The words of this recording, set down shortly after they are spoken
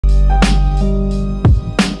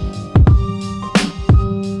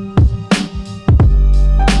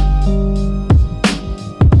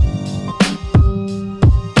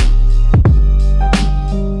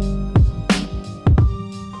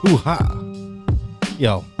ha.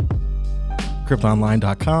 Yo,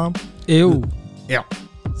 cryptonline.com. Ew. Yeah.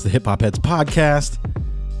 It's the HipHopHeads Podcast.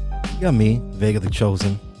 You got me, Vega the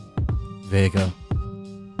Chosen. Vega.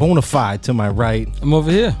 Bonafide to my right. I'm over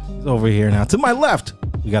here. He's over here now. To my left,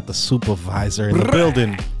 we got the supervisor in the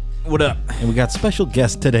building. What up? And we got special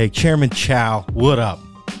guest today, Chairman Chow. What up?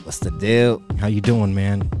 What's the deal? How you doing,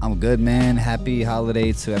 man? I'm good, man. Happy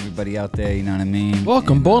holiday to everybody out there. You know what I mean?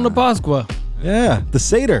 Welcome, And, Bona Pasqua. Yeah, the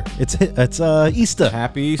Seder. It's Easter.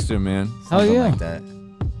 Happy Easter, man. Hell something yeah. like that.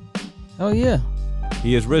 Hell yeah.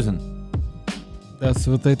 He is risen. That's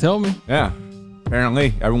what they tell me. Yeah.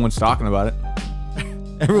 Apparently, everyone's talking about it.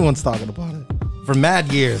 Everyone's talking about it. For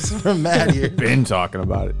mad years. For mad years. Been talking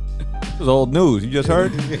about it. This is old news. You just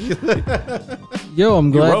heard? Yo,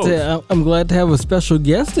 I'm rose. glad to have a special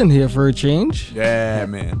guest in here for a change. Yeah,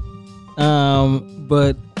 man.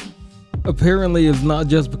 But apparently it's not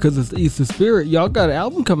just because it's the Easter spirit. Y'all got an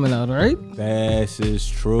album coming out, right? This is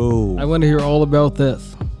true. I want to hear all about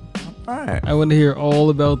this. All right. I want to hear all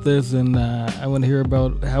about this, and I want to hear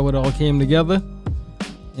about how it all came together.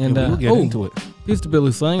 And we'll get into it. Peace to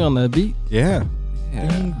Billy Slang on that beat. Yeah. Yeah.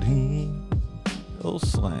 Ding, ding. Little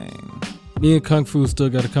slang. Me and Kung Fu still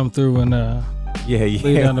got to come through and Yeah, lay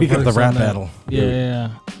yeah. down We got the verse rap on that. battle. Yeah.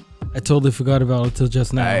 I totally forgot about it till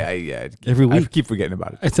just now. Yeah. Every I week. keep forgetting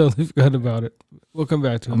about it. I totally forgot about it. We'll come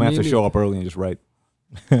back to it. I'm going to have to Me show and up early and just write.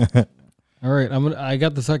 you. All right, I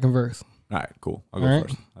got the second verse. All right, cool. I'll go All right.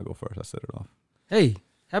 first. I'll go first. I'll set it off. Hey,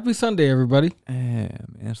 happy Sunday, everybody. Yeah,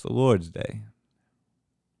 man. It's the Lord's Day.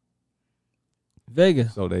 Vega,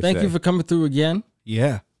 So they thank say. you for coming through again.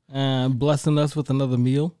 Yeah. Blessing us with another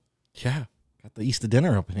meal. Yeah. Got the Easter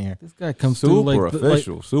dinner up in here. This guy comes through Super like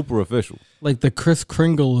official. Super official. like the Kris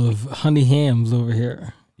Kringle of honey hams over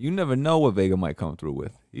here. You never know what Vega might come through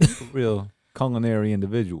with. He's a real culinary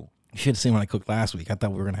individual. You should have seen when I cooked last week. I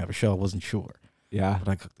thought we were going to have a show. I wasn't sure. Yeah.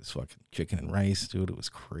 But I cooked this fucking chicken and rice, dude. It was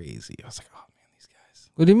crazy. I was like, oh, man, these guys.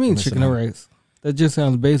 What do you mean, Missing chicken and out. rice? That just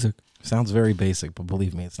sounds basic. Sounds very basic, but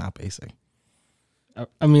believe me, it's not basic.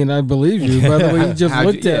 I mean, I believe you. By the way, you just How'd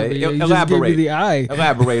looked you- at yeah, me. You just gave me elaborate. the eye.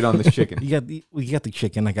 Elaborate on this chicken. We got the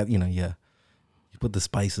chicken. I got, you put the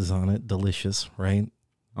spices on it. Delicious, right?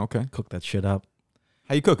 Okay. Cook that shit up.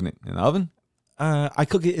 How you cooking it? In the oven? I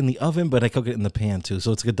cook it in the oven, but I cook it in the pan too.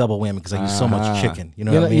 So it's like a double whammy because I use so much chicken. You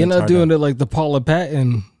know what I mean? You're It's not hard doing to- it like the Paula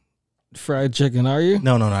Patton fried chicken, are you?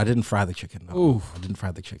 No. I didn't fry the chicken. No, Oof. I didn't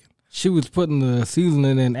fry the chicken. She was putting the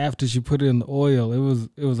seasoning in after she put it in the oil.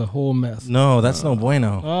 It was a whole mess. No, that's no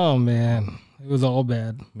bueno. Oh man, it was all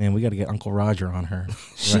bad. Man, we got to get Uncle Roger on her.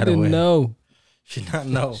 She right didn't away. know. She not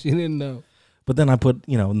know. She didn't know. But then I put,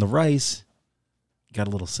 in the rice, you got a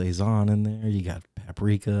little Sazon in there. You got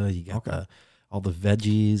paprika. You got all the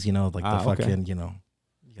veggies, like the fucking,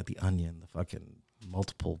 you got the onion, the fucking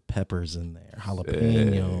multiple peppers in there,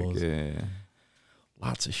 jalapenos, Yeah.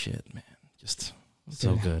 lots of shit, man. Just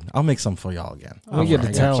so good. I'll make some for y'all again. Let me get the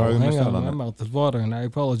right. towel. Sorry we Hang missed out on, on my that. mouth is watering. I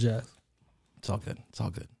apologize. It's all good. It's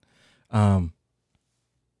all good.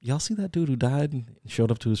 Y'all see that dude who died and showed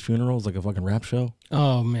up to his funeral? It was like a fucking rap show.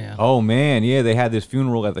 Oh man. Oh, man. Yeah, they had this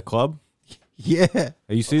funeral at the club. Yeah.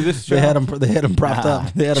 Hey, you see this? They had him propped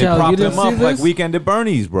up. They had Chow, him you Propped didn't him up see like this? Weekend at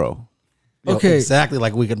Bernie's, bro. Okay. Exactly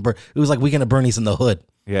like Weekend. It was like Weekend at Bernie's in the hood.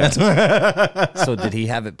 Yeah. So did he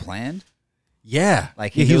have it planned? Yeah.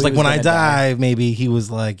 Like, he he was knew like, he was when I gonna die. die, maybe he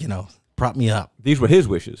was like, prop me up. These were his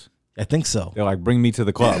wishes. I think so. They're like, bring me to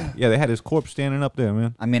the club. Yeah, they had his corpse standing up there,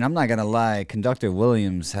 man. I mean, I'm not gonna lie. Conductor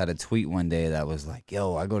Williams had a tweet one day that was like,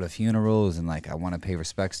 "Yo, I go to funerals and like I want to pay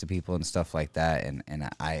respects to people and stuff like that." And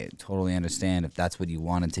I totally understand if that's what you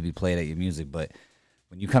wanted to be played at your music, but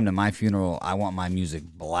when you come to my funeral, I want my music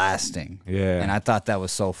blasting. Yeah. And I thought that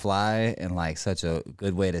was so fly and like such a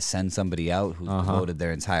good way to send somebody out who's devoted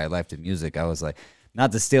their entire life to music. I was like,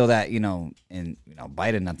 not to steal that, and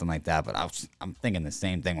bite it, nothing like that. But I'm thinking the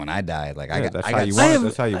same thing when I die. Like Yeah, that's I how got you want it.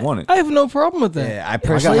 That's how you want it. I have no problem with that. Yeah, I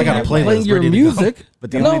personally I got a playlist playing your ready to go. music.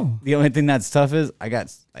 But the only thing that's tough is I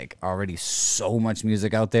got like already so much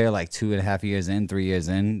music out there, like 2.5 years in, 3 years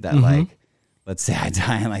in, that like, let's say I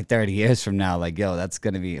die in like 30 years from now, like, yo, that's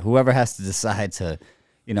gonna be whoever has to decide to,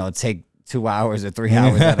 take 2 hours or 3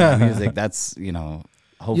 hours out of the music. That's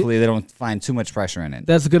hopefully they don't find too much pressure in it.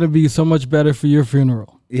 That's gonna be so much better for your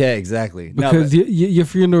funeral Yeah, exactly. because your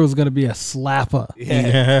funeral is gonna be a slapper.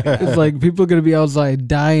 yeah, It's like people are gonna be outside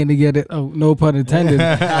dying to get it. Oh, no pun intended.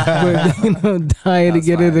 But dying to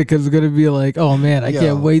get in it because it's gonna be like, oh man, I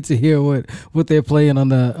can't wait to hear what they're playing on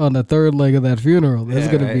the third leg of that funeral. That's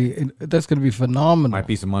gonna be phenomenal. Might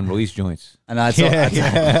be some unreleased joints. and I told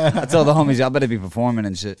the homies, y'all better be performing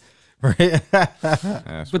and shit.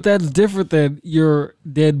 But that's different than your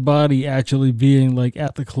dead body actually being like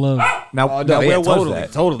at the club. Now, where was totally,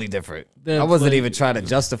 that? Totally different. That's I wasn't like- even trying to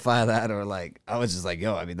justify that or like, I was just like,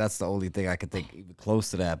 yo, I mean, that's the only thing I could think even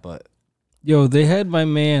close to that. But Yo, they had my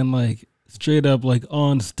man like straight up like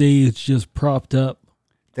on stage just propped up.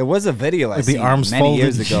 there was a video I Like the seen arms many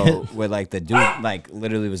years folded ago where like the dude like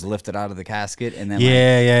literally was lifted out of the casket and then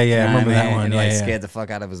Yeah. you know I remember what that mean? one. And Yeah, like yeah. scared the fuck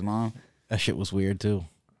out of his mom. That shit was weird too.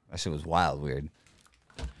 That shit was wild weird.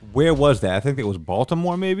 Where was that? I think it was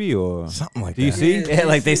Baltimore, maybe, or Something like that. DC. Yeah,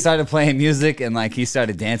 like they started playing music and like he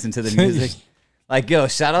started dancing to the music. Like, yo,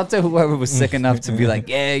 shout out to whoever was sick enough to be like,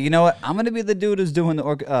 yeah, you know what? I'm gonna be the dude who's doing the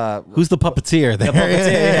Who's the puppeteer there? the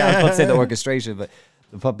puppeteer. Yeah, I was about to say the orchestration, but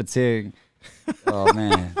the puppeteering. Oh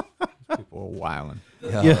man, People were wilding.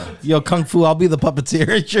 Yo, Kung Fu, I'll be the puppeteer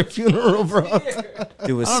at your funeral, bro.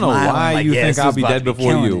 dude was I don't know smiling, why like, you yeah, think this I'll dude's be about dead to be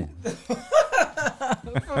before killing you. it.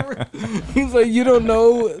 He's like, you don't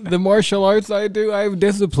know the martial arts I do? I have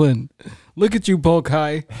discipline. Look at you,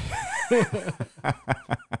 Pokai.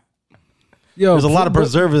 Yo, There's a lot of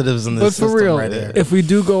preservatives in But this for system real, right there. if we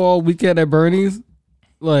do go all weekend at Bernie's,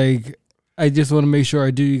 like, I just want to make sure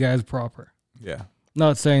I do you guys proper. Yeah.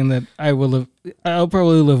 Not saying that I will live. I'll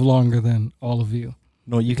probably live longer than all of you.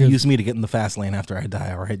 No, you can use me to get in the fast lane after I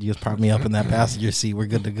die, all right? You just prop me up in that passenger seat. We're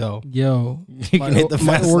good to go. Yo, You my, can hit the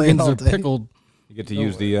my fast lane organs all are day. pickled. You get to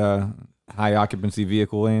use the high occupancy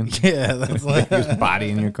vehicle lane. Yeah, that's like, Just body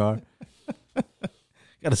in your car.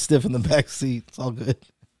 got a stiff in the back seat. It's all good.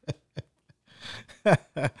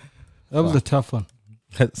 That was a tough one.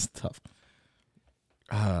 That's tough.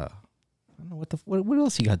 I don't know what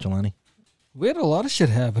else you got, Jelani? We had a lot of shit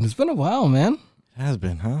happen. It's been a while, man. It has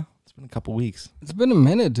been, huh? It's been a couple weeks. It's been a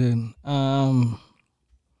minute, dude.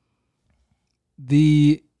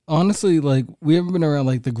 Honestly, like, we haven't been around.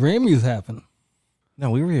 Like, the Grammys happened.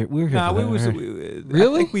 No, we were here. We were here. Nah, for that.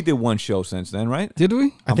 Really? I think we did one show since then, right? Did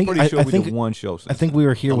we? I think I'm pretty sure I we think did one show since I think we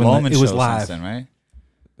were here The when Loman it was show live since then, right?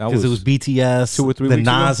 that because it was BTS. 2 or 3 the weeks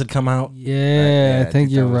ago? Nas had come out. Yeah, yeah, I think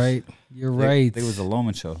you're that was- right. You're right. It was a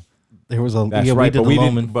Loman show. There was a That's yeah, right, we did but the we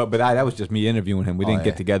Loman. didn't. But that was just me interviewing him. We Oh, didn't yeah.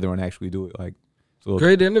 get together and actually do it. Like, so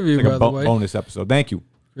Great interview, it's like by a the way. bonus episode. Thank you.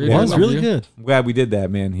 Great It was interview. really good. I'm glad we did that,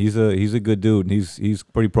 man. He's a good dude, and he's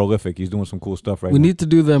pretty prolific. He's doing some cool stuff right We now. need to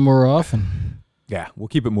do that more often. Yeah, we'll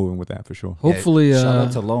keep it moving with that for sure. Hopefully, Yeah, shout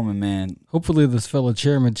out to Loman, man. hopefully this fellow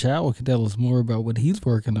Chairman Chow can tell us more about what he's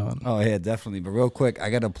working on. Oh yeah, definitely. But real quick, I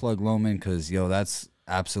gotta plug Loman because yo, that's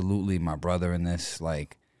absolutely my brother in this.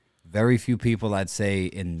 Like, very few people I'd say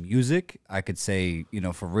in music I could say, you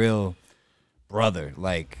know, for real, brother.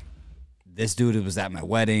 Like, this dude was at my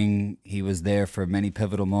wedding. He was there for many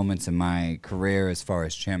pivotal moments in my career as far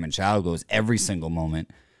as Chairman Chow goes. Every single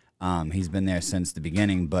moment. He's been there since the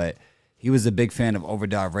beginning, but he was a big fan of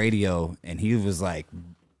Overdrive Radio, and he was like,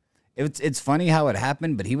 it's funny how it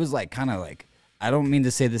happened, but he was like kind of like, I don't mean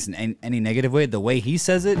to say this in any negative way. The way he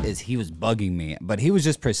says it is he was bugging me, but he was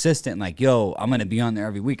just persistent, like, yo, I'm going to be on there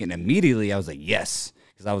every week. And immediately I was like, yes,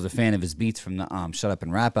 because I was a fan of his beats from the Shut Up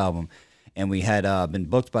and Rap album. And we had been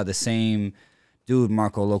booked by the same dude,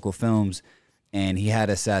 Marco Local Films, and he had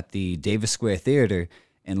us at the Davis Square Theater,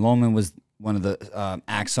 and Loman was one of the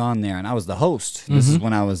acts on there, and I was the host. This is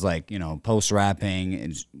when I was like, you know, post-rapping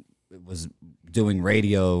and was doing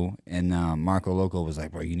radio, and Marco Loco was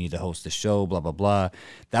like, bro, you need to host the show, blah, blah, blah.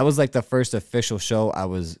 That was like the first official show I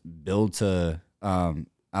was billed to,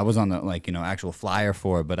 I was on the, like, you know, actual flyer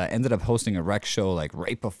for it, but I ended up hosting a rec show like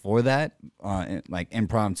right before that, like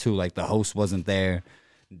impromptu, like the host wasn't there,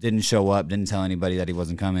 didn't show up, didn't tell anybody that he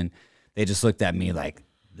wasn't coming. They just looked at me like,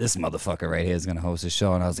 this motherfucker right here is going to host a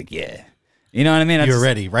show, and I was like, yeah. You know what I mean? You're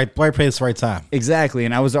ready, right place, right time. Exactly,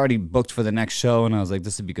 and I was already booked for the next show, and I was like,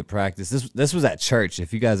 "This would be good practice." This was at church.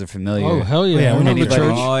 If you guys are familiar, Oh, hell yeah. Yeah, I we remember need to-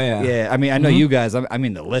 church. Oh yeah. yeah. I mean, I know you guys. I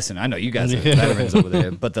mean, the listener. I know you guys are veterans over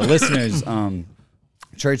there, but the listeners,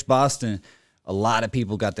 Church Boston, a lot of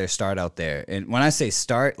people got their start out there. And when I say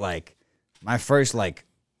start, like my first like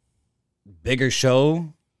bigger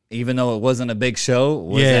show, even though it wasn't a big show,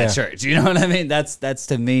 was Yeah. at church. You know what I mean? That's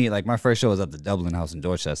to me, like my first show was at the Dublin House in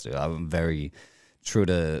Dorchester. I'm very true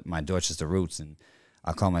to my Dorchester roots, and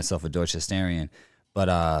I call myself a Dorchesterian. But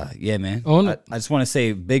yeah, man, Own I it. just want to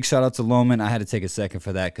say big shout out to Loman. I had to take a second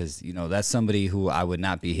for that because, you know, that's somebody who I would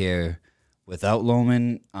not be here without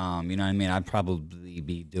Loman. You know what I mean? I'd probably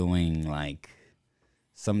be doing like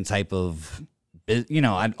some type of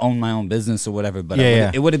I'd own my own business or whatever, but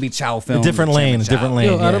Yeah, it wouldn't be Chow Films. A different lane.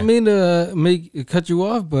 Yo, I don't mean to cut you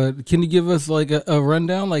off, but can you give us like a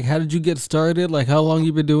rundown? Like, how did you get started? Like, how long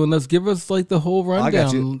you been doing this? Give us like the whole rundown. I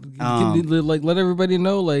got you. Like, let everybody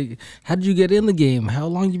know. Like, how did you get in the game? How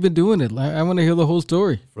long you been doing it? Like, I want to hear the whole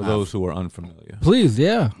story. For those who are unfamiliar, please,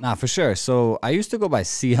 yeah. Nah, for sure. So I used to go by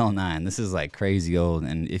CL9. This is like crazy old,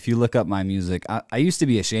 and if you look up my music, I used to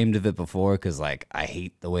be ashamed of it before because like I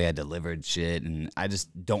hate the way I delivered shit, and I just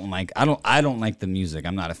don't like. I don't like the music.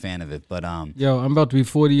 I'm not a fan of it. But yo, I'm about to be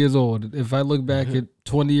 40 years old. If I look back at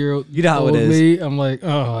 20-year-old, you know how it is. Me, I'm like,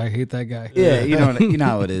 oh, I hate that guy. Yeah, you know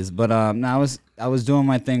how it is. But now I was doing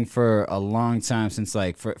my thing for a long time, since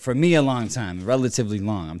like for me a long time, relatively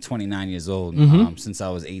long. I'm 29 years old. Since I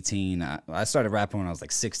was 18, I started rapping when I was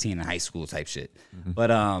like 16 in high school type shit. But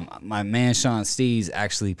my man Sean Steez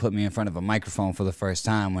actually put me in front of a microphone for the first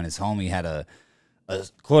time when his homie had a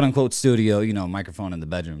quote unquote studio, microphone in the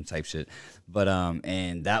bedroom type shit. But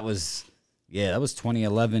and that was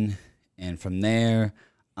 2011, and from there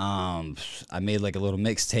I made like a little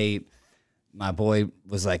mixtape. My boy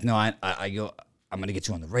was like, no, I'm gonna get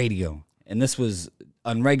you on the radio, and this was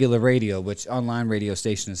on regular radio, which online radio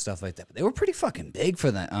station and stuff like that. But they were pretty fucking big for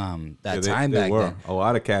that time back then. A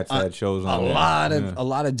lot of cats had shows on. A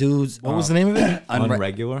lot of dudes. What was the name of it?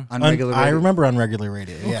 Unregular. Unregular. I remember Unregular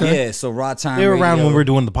Radio. Okay. Yeah. So Raw Time. They were around radio. when we were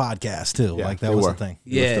doing the podcast too. Yeah, like that was the thing.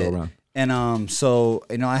 Yeah. They were still around. And so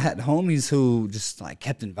I had homies who just like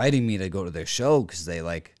kept inviting me to go to their show because they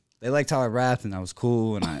liked how I rapped and I was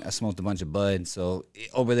cool, and I smoked a bunch of bud. So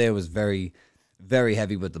over there was very, very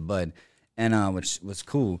heavy with the bud, and which was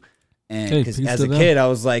cool. And because as a kid, I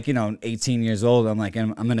was like, 18 years old. I'm like,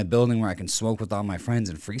 I'm in a building where I can smoke with all my friends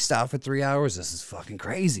and freestyle for 3 hours. This is fucking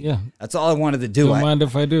crazy. Yeah, that's all I wanted to do. Don't mind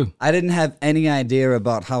if I do. I didn't have any idea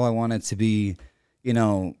about how I wanted to be,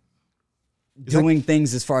 doing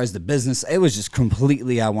things as far as the business. It was just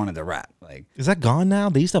completely I wanted to rap. Like, is that gone now?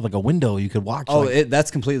 They used to have like a window you could watch. Oh,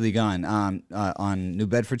 that's completely gone. On New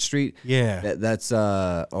Bedford Street. Yeah, that's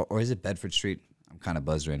or is it Bedford Street? I'm kind of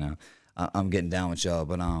buzzed right now. I'm getting down with y'all,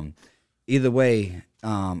 but either way,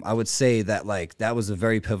 I would say that like that was a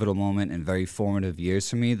very pivotal moment and very formative years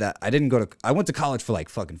for me. That I went to college for like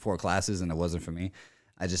fucking 4 classes, and it wasn't for me.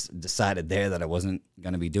 I just decided there that I wasn't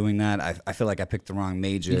going to be doing that. I feel like I picked the wrong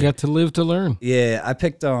major. You got to live to learn. Yeah, I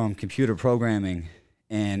picked computer programming,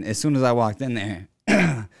 and as soon as I walked in there,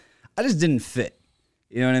 I just didn't fit.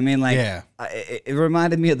 You know what I mean? Like, yeah. It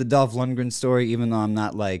reminded me of the Dolph Lundgren story, even though I'm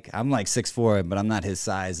like 6'4", but I'm not his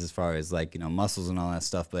size as far as like, muscles and all that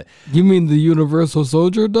stuff. But you mean the Universal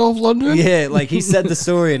Soldier, Dolph Lundgren? Yeah, like he said the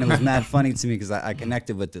story, and it was mad funny to me because I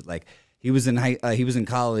connected with it. Like, he was in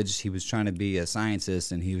college. He was trying to be a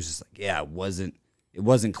scientist, and he was just like, yeah, it wasn't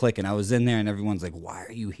clicking. I was in there, and everyone's like, why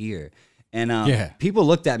are you here? And people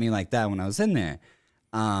looked at me like that when I was in there.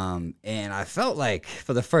 And I felt like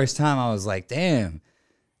for the first time, I was like, damn,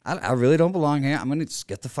 I really don't belong here. I'm going to just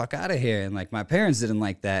get the fuck out of here. And like my parents didn't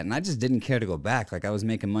like that, and I just didn't care to go back. Like I was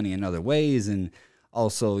making money in other ways, and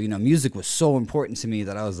also, music was so important to me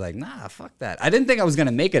that I was like, nah, fuck that. I didn't think I was going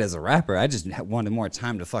to make it as a rapper. I just wanted more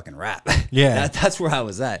time to fucking rap. Yeah. That's where I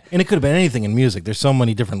was at. And it could have been anything in music. There's so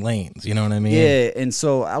many different lanes, you know what I mean? Yeah, and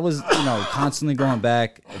so I was, constantly going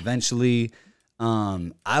back. Eventually,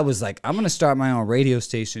 I was like, I'm going to start my own radio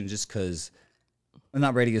station just because, well,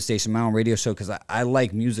 not radio station, my own radio show, because I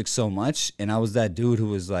like music so much. And I was that dude who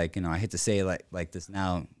was like, I hate to say it like this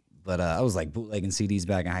now, but I was like bootlegging CDs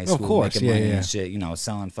back in high school, of course, making money and shit,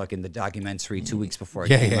 selling fucking The Documentary 2 weeks before it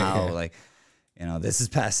came out. Like, this is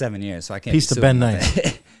past 7 years, so I can't. Peace to Ben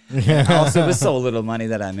Knight. Also, it was so little money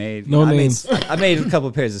that I made. No names. I made a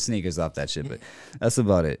couple pairs of sneakers off that shit, but that's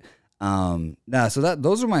about it. So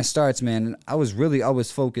those were my starts, man. I was really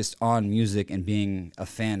always focused on music and being a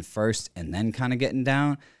fan first, and then kind of getting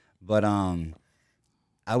down. But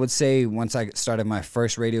I would say once I started my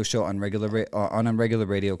first radio show on regular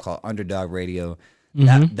radio called Underdog Radio,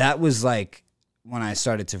 that was like when I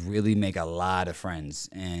started to really make a lot of friends.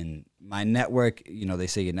 And my network, they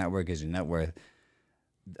say your network is your net worth.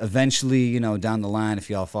 Eventually, down the line, if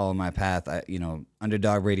y'all follow my path,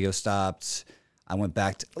 Underdog Radio stopped. I went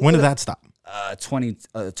back to... When did that stop?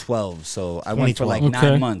 2012. So I went for like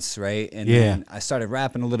 9 months, right? And then I started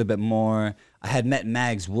rapping a little bit more. I had met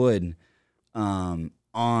Mags Wood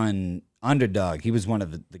on Underdog. He was one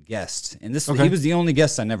of the guests. And he was the only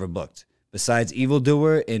guest I never booked. Besides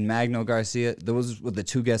Evildoer and Magno Garcia, those were the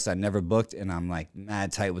 2 guests I never booked, and I'm like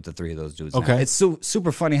mad tight with the 3 of those dudes. Okay. Now. It's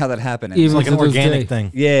super funny how that happened. It's like an organic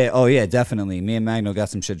thing. Yeah, oh yeah, definitely. Me and Magno got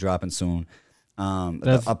some shit dropping soon.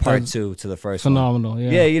 A part 2 to the first phenomenal, one.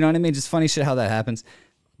 Yeah. Yeah, you know what I mean? Just funny shit how that happens.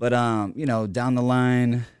 But you know, down the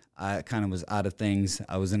line, I kind of was out of things.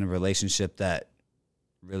 I was in a relationship that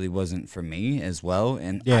really wasn't for me as well,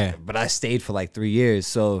 and but I stayed for like 3 years.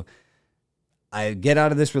 So I get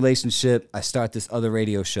out of this relationship. I start this other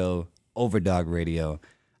radio show, Overdog Radio.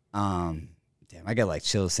 Damn, I got like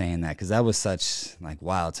chills saying that because that was such like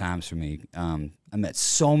wild times for me. I met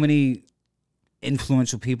so many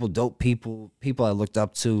influential people, dope people, people I looked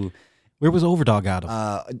up to. Where was Overdog out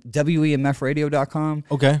of? WEMFradio.com.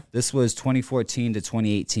 Okay. This was 2014 to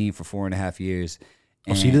 2018 for 4.5 years.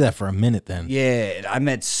 Oh, so you did that for a minute then? Yeah, I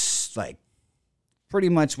met like pretty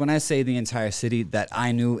much, when I say the entire city that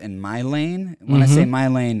I knew in my lane. When I say my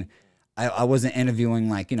lane, I wasn't interviewing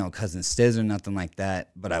like, you know, Cousin Stiz or nothing like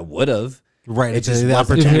that, but I would have. Right, It just If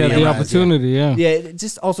wasn't- you had the opportunity, yeah. Yeah, it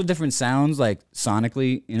just also different sounds, like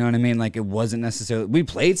sonically, you know what I mean? Like it wasn't necessarily, we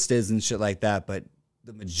played Stiz and shit like that, but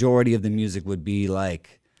the majority of the music would be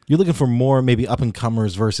like, you're looking for more maybe up and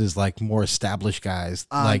comers versus like more established guys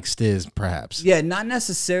like Stiz, perhaps. yeah, not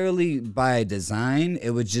necessarily by design. It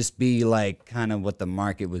would just be like kind of what the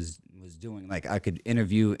market was doing. Like I could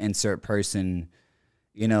interview insert person,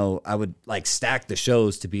 you know, I would like stack the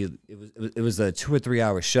shows to be, it was a 2 or 3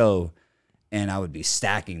 hour show, and I would be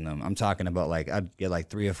stacking them. I'm talking about like, I'd get like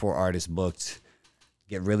 3 or 4 artists booked,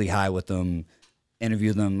 get really high with them,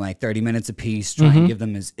 interview them like 30 minutes a piece, try and give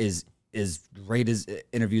them as great as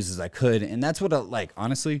interviews as I could. And that's what like,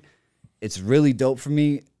 honestly, it's really dope for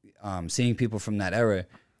me seeing people from that era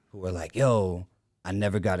who were like, yo, I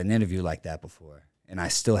never got an interview like that before. And I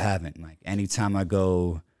still haven't. Like anytime I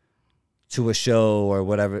go to a show or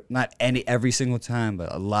whatever, not every single time,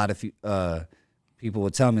 but a lot of people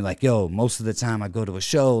would tell me like, yo, most of the time I go to a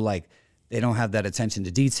show, like they don't have that attention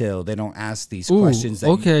to detail. They don't ask these questions. That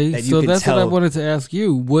so can that's tell. what I wanted to ask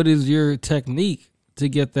you. What is your technique to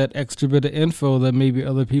get that extra bit of info that maybe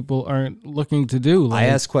other people aren't looking to do? Like, I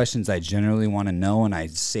ask questions I generally want to know, and I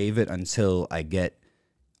save it until I get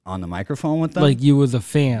on the microphone with them. like you as a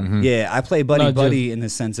fan. Yeah, I play buddy Not buddy in the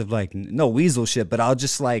sense of like no weasel shit, but I'll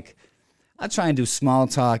just like, I try and do small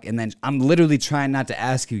talk, and then I'm literally trying not to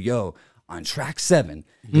ask you, yo, on track 7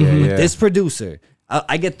 with this producer.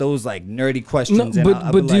 I get those like nerdy questions. No,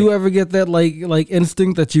 but do you ever get that like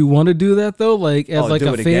instinct that you want to do that though? Like as like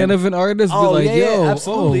a fan of an artist, be like, yo,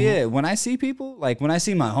 absolutely, yeah. When I see people, like when I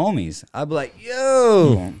see my homies, I'll be like,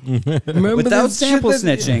 yo, remember without this shit sample that-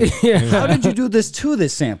 snitching, how did you do this to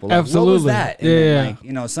this sample? Like, Absolutely. what was that? And Yeah. then, like,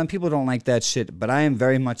 you know, some people don't like that shit, but I am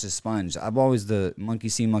very much a sponge. I'm always the monkey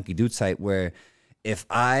see, monkey do type where if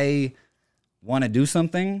I want to do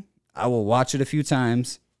something, I will watch it a few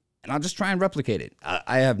times and I'll just try and replicate it.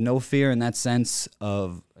 I have no fear in that sense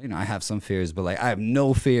of, you know, I have some fears, but like I have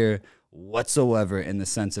no fear whatsoever in the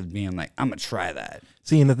sense of being like, I'm going to try that.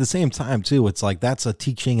 See, and at the same time too, it's like that's a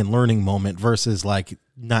teaching and learning moment versus like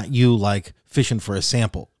not you like fishing for a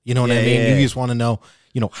sample. You know what I mean? Yeah. You just want to know,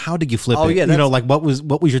 you know, how did you flip it? Yeah, you know, like what was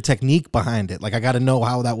your technique behind it? Like I got to know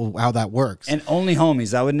how that works. And only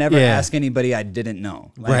homies. I would never ask anybody I didn't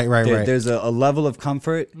know. Like, Right. There's a level of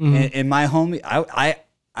comfort in my homie.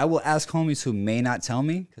 I will ask homies who may not tell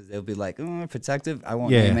me because they'll be like, oh, protective. I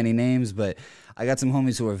won't name any names, but I got some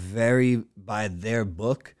homies who are very by their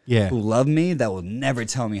book, who love me, that will never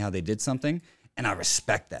tell me how they did something. And I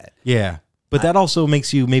respect that. Yeah. But that also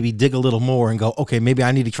makes you maybe dig a little more and go, okay, maybe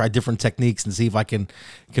I need to try different techniques and see if I can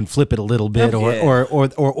flip it a little bit,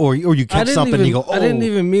 or you catch something and you go, oh. I didn't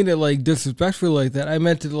even mean it like disrespectful like that. I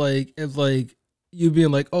meant it like as like you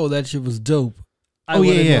being like, oh, that shit was dope.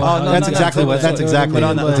 That's exactly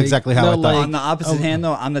how I thought. On the opposite hand,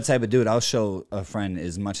 though, I'm the type of dude, I'll show a friend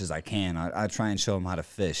as much as I can. I try and show them how to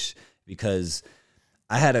fish because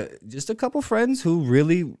I had just a couple friends who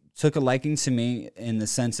really took a liking to me in the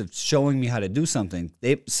sense of showing me how to do something.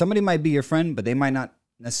 Somebody might be your friend, but they might not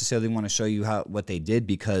necessarily want to show you what they did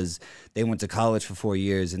because they went to college for 4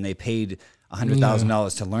 years and they paid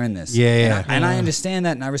 $100,000 to learn this. And I understand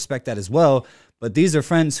that and I respect that as well. But these are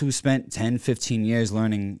friends who spent 10, 15 years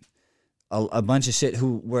learning a bunch of shit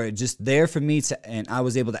who were just there for me and I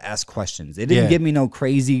was able to ask questions. They didn't give me no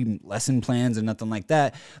crazy lesson plans or nothing like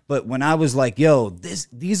that. But when I was like, yo,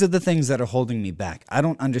 these are the things that are holding me back. I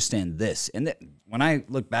don't understand this. And when I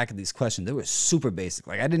look back at these questions, they were super basic.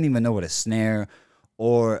 Like I didn't even know what a snare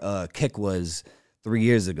or a kick was 3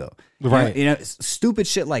 years ago. Right. You know, stupid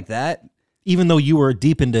shit like that. Even though you were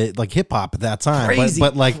deep into like hip hop at that time,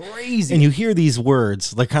 but like crazy. And you hear these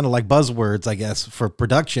words, like kind of like buzzwords, I guess, for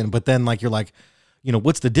production. But then like you're like, you know,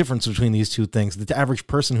 what's the difference between these two things? The average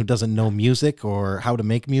person who doesn't know music or how to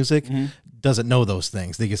make music doesn't know those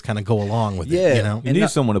things. They just kind of go along with it, you know? You need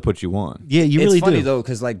someone to put you on. Yeah, you really do. It's funny, though,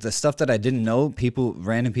 because, like, the stuff that I didn't know,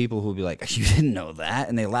 random people who would be like, you didn't know that?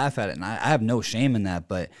 And they laugh at it. And I have no shame in that,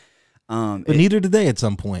 but neither did they at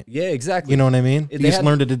some point. Yeah, exactly. You know what I mean? You just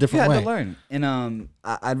learned it a different way. You had to learn. And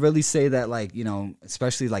I'd really say that, like, you know,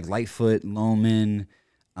 especially, like, Lightfoot, Loman,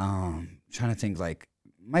 trying to think, like,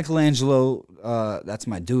 Michelangelo, that's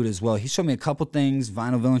my dude as well. He showed me a couple things.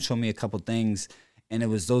 Vinyl Villain showed me a couple things. And it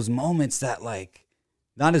was those moments that, like,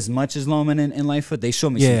 not as much as Loman and Lightfoot. They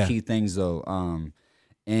showed me some key things, though.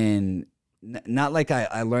 And not like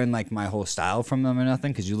I learned, like, my whole style from them or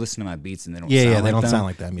nothing, because you listen to my beats and they don't sound like they don't them. sound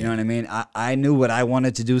like them. You know what I mean? I knew what I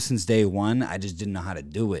wanted to do since day one. I just didn't know how to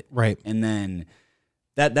do it. Right. And then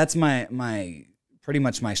that's my pretty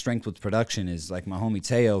much my strength with production is, like, my homie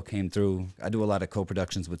Teo came through. I do a lot of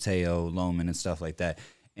co-productions with Teo, Loman, and stuff like that.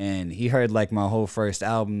 And he heard, like, my whole first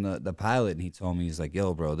album, the pilot, and he told me, he's like,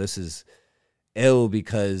 yo, bro, this is ill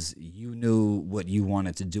because you knew what you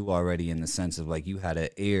wanted to do already, in the sense of, like, you had an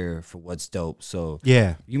ear for what's dope. So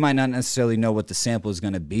yeah, you might not necessarily know what the sample is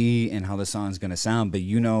going to be and how the song's going to sound, but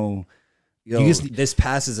you know, this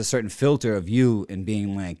passes a certain filter of you and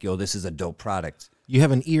being like, yo, this is a dope product. You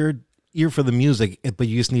have an ear for the music, but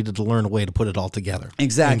you just needed to learn a way to put it all together.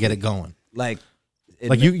 Exactly. And get it going. Like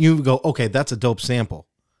you go, okay, that's a dope sample.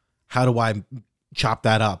 How do I chop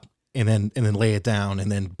that up and then lay it down and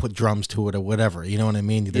then put drums to it or whatever? You know what I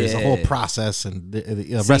mean? There's a whole process and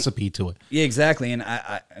a recipe to it. Yeah, exactly. And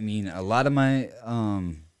I mean, a lot of my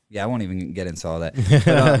I won't even get into all that.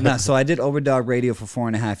 But, so I did Overdog Radio for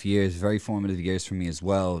 4.5 years. Very formative years for me as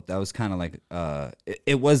well. That was kind of like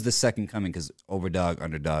it was the second coming, because Overdog,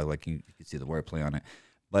 Underdog, like you can see the wordplay on it.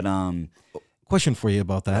 But question for you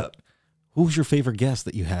about that: who's your favorite guest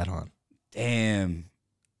that you had on? Damn.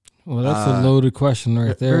 Well, that's a loaded question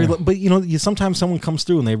right there. But you know, sometimes someone comes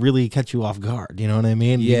through and they really catch you off guard. You know what I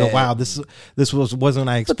mean? Yeah. You go, wow, this wasn't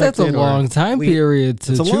I expected. But that's a long time period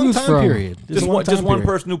to choose from. It's a long time period. Just one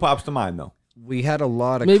person who pops to mind, though. We had a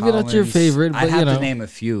lot of maybe not your favorite, but I have you know. to name a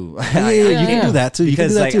few. You can do that too. You can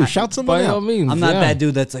do that too. Shout someone by out. all means. I'm not that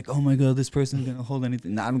dude that's like, oh my god, this person's gonna hold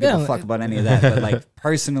anything. No, I don't give a fuck about any of that. But, like,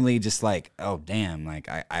 personally, just like, oh damn, like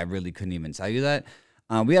I really couldn't even tell you that.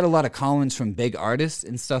 We had a lot of call-ins from big artists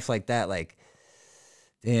and stuff like that. Like,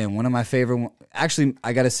 damn, one of my favorite. Actually,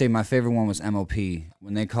 I gotta say, my favorite one was MOP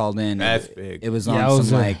when they called in. That's big. It was on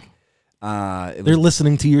some like. They're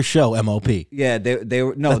listening to your show, MOP. Yeah, they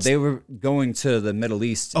were they were going to the Middle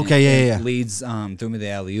East. Okay, and Leeds threw me the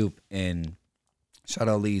alley-oop, and shout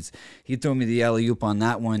out Leeds. He threw me the alley-oop on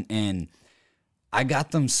that one, and I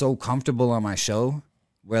got them so comfortable on my show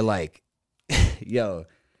where, like, yo,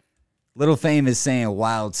 Little Fame is saying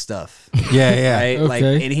wild stuff. Yeah. Right? Okay. Like,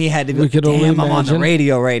 and he had to be like, damn, I'm on the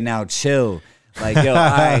radio right now, chill. Like, yo, all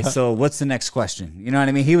right, so what's the next question? You know what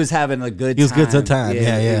I mean? He was having a good time. He was good to time.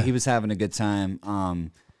 Yeah. He was having a good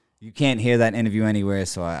time. You can't hear that interview anywhere,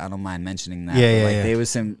 so I don't mind mentioning that. Yeah, but, like, they was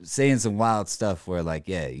saying some wild stuff where, like,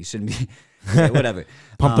 yeah, you shouldn't be, whatever.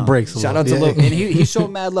 Pump the brakes. Shout out to Lil, and he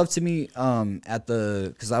showed mad love to me at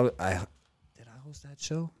the, because I did I host that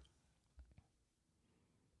show?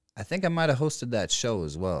 I think I might have hosted that show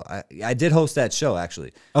as well. I did host that show,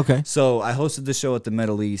 actually. Okay. So I hosted the show at the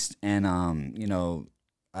Middle East, and you know,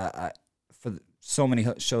 for so many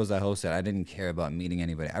shows I hosted, I didn't care about meeting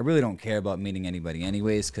anybody. I really don't care about meeting anybody,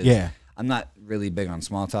 anyways, because I'm not really big on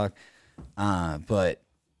small talk. But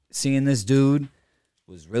seeing this dude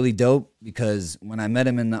was really dope, because when I met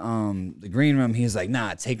him in the green room, he was like,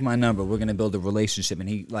 nah, take my number, we're gonna build a relationship, and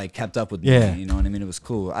he, like, kept up with me. You know what I mean? It was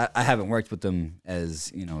cool. I haven't worked with him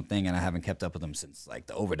as, you know, thing, and I haven't kept up with him since, like,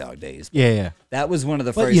 the Overdog days. But that was one of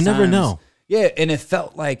the first you never times. know. Yeah, and it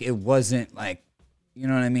felt like it wasn't, like, you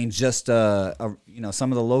know what I mean, just you know,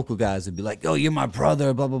 some of the local guys would be like, yo, you're my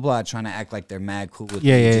brother, blah blah blah, trying to act like they're mad cool with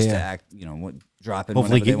me, just to act, you know, dropping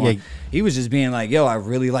whenever they want. He was just being like, yo, I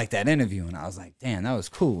really like that interview, and I was like, damn, that was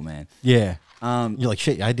cool, man. You're like,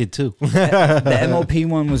 shit, I did too. The MOP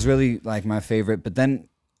one was really, like, my favorite, but then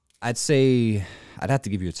I'd say I'd have to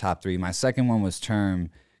give you a top three. My second one was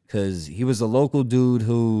Term, because he was a local dude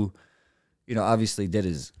who, you know, obviously did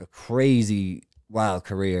a crazy wild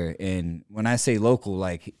career, and when I say local,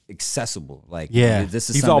 like, accessible, like, this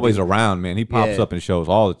is he's always around, man. He pops up in shows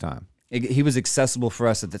all the time. He was accessible for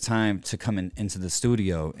us at the time to come into the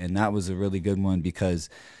studio, and that was a really good one, because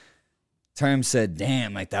Term said,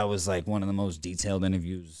 damn, like, that was, like, one of the most detailed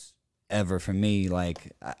interviews ever for me.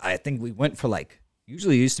 Like, I think we went for, like,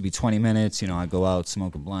 usually it used to be 20 minutes, you know, I go out,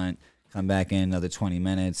 smoke a blunt, come back in, another 20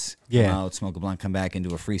 minutes, come out, smoke a blunt, come back and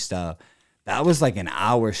do a freestyle. that was like an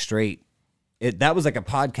hour straight. That was like a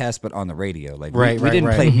podcast, but on the radio. Like we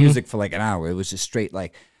didn't play music for like an hour. It was just straight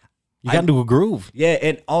like you got into a groove. Yeah,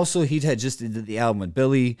 and also he had just did the album with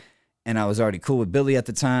Billy, and I was already cool with Billy at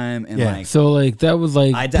the time. And like so like that was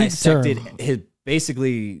like I dissected his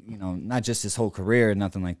basically, you know, not just his whole career or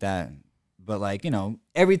nothing like that, but like, you know,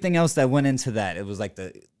 everything else that went into that. It was like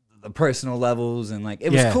the personal levels and like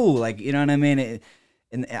it was cool. Like, you know what I mean?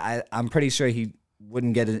 I'm pretty sure he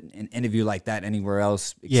wouldn't get an interview like that anywhere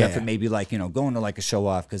else except for maybe like, you know, going to like a show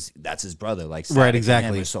off because that's his brother. Like, right,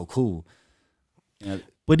 exactly. It's so cool. You know,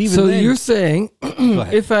 but even so then, you're saying,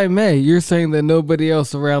 if I may, you're saying that nobody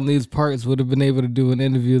else around these parts would have been able to do an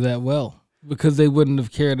interview that well because they wouldn't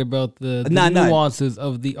have cared about the nuances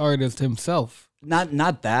of the artist himself.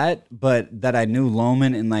 Not that, but that I knew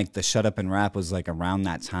Loman and like the Shut Up and Rap was like around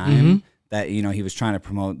that time. That, you know, he was trying to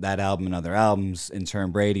promote that album and other albums and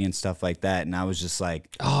Turn Brady and stuff like that. And I was just like,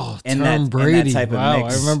 Turn Brady. In that type of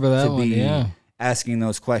mix, I remember that one, asking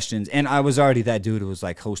those questions. And I was already that dude who was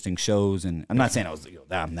like hosting shows. And I'm not saying I was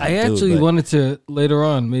I'm that I dude, actually wanted to later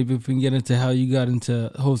on, maybe if we can get into how you got into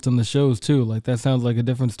hosting the shows too. Like that sounds like a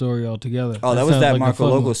different story altogether. Oh, that was that like Marco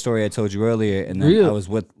Logo story I told you earlier. And then I was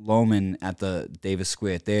with Loman at the Davis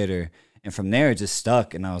Square Theater. And from there it just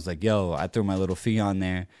stuck. And I was like, yo, I threw my little fee on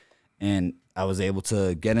there. And I was able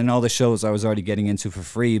to get in all the shows I was already getting into for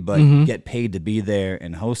free, but get paid to be there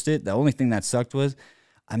and host it. The only thing that sucked was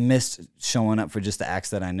I missed showing up for just the acts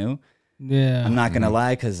that I knew. Yeah. I'm not going to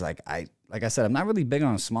lie because like I said, I'm not really big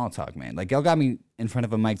on small talk, man. Like y'all got me in front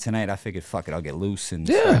of a mic tonight. I figured, fuck it, I'll get loose and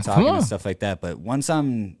start talking and stuff like that. But once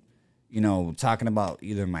I'm, you know, talking about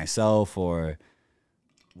either myself or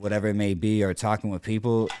whatever it may be or talking with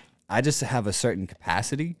people, I just have a certain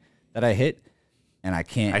capacity that I hit. And I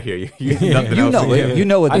can't. I hear you. You know it. You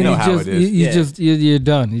know what? I know how it is. You're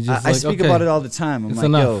done. You just I speak about it all the time. I'm like,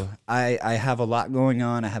 enough. yo, I have a lot going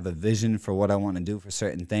on. I have a vision for what I want to do for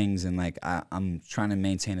certain things, and like I'm trying to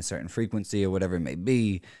maintain a certain frequency or whatever it may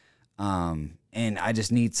be. And I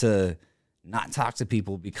just need to not talk to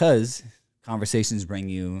people because conversations bring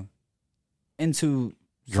you into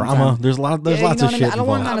drama. There's lots of shit. I don't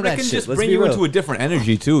want none of that shit. shit. Just Let's bring you into a different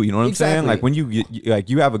energy too. You know what I'm saying? Like when you like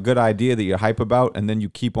you have a good idea that you're hype about, and then you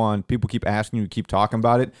keep on. People keep asking you, keep talking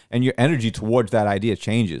about it, and your energy towards that idea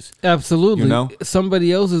changes. Absolutely. You know,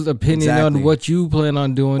 somebody else's opinion on what you plan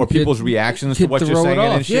on doing, or people's reactions to what you're saying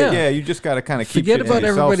and shit. Yeah, you just gotta kind of forget about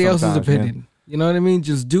everybody else's opinion. Man. You know what I mean?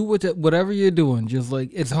 Just do whatever you're doing. Just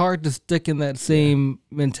like it's hard to stick in that same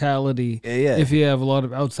mentality if you have a lot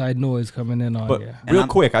of outside noise coming in on you. But real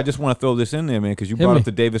quick, I just want to throw this in there, man, because you brought up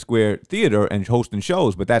the Davis Square Theater and hosting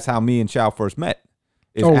shows, but that's how me and Chow first met.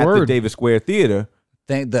 Is at the Davis Square Theater.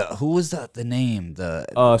 Who was the name?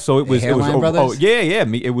 So it was Brothers?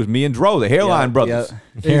 It was me and Dro, the Hairline Brothers.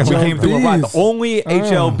 Yeah. We came through a ride, the only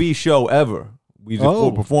HLB show ever. We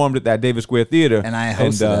just performed at that Davis Square Theater, and I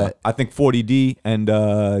hosted it. I think 40D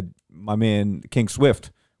and my man King Swift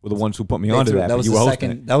were the ones who put me onto that. That was the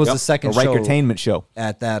second. That was the second show. Entertainment show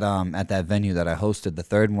at that venue that I hosted. The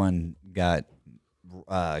third one got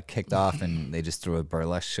kicked off, and they just threw a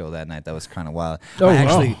burlesque show that night. That was kind of wild.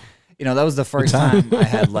 Actually, you know, that was the first time I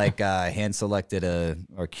had like hand selected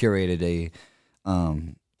or curated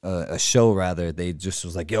a show rather. They just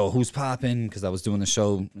was like, yo, who's popping? Because I was doing the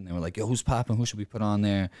show, and they were like, yo, who's popping? Who should we put on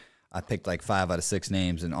there? I picked like 5 out of 6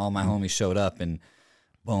 names, and all my homies showed up, and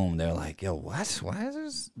boom, they're like, yo, what? Why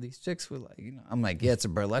is these chicks were like, you know? I'm like, yeah, it's a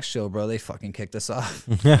burlesque show, bro. They fucking kicked us off.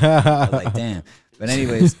 I was like, damn. But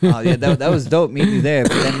anyways, that was dope meeting you there.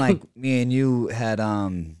 But then like me and you had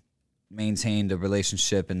maintained a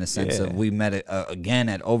relationship in the sense of we met again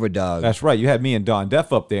at Overdog. That's right. You had me and Don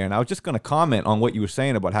Def up there, and I was just going to comment on what you were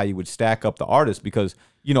saying about how you would stack up the artists because,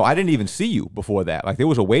 you know, I didn't even see you before that. Like there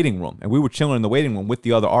was a waiting room, and we were chilling in the waiting room with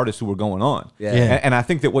the other artists who were going on. Yeah. And I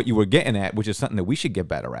think that what you were getting at, which is something that we should get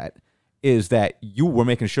better at, is that you were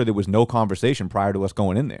making sure there was no conversation prior to us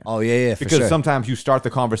going in there. Oh, yeah, for sure. Because sometimes you start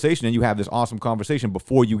the conversation and you have this awesome conversation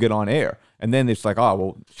before you get on air. And then it's like, oh,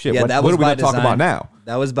 well, shit, what are we going to talk about now?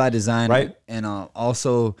 That was by design. Right. And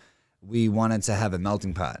also, we wanted to have a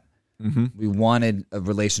melting pot. Mm-hmm. We wanted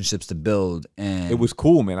relationships to build. And it was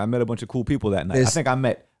cool, man. I met a bunch of cool people that night. I think I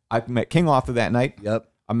met King Arthur that night. Yep.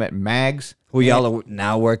 I met Mags, who y'all are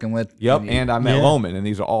now working with. Yep, and I met Loman, and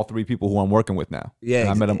these are all 3 people who I'm working with now. Yeah, and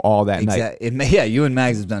I met them all that night. Yeah, you and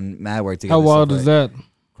Mags have done mad work together. How wild is that?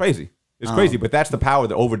 Crazy. It's crazy, but that's the power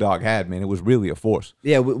that Overdog had, man. It was really a force.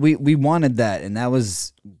 Yeah, we wanted that, and that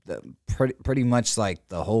was pretty much like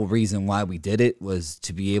the whole reason why we did it, was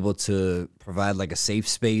to be able to provide like a safe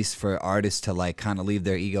space for artists to like kind of leave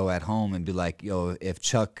their ego at home and be like, yo, if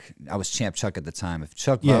Chuck, I was Champ Chuck at the time, if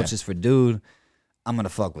Chuck vouches for dude, I'm gonna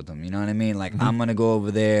fuck with them. You know what I mean? Like I'm gonna go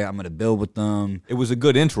over there, I'm gonna build with them. It was a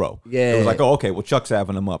good intro. Yeah, it was like, oh, okay, well Chuck's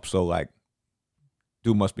having them up, so like,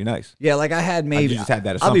 dude must be nice. Yeah, like I had maybe. You just had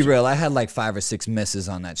that I'll be assumption. real. I had like 5 or 6 misses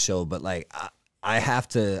on that show, but like I have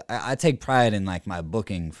to. I take pride in like my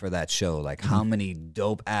booking for that show. Like how many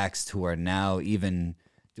dope acts who are now even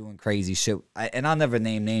doing crazy shit. And I'll never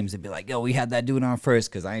name names and be like, yo, we had that dude on first,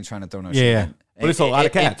 because I ain't trying to throw no shit. Yeah. But it's a lot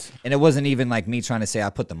of cats. And it wasn't even like me trying to say I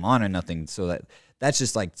put them on or nothing. So that's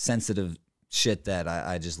just like sensitive shit that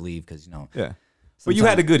I just leave, because you know. Yeah. But you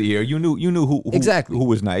had a good ear. You knew who exactly who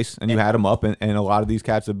was nice, and you had them up, and a lot of these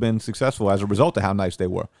cats have been successful as a result of how nice they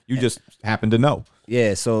were. You just happened to know.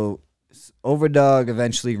 Yeah, so Overdog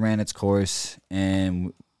eventually ran its course,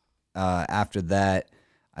 and after that,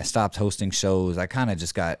 I stopped hosting shows. I kind of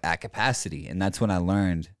just got at capacity, and that's when I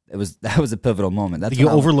learned that was a pivotal moment. That's Did you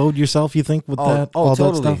overload yourself, you think, with that? Oh, all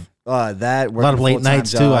totally. That stuff? That a lot of late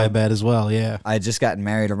nights too, I bet, as well. Yeah, I had just gotten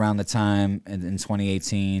married around the time in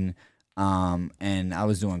 2018. And I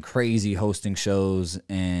was doing crazy hosting shows,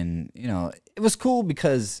 and you know, it was cool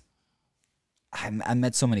because I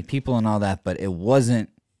met so many people and all that, but it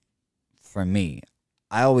wasn't for me.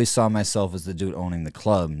 I always saw myself as the dude owning the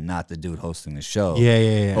club, not the dude hosting the show.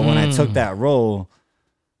 Yeah. But when I took that role,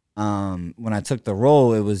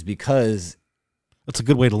 it was because that's a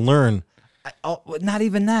good way to learn. Not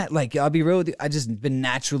even that. Like, I'll be real with you, I just been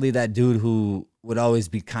naturally that dude who would always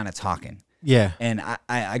be kind of talking. Yeah. And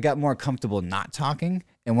I got more comfortable not talking.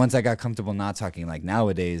 And once I got comfortable not talking, like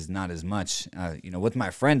nowadays, not as much. You know, with my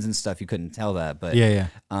friends and stuff, you couldn't tell that. But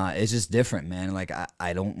it's just different, man. Like,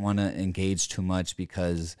 I don't want to engage too much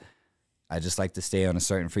because I just like to stay on a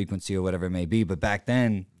certain frequency or whatever it may be. But back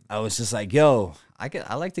then, I was just like, yo,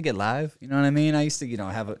 I like to get live. You know what I mean? I used to, you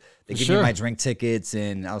know, they give me my drink tickets,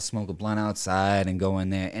 and I'll smoke a blunt outside and go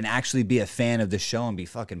in there and actually be a fan of the show and be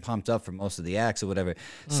fucking pumped up for most of the acts or whatever.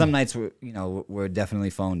 Some nights were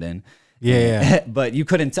definitely phoned in. Yeah. But you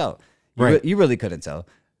couldn't tell. Right. You really couldn't tell.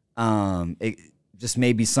 It just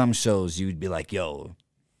maybe some shows you'd be like, yo,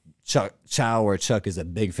 Chow or Chuck is a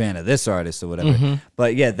big fan of this artist or whatever.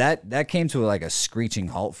 But yeah, that came to like a screeching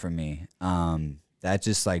halt for me. That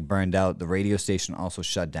just like burned out. The radio station also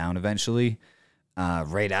shut down eventually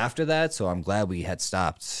right after that. So I'm glad we had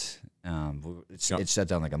stopped. It shut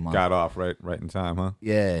down like a month. Got off right in time, huh?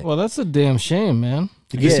 Yeah. Well, that's a damn shame, man.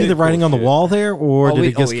 Did you see the writing on the wall there, or did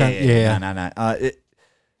it just kind of... Yeah. No.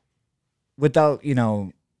 Without,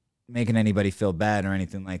 making anybody feel bad or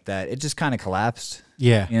anything like that, it just kind of collapsed.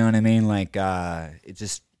 Yeah. You know what I mean? Like, I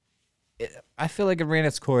feel like it ran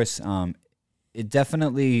its course. It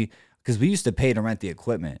definitely... Because we used to pay to rent the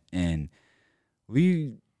equipment, and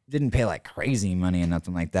we didn't pay like crazy money or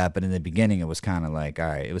nothing like that. But in the beginning, it was kind of like, all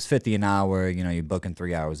right, it was $50 an hour. You're booking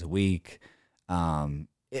 3 hours a week.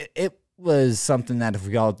 It was something that if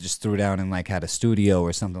we all just threw down and like had a studio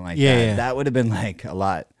or something like that, that would have been like a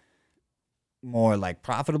lot more like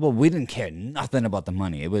profitable. We didn't care nothing about the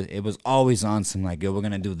money. It was always on some like, yo, we're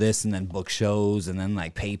gonna do this and then book shows and then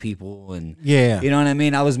like pay people and you know what I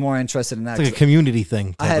mean. I was more interested in that. It's like a community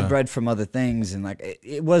thing. I had bread from other things, and like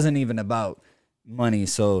it wasn't even about money.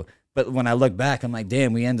 So, but when I look back, I'm like,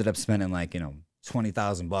 damn, we ended up spending like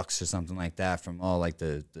 $20,000 or something like that from all like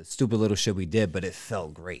the stupid little shit we did, but it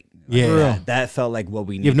felt great. Like, that felt like what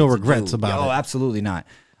we needed. You have no regrets about it. Oh, absolutely not.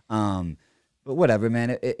 But whatever,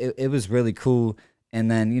 man. It was really cool.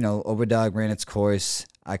 And then, Overdog ran its course.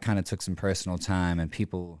 I kind of took some personal time, and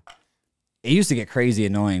people, it used to get crazy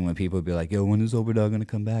annoying when people would be like, yo, when is Overdog going to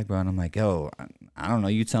come back, bro? And I'm like, yo, I don't know.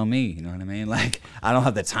 You tell me. You know what I mean? Like, I don't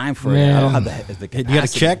have the time for it. I don't have the capacity. You got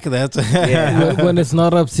to check that. When it's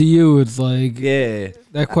not up to you, it's like,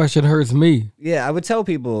 that question hurts me. Yeah, I would tell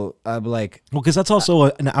people, I'd be like, well, because that's also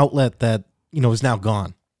an outlet that, is now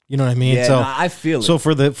gone. You know what I mean? Yeah, so I feel it. So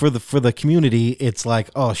for the community, it's like,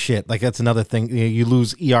 oh shit, like that's another thing. You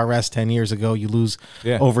lose ERS 10 years ago, you lose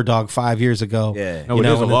Overdog 5 years ago. Yeah, no, it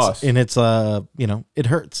is a loss, and it's it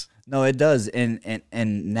hurts. No, it does, and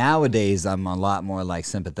nowadays I'm a lot more like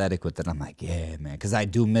sympathetic with it. I'm like, yeah, man, because I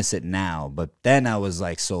do miss it now. But then I was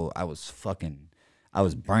like, I was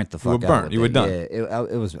burnt the fuck out. You were done. Yeah,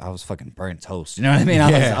 I was fucking burnt toast. You know what I mean?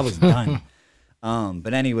 I was done.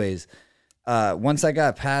 But anyways. Once I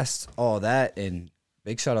got past all that, and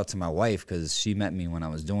big shout out to my wife because she met me when I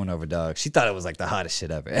was doing Overdog. She thought it was like the hottest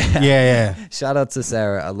shit ever. Yeah. Shout out to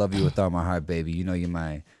Sarah. I love you with all my heart, baby. You're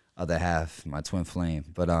my other half, my twin flame.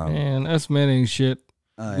 But man, us men ain't shit.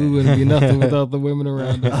 We wouldn't be nothing without the women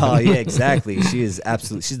around us. Oh yeah, exactly. She is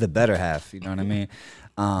absolutely. She's the better half. You know what I mean?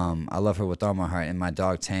 I love her with all my heart. And my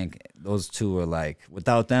dog Tank, those two are like,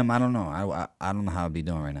 without them, I don't know. I don't know how I'd be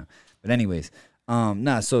doing right now. But anyways,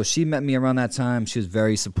 so she met me around that time. She was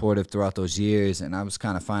very supportive throughout those years, and I was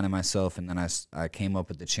kind of finding myself. And then I came up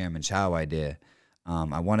with the Chairman Chow idea.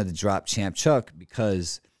 I wanted to drop Champ Chuck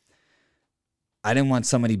because I didn't want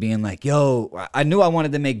somebody being like, yo, I knew I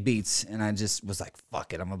wanted to make beats, and I just was like,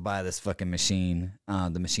 fuck it, I'm going to buy this fucking machine,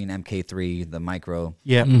 the Machine MK3, the micro.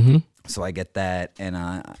 Yeah. Mm-hmm. So I get that, and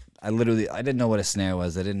I didn't know what a snare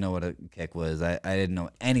was. I didn't know what a kick was. I didn't know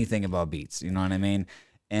anything about beats, you know what I mean?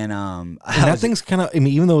 And that thing's kind of, I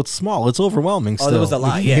mean, even though it's small, it's overwhelming still. Oh, there was a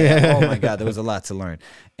lot, yeah. Oh, my God, there was a lot to learn.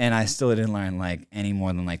 And I still didn't learn, like, any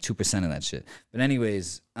more than, like, 2% of that shit. But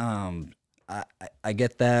anyways, I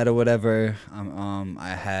get that or whatever.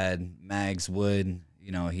 I had Mags Wood.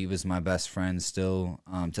 You know, he was my best friend still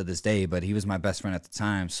to this day, but he was my best friend at the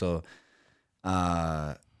time. So,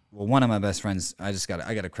 one of my best friends. I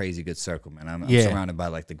got a crazy good circle, man. I'm surrounded by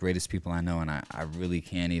like the greatest people I know, and I really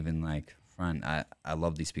can't even like front. I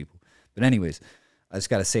love these people. But anyways, I just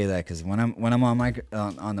gotta say that because when I'm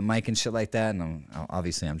on the mic and shit like that, and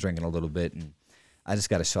I'm drinking a little bit and. I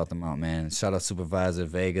just got to shout them out, man. Shout out Supervisor,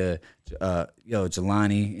 Vega,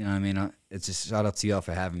 Jelani. You know what I mean? It's just shout out to y'all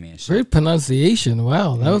for having me and shit. Great pronunciation.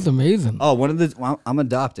 Wow, that was amazing. Oh, I'm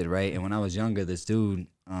adopted, right? And when I was younger, this dude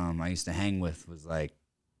I used to hang with was like,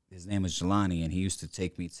 his name was Jelani, and he used to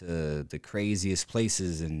take me to the craziest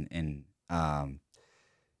places. And I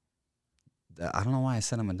don't know why I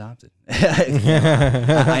said I'm adopted.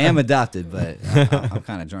 I am adopted, but I'm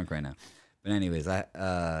kind of drunk right now. But anyways,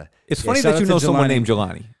 it's funny that you know someone named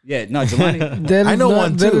Jelani. Yeah, no, Jelani. I know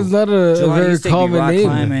one too. That is not a very common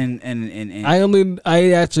name. And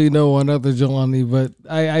I actually know one other Jelani, but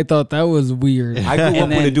I thought that was weird. I grew up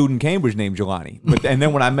with a dude in Cambridge named Jelani, and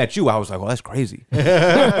then when I met you, I was like, well, that's crazy.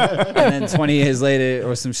 And then 20 years later,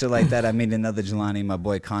 or some shit like that, I meet another Jelani, my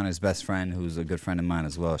boy Connor's best friend, who's a good friend of mine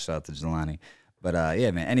as well. Shout out to Jelani. But yeah,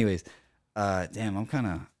 man. Anyways, damn,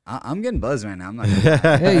 I'm getting buzzed right now. I'm not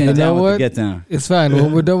gonna hey, you know what? Get down. It's fine.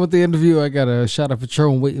 When we're done with the interview, I got a shot of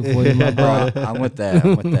Patron waiting for you, my bro. I'm with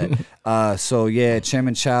that. So yeah,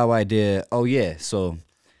 Chairman Chow idea. Oh yeah. So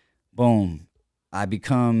boom. I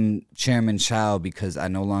become Chairman Chow because I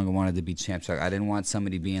no longer wanted to be Champ Chuck. I didn't want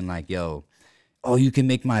somebody being like, yo, oh, you can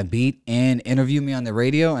make my beat and interview me on the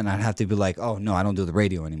radio, and I'd have to be like, oh no, I don't do the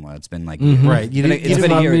radio anymore. It's been like right. You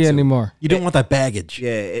didn't want me anymore. You don't want that baggage.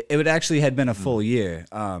 Yeah, it would actually had been a full year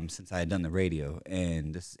since I had done the radio,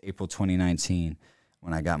 and this is April 2019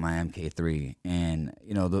 when I got my MK3, and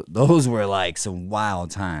you know those were like some wild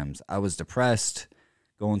times. I was depressed,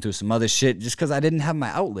 going through some other shit just because I didn't have my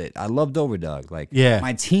outlet. I loved Overdog. Like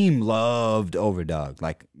my team loved Overdog.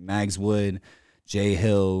 Like Mags Wood, Jay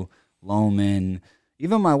Hill, Loman,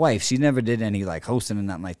 even my wife, she never did any like hosting and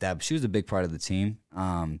nothing like that, but she was a big part of the team.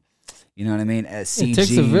 You know what I mean? CG, it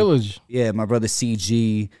takes a village. Yeah, my brother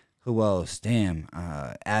CG. Who else? Damn,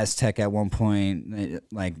 Aztec at one point,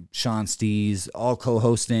 like Sean Stees, all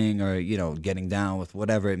co-hosting or getting down with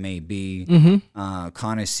whatever it may be. Mm-hmm.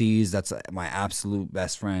 Connor Sees, that's my absolute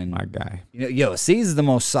best friend. My guy. Sees is the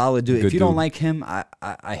most solid dude. If you don't like him,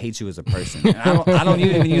 I hate you as a person. And I don't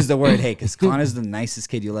even use the word hate because Connor's the nicest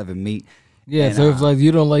kid you'll ever meet. Yeah, and, so if like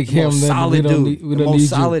you don't like him, then we don't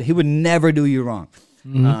need you. He would never do you wrong.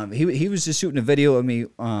 Mm-hmm. He was just shooting a video of me.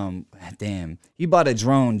 Damn, he bought a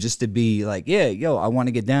drone just to be like, yeah, yo, I want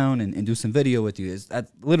to get down and do some video with you.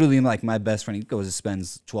 That's literally like my best friend. He goes and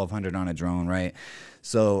spends $1,200 on a drone, right?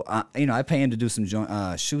 So I pay him to do some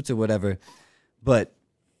shoots or whatever. But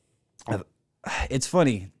it's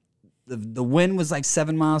funny. The wind was like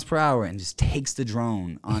 7 miles per hour and just takes the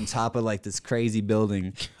drone on top of like this crazy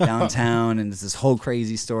building downtown, and it's this whole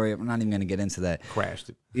crazy story. I'm not even gonna get into that. Crashed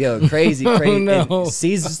it. Yo, crazy. No.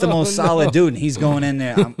 C's just the most solid dude, and he's going in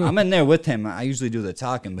there. I'm in there with him. I usually do the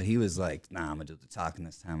talking, but he was like, nah, I'm gonna do the talking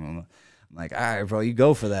this time. I'm like, all right, bro, you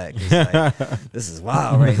go for that. 'Cause, like, this is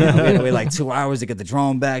wild right now. We had to wait like 2 hours to get the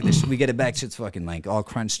drone back. We get it back, shit's fucking like all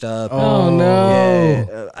crunched up. Oh no!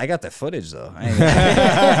 Yeah, I got the footage though. You know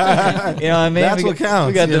what I mean? That's what counts.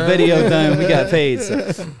 We got the video done. We got paid.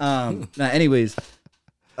 So, anyways,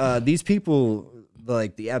 these people,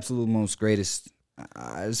 like the absolute most greatest.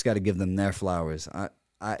 I just got to give them their flowers.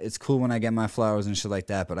 It's cool when I get my flowers and shit like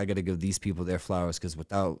that, but I got to give these people their flowers because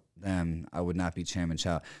without them, I would not be Chairman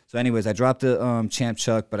Chow. So anyways, I dropped the Champ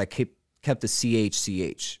Chuck, but I kept the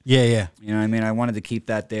CH. Yeah. You know what I mean? I wanted to keep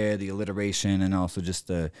that there, the alliteration, and also just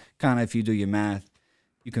the kind of, if you do your math,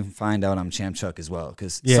 you can find out I'm Champ Chuck as well.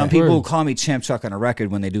 Because some people call me Champ Chuck on a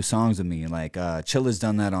record when they do songs with me. Like Chilla's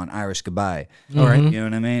done that on Irish Goodbye. All right. You know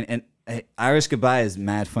what I mean? And Irish Goodbye is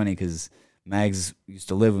mad funny because Mags used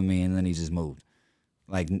to live with me and then he just moved.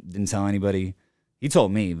 Like, didn't tell anybody. He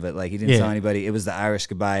told me, but like he didn't tell anybody. It was the Irish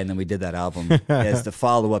Goodbye, and then we did that album as the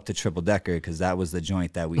follow-up to Triple Decker because that was the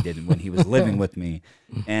joint that we did when he was living with me.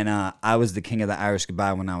 And I was the king of the Irish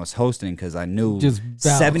Goodbye when I was hosting because I knew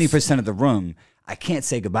 70% of the room. I can't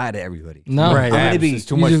say goodbye to everybody. No, right. I'm gonna be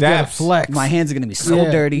too much dabs. Flex. My hands are gonna be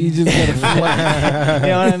so dirty. You just gotta flex. You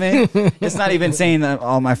know what I mean? It's not even saying that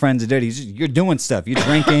all my friends are dirty. You're doing stuff. You're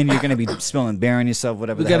drinking. You're gonna be spilling beer on yourself.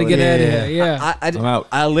 Whatever. We gotta get out of here. Yeah. I'm out.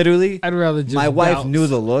 I literally. I'd rather just. My wife bounce. knew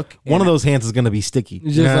the look. One of those hands is gonna be sticky.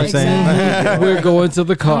 Just You know what I'm like, saying? We're going to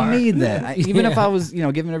the I car. don't need that. Even if I was,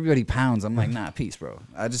 giving everybody pounds, I'm like, nah, peace, bro.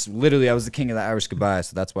 I was the king of the Irish Goodbye,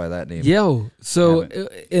 so that's why that name. Yo, so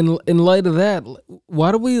in light of that,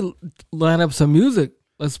 why don't we line up some music?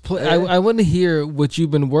 Let's play. I want to hear what you've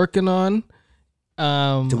been working on.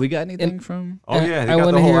 Do we got anything from? Oh yeah, they I got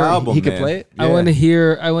wanna the whole hear- album. He could man. play it? I want to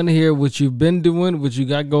hear what you've been doing, what you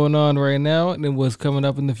got going on right now, and then what's coming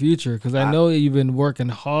up in the future. Because I know you've been working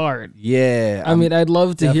hard. Yeah. I mean, I'd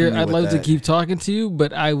love to hear. definitely I'd with love to that. keep talking to you,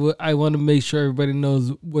 but I want to make sure everybody knows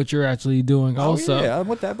what you're actually doing. Also, yeah, I'm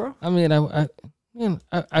with that, bro. I mean, I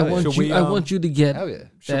want should you. we, I want you to get Hell yeah.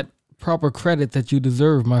 that proper credit that you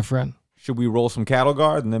deserve, my friend. Should we roll some Cattle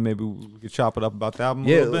Guard and then maybe we could chop it up about the album a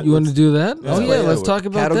Yeah, little bit? You want to do that? Yeah, Oh yeah, let's let's do it. talk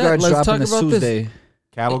about Cattle that. Guard's Let's talk dropping about this Tuesday.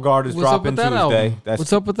 Cattle Guard is What's up dropping with that Tuesday. album?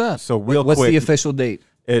 What's up with that? So real What's quick, the official date?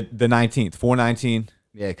 the 19th, 4/19.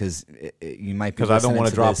 Yeah, because you might be 'Cause I don't listening wanna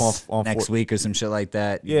to drop this on next week or some shit like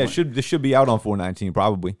that. Yeah, this should be out on 4/19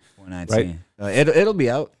 probably. 419. It'll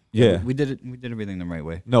be out. Yeah. we did it. We did everything the right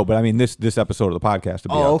way. No, but I mean this episode of the podcast to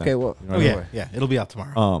be out. Oh, okay. then. Well, You know Oh what I mean? yeah, it'll be out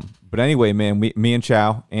tomorrow. But anyway, man, me and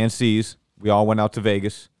Chow and C's, we all went out to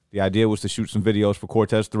Vegas. The idea was to shoot some videos for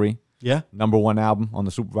Cortez 3, Yeah, #1 album on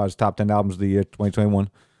the Supervisor Top 10 Albums of the Year 2021.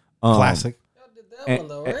 classic.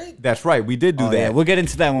 That's right, we did do that. yeah, we'll get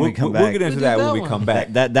into that when we come back. We'll get into that when we come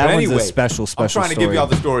back. That But one's anyway, a special I'm trying to give story. y'all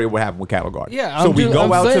the story of what happened with Cattle Guard. Yeah, so we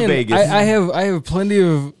go out to Vegas. I have plenty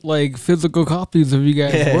of like physical copies of you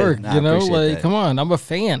guys' Yeah, work. nah, I You know, appreciate like that. come on, I'm a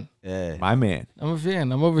fan. Yeah. My man. I'm a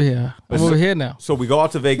fan. I'm over here. I'm over here now. So we go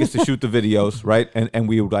out to Vegas to shoot the videos, right? And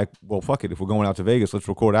we were like, well, fuck it. If we're going out to Vegas, let's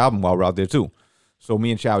record an album while we're out there too. So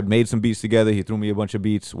me and Chow had made some beats together. He threw me a bunch of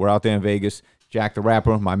beats. We're out there in Vegas. Jack the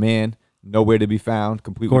rapper, my man, nowhere to be found.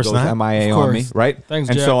 Completely Course goes not. MIA Of on me, course. right? Thanks,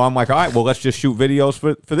 and Jack. so I'm like, all right, well, let's just shoot videos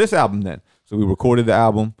for this album then. So we recorded the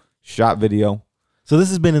album, shot video. So this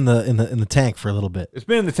has been in the tank for a little bit. It's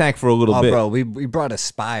been in the tank for a little bit. Bro, we brought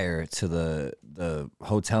Aspire to the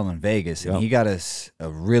hotel in Vegas, and Yep. he got us a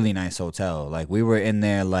really nice hotel. Like we were in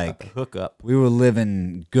there, like Hook up. we were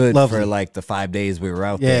living good Lovely. for like the 5 days we were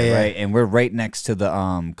out Yeah, there, yeah. right? And we're right next to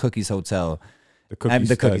the Cookies Hotel. The Cookies,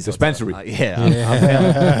 The Cookies dispensary. Hotel.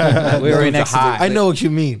 I'm we were right next to high. I know what you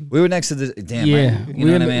mean. We were next to the damn. Yeah, right? we You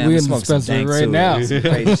know in what I the- mean? we I'm in the smoking some dispensary dank, right too. now. Some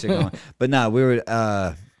crazy shit going. But no,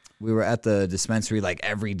 we were at the dispensary like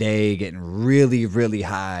every day, getting really, really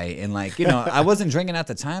high, and like I wasn't drinking at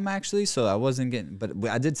the time actually, so I wasn't getting. But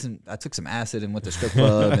I took some acid and went to strip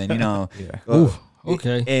club, and Ooh,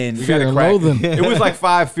 okay. and You Fear gotta and crack. loathing. It was like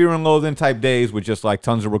 5 Fear and Loathing type days with just like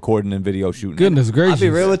tons of recording and video shooting. Goodness gracious. I'll be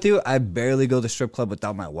real with you. I barely go to strip club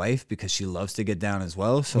without my wife because she loves to get down as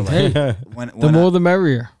well. So like, Hey, when the more the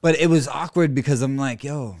merrier. but it was awkward because I'm like,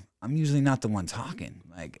 yo, I'm usually not the one talking.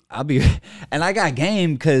 Like I'll be, and I got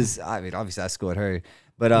game because I mean, obviously I scored her,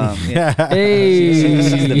 but yeah, Hey,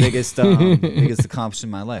 she's the biggest accomplishment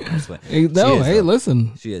in my life. I swear. Hey, no, She is, hey, though.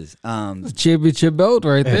 listen, She is. championship belt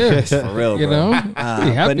right there. For real, You bro. know, be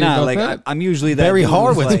happy But nah, about like that. I'm usually that Very dude hard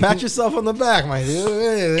who's with like, pat yourself on the back, my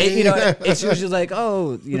dude. it's usually like,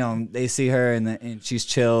 oh, they see her and she's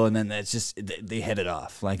chill, and then it's just they hit it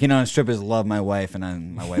off. Like strippers love my wife,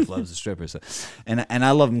 and my wife loves the strippers, so, and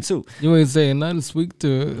I love them too. You ain't saying nothing sweet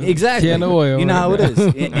to Exactly. can oil. You know how right it now.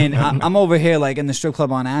 is. And I'm over here like in the strip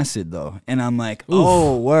club on acid though, and I'm like,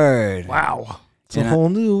 oh word, Wow. It's a whole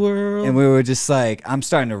new world. And we were just like, I'm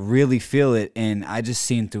starting to really feel it, and I just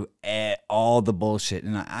seen through all the bullshit,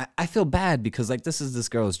 and I feel bad because like this is this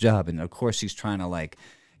girl's job, and of course she's trying to like,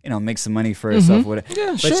 make some money for herself. Whatever.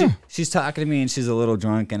 Yeah, but sure. she's talking to me, and she's a little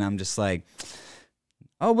drunk, and I'm just like,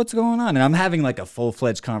 oh, what's going on? And I'm having like a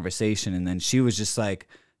full-fledged conversation, and then she was just like,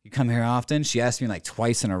 you come here often? She asked me like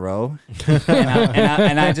twice in a row,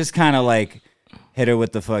 and I just kind of like hit her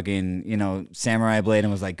with the fucking, samurai blade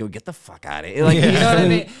and was like, go get the fuck out of here. Like, you know what I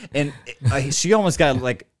mean? And she almost got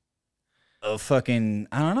like, a fucking,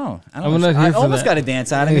 I don't know. I almost got a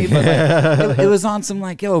dance out of me, but like, it was on some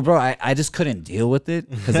like, yo, bro, I just couldn't deal with it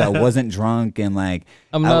because I wasn't drunk and like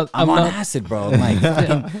I'm on acid, bro. I'm like,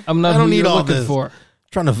 I'm not. I don't who need you're all looking this. for.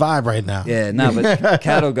 Trying to vibe right now. Yeah, no, but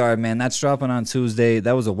Cattle Guard, man, that's dropping on Tuesday.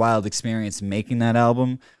 That was a wild experience making that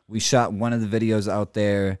album. We shot one of the videos out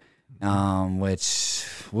there, which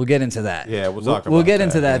we'll get into that. Yeah, we'll get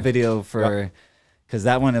into that video for. Because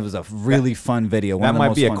that one, it was a really fun video. That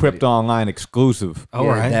might be a Crypt Online exclusive. All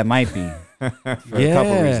right. That might be. For a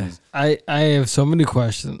couple reasons. I have so many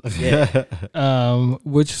questions. Yeah.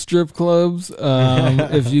 Which strip clubs?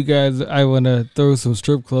 If you guys, I want to throw some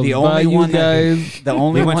strip clubs. The only one guys. The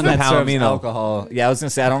only one that serves Palomino. alcohol. Yeah, I was gonna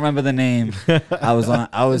say I don't remember the name. I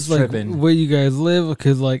was tripping. Like where you guys live?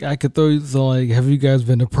 Because like I could throw you some. Like, have you guys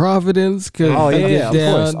been to Providence? Cause Oh yeah,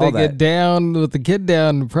 of course. They get down with the kid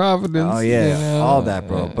down in Providence. Oh yeah, you know? all that,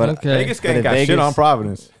 bro. But okay. Vegas ain't got Vegas- shit on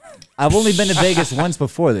Providence. I've only been to Vegas once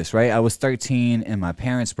before this, right? I was 13 and my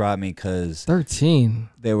parents brought me because 13.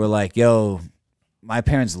 they were like, yo, my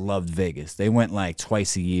parents loved Vegas. They went like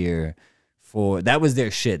twice a year that was their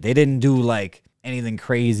shit. They didn't do like anything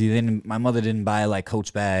crazy. My mother didn't buy like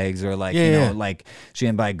Coach bags or like, like she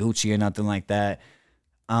didn't buy Gucci or nothing like that.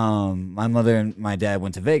 My mother and my dad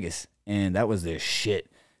went to Vegas and that was their shit.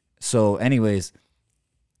 So anyways,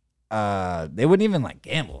 they wouldn't even like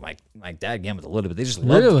gamble. My dad gambled a little bit. They just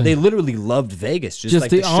loved, they literally loved Vegas. Just like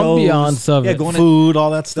the ambiance shows, of it. going Food, all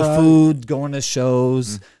that stuff. the food, going to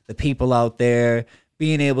shows, the people out there,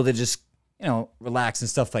 being able to just, relax and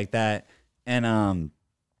stuff like that. And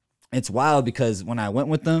it's wild because when I went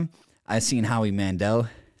with them, I seen Howie Mandel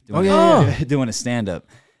doing a stand up.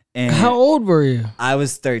 And How old were you? I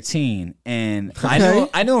was 13 and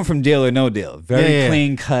I knew him from Deal or No Deal. Very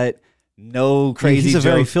clean cut. No crazy He's a jokes.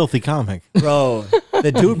 very filthy comic. Bro,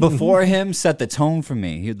 the dude before him set the tone for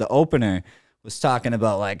me. The opener was talking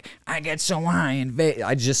about like, I get so high in Vegas.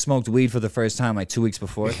 I just smoked weed for the first time like 2 weeks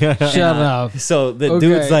before. Shut up. So the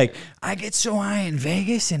dude's like, I get so high in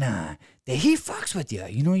Vegas and the heat fucks with you.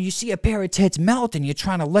 You see a pair of tits melt and you're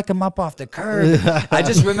trying to lick them up off the curb. I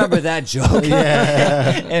just remember that joke.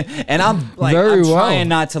 and I'm like, trying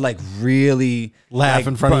not to like really Laugh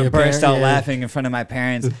in front of your burst parents. out laughing in front of my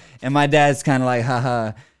parents. And my dad's kind of like,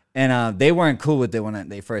 haha. And they weren't cool with it when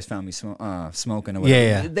they first found me smoking or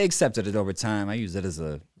whatever. They accepted it over time. I used it as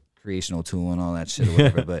a creational tool and all that shit or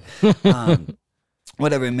whatever. But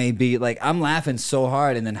whatever it may be, like I'm laughing so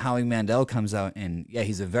hard, and then Howie Mandel comes out, and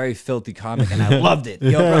he's a very filthy comic, and I loved it.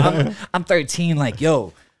 Yo, bro, I'm 13, like,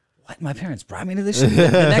 yo, what? My parents brought me to this shit. The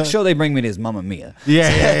next show they bring me to is Mamma Mia.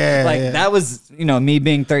 That was me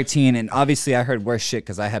being 13, and obviously I heard worse shit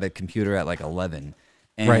because I had a computer at like 11,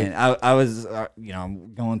 and I was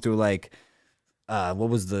going through like what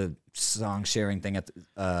was the song sharing thing at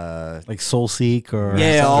like Soul Seek or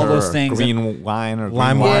all those things. Green Wine or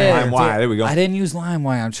LimeWire. LimeWire. There we go. I didn't use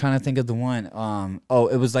LimeWire. I'm trying to think of the one.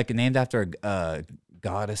 It was like named after a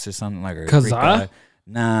goddess or something like a Greek god.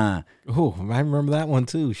 Nah. Oh, I remember that one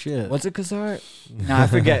too. Shit. What's it, Khazar? Nah, I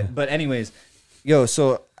forget. But anyways,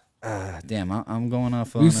 so damn, I'm going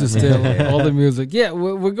off on We used to steal all the music. Yeah,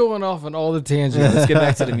 we're going off on all the tangents. Let's get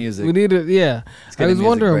back to the music. We need it. Yeah, I was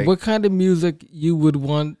wondering break. what kind of music you would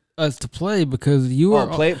want us to play because you are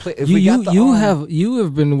play. If we got the you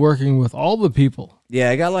have been working with all the people. Yeah,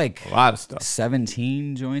 I got like a lot of stuff.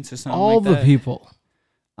 17 joints or something. All like the that. people.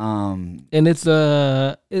 And it's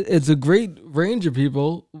a great range of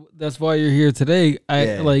people. That's why you're here today.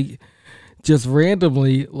 Just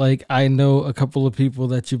randomly, like I know a couple of people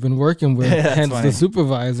that you've been working with, hence funny. The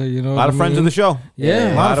Supervisor. You know, A lot of friends of the show.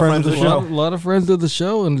 Yeah, a lot of friends of the show. A lot of friends of the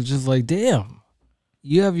show, and it's just like, damn,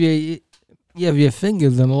 you have your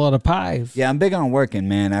fingers in a lot of pies. Yeah, I'm big on working,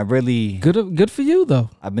 man. I really good for you though.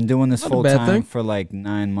 I've been doing this Not a full bad time thing. for like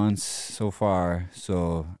 9 months so far.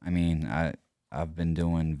 So I mean, I've been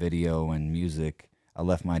doing video and music. I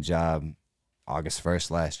left my job August 1st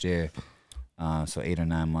last year. So 8 or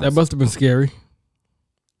 9 months. That must have been scary.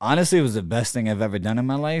 Honestly, it was the best thing I've ever done in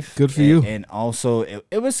my life. Good for you. And also,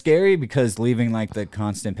 it was scary because leaving like the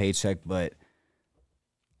constant paycheck, but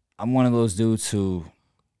I'm one of those dudes who,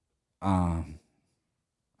 I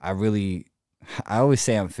always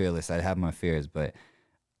say I'm fearless. I have my fears, but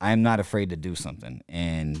I'm not afraid to do something.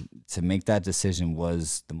 And to make that decision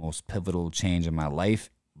was the most pivotal change in my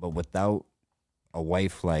life. But without a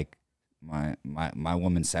wife like my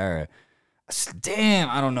woman, Sarah, damn,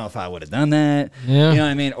 I don't know if I would have done that. Yeah. You know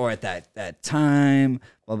what I mean? Or at that time,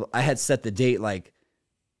 well, I had set the date like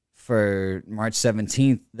for March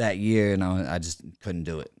 17th that year, and I just couldn't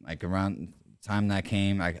do it. Like around the time that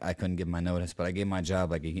came, I couldn't give my notice, but I gave my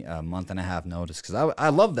job like a month and a half notice because I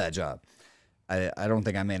love that job. I don't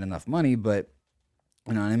think I made enough money, but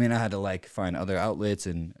you know what I mean? I had to like find other outlets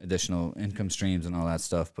and additional income streams and all that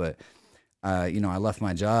stuff. But, you know, I left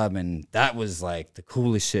my job, and that was like the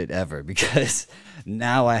coolest shit ever, because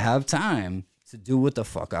now I have time to do what the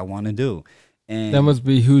fuck I want to do. And that must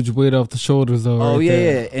be a huge weight off the shoulders, though. Oh, right yeah,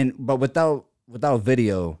 there. yeah. But without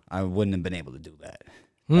video, I wouldn't have been able to do that.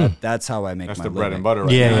 That's how I make my living. That's the bread and butter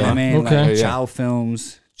right You know now. what I mean? Okay. Like, Chow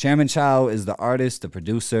Films. Chairman Chow is the artist, the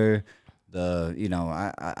producer, you know,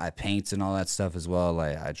 I paint and all that stuff as well.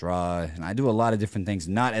 Like, I draw, and I do a lot of different things.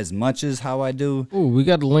 Not as much as how I do. Ooh, we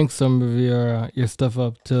got to link some of your stuff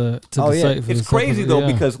up to the site. For It's the crazy, though,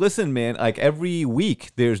 yeah. because, listen, man, like, every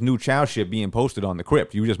week there's new Chow shit being posted on the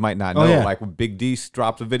Crypt. You just might not know. Like, when Big D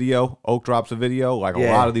drops a video, Oak drops a video. Like, a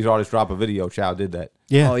lot of these artists drop a video. Chow did that.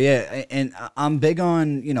 Yeah. Oh, yeah. And I'm big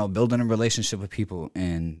on, you know, building a relationship with people,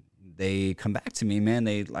 and they come back to me, man.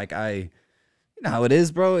 They, like, you know how it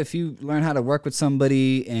is, bro. If you learn how to work with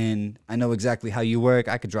somebody and I know exactly how you work,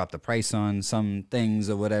 I could drop the price on some things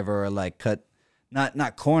or whatever, or like cut,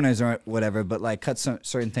 not corners or whatever, but like cut some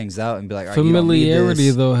certain things out and be like, all right, familiarity,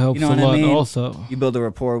 though, helps you know a lot. I mean? Also, you build a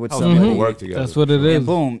rapport with Helps somebody. people work together. that's what it is. And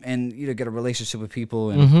boom, and you know, get a relationship with people,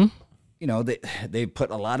 and you know, they put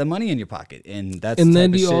a lot of money in your pocket, and that's And the then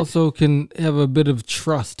type of you shit. also can have a bit of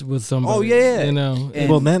trust with somebody. Oh, yeah. You know, And-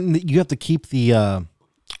 Well, then you have to keep the.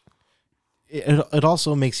 It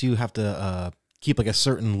also makes you have to keep like a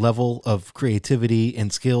certain level of creativity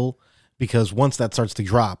and skill, because once that starts to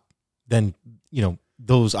drop, then you know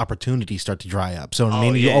those opportunities start to dry up. So I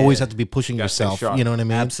mean, you always have to be pushing Gotta stay yourself. sharp. You know what I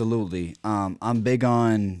mean? Absolutely. I'm big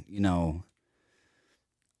on, you know,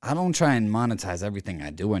 I don't try and monetize everything I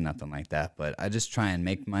do or nothing like that, but I just try and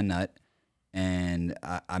make my nut, and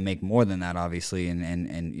I make more than that, obviously,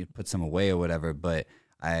 and you put some away or whatever, but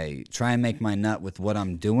I try and make my nut with what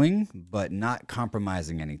I'm doing, but not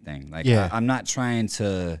compromising anything. Like, I'm not trying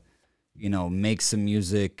to, you know, make some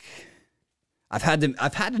music. I've had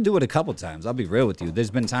to do it a couple times. I'll be real with you.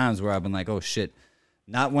 There's been times where I've been like, oh shit,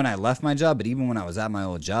 not when I left my job, but even when I was at my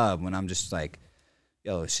old job, when I'm just like,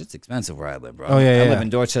 yo, shit's expensive where I live, bro. Oh, yeah, I yeah. live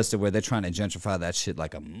in Dorchester, where they're trying to gentrify that shit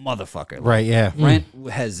like a motherfucker. Like, Right? Yeah. rent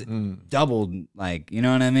has doubled, like, you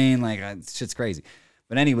know what I mean? Like, shit's crazy.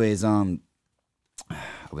 But anyways, I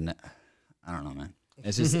don't know, man.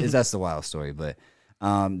 It's just that's the wild story. But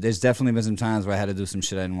there's definitely been some times where I had to do some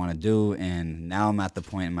shit I didn't want to do, and now I'm at the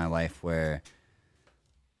point in my life where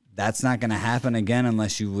that's not gonna happen again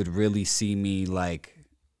unless you would really see me, like,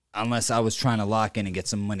 unless I was trying to lock in and get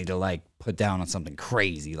some money to like put down on something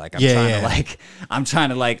crazy. Like I'm trying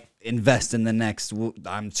to like invest in the next.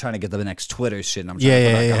 I'm trying to get the next Twitter shit, and I'm trying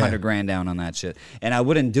to put like $100 grand down on that shit. And I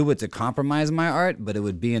wouldn't do it to compromise my art, but it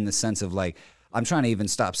would be in the sense of like, I'm trying to even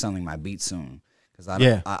stop selling my beats soon, because I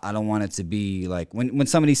don't want it to be like when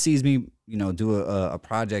somebody sees me, you know, do a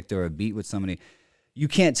project or a beat with somebody, you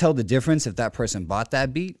can't tell the difference if that person bought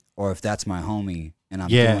that beat or if that's my homie and I'm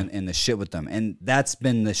doing in the shit with them. And that's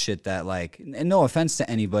been the shit that, like, and no offense to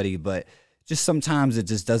anybody, but just sometimes it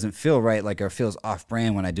just doesn't feel right, like, or feels off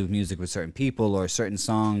brand when I do music with certain people or certain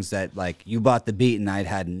songs that, like, you bought the beat and I'd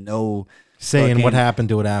had no Saying what happened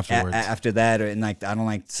to it afterwards. After that, or, and like, I don't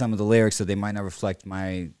like some of the lyrics, so they might not reflect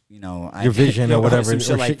my, you know, your vision or whatever, some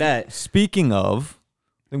shit like that. Speaking of,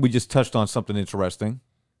 I think we just touched on something interesting.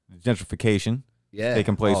 Gentrification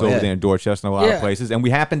taking place over there in Dorchester and a lot of places. And we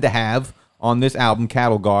happen to have on this album,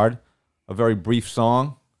 Cattle Guard, a very brief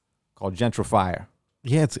song called Gentrifier.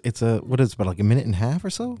 Yeah, it's a what is it, about like a minute and a half or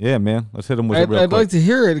so? Yeah, man. Let's hit them with it real I'd quick. like to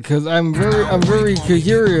hear it, because I'm very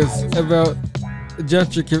curious about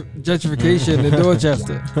gentrification in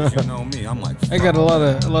Dorchester. You know me, I'm like, I got a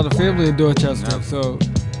lot of family in Dorchester, so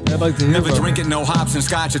I'd like to hear never about it. drinking no hops and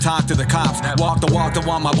scotch or talk to the cops. Walk the walk to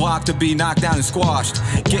want my block to be knocked down and squashed.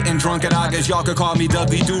 Getting drunk at August, y'all could call me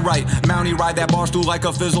Dudley Do-Right. Mountie ride that bar stool like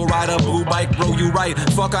a fizzle, ride a blue bike, bro, you right.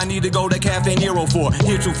 Fuck, I need to go to Cafe Nero for.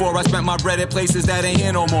 Heretofore, I spent my bread at places that ain't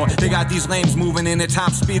here no more. They got these lames moving in at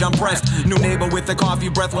top speed, I'm pressed. New neighbor with the coffee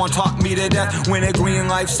breath, won't talk me to death. Win a green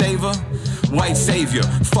lifesaver. White savior,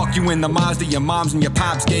 fuck you in the Mazda your moms and your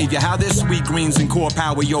pops gave you. How this sweet greens and core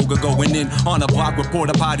power yoga going in on a block with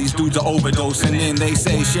porta potties, dudes are overdosing in. They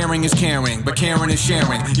say sharing is caring, but caring is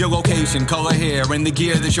sharing. Your location, color hair, and the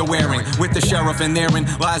gear that you're wearing. With the sheriff and therein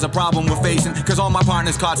lies a problem we're facing. Cause all my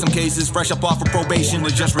partners caught some cases, fresh up off of probation. They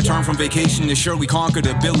just returned from vacation to surely conquered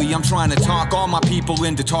a Billy. I'm trying to talk all my people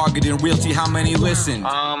into targeting realty. How many listen?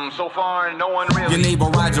 So far, no one really. Your neighbor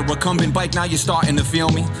rides a recumbent bike, now you're starting to feel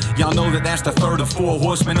me. Y'all know that that's just a third of 4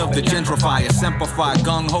 horsemen of the gentrifier. Simplify,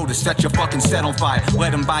 gung-ho to set your fucking set on fire.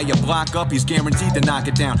 Let him buy your block up, he's guaranteed to knock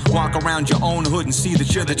it down. Walk around your own hood and see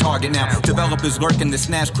that you're the target now. Developers lurking to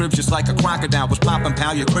snatch cribs just like a crocodile. Was popping,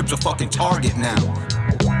 pal, your crib's a fucking target now.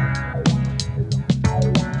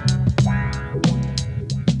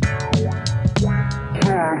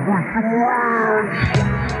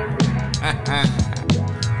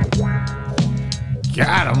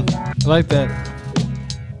 Got him. I like that.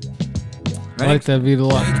 I like that beat a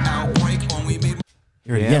lot.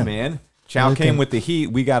 Yeah, man. Chow came with the heat.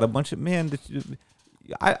 We got a bunch of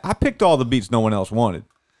I picked all the beats no one else wanted.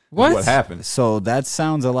 What happened? So that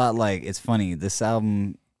sounds a lot like, it's funny. This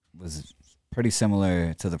album was pretty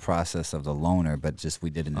similar to the process of the Loner, but just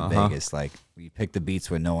we did it in Vegas. Like we picked the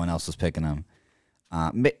beats where no one else was picking them.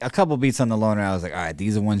 A couple beats on the Loner, I was like, all right,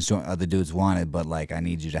 these are ones other dudes wanted, but like I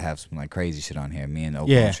need you to have some like crazy shit on here, me and Oak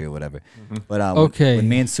Country or whatever. But when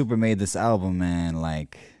me and Super made this album, man,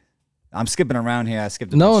 like I'm skipping around here. I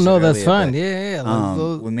skipped. No, that's fine. Yeah.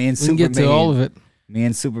 When me and Super get to all of it. Me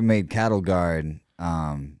and Super made Cattle Guard.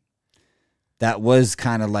 That was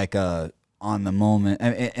kind of like a on the moment,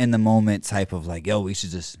 in the moment type of like, yo, we should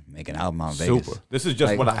just make an album out of Vegas. Super. This is just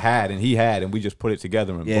like, what I had and he had, and we just put it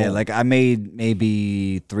together. And boom. Like I made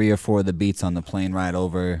maybe 3 or 4 of the beats on the plane ride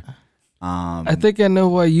over. I think I know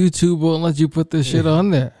why YouTube won't let you put this shit on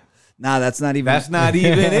there. Nah, that's not even. That's not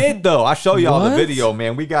even it though. I'll show y'all the video,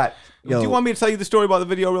 man. We got. Do you want me to tell you the story about the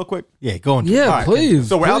video real quick? Yeah, go on. Yeah, right. please.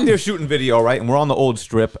 So we're out there shooting video, right? And we're on the old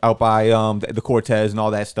strip out by the Cortez and all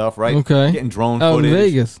that stuff, right? Okay. Getting drone in footage.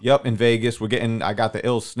 Vegas. Yep, in Vegas. I got the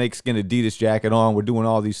ill snakeskin Adidas jacket on. We're doing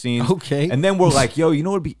all these scenes. Okay. And then we're like, yo, you know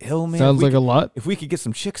what'd be ill, man? Sounds like a lot. If we could get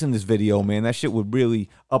some chicks in this video, man, that shit would really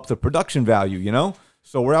up the production value, you know?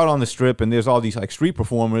 So we're out on the strip, and there's all these like street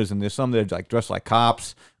performers, and there's some that are like dressed like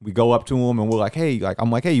cops. We go up to them, and we're like, hey, I'm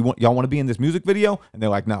like, hey, y'all want to be in this music video? And they're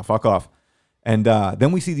like, nah, fuck off. And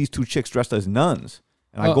then we see these 2 chicks dressed as nuns,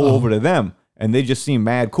 and I go over to them, and they just seem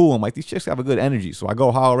mad cool. I'm like, these chicks have a good energy, so I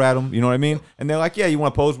go holler at them, you know what I mean? And they're like, yeah, you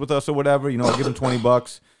want to pose with us or whatever? You know, I give them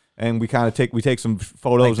 $20, and we kind of take some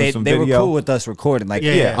photos and some video. They were cool with us recording, like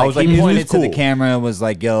I was like, he pointed to the camera and was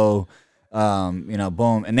like, yo. You know,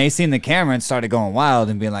 boom, and they seen the camera and started going wild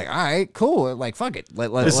and being like, all right, cool, like fuck it,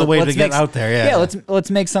 it's a way to get out there, yeah, let's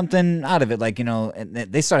make something out of it, like, you know. And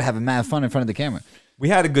they started having mad fun in front of the camera. We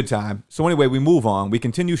had a good time. So anyway, we move on. We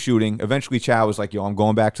continue shooting. Eventually, Chow was like, yo, I'm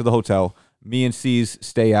going back to the hotel. Me and C's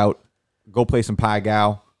stay out, go play some Pai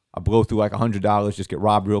Gow. I blow through like $100, just get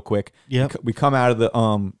robbed real quick. Yep. We come out of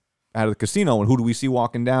the casino, and who do we see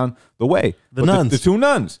walking down the way? The nuns. The 2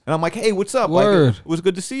 nuns. And I'm like, hey, what's up? Word. Like, it was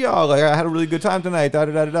good to see y'all. Like, I had a really good time tonight.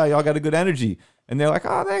 Y'all got a good energy. And they're like,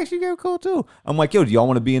 oh, thanks. You get cool too. I'm like, yo, do y'all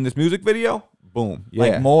want to be in this music video? Boom. Yeah.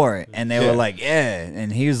 Like more. And they were like, yeah. And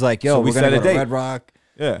he was like, yo, we're going to go to Red Rock.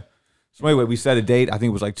 Yeah. So anyway, we set a date. I think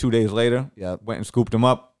it was like 2 days later. Yep. Went and scooped him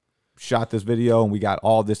up, shot this video, and we got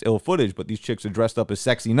all this ill footage. But these chicks are dressed up as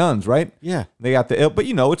sexy nuns, right? Yeah. They got the ill, but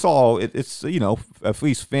you know, it's you know, at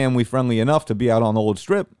least family friendly enough to be out on the old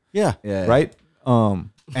strip. Yeah. Yeah. Right.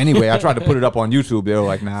 Anyway, I tried to put it up on YouTube. They were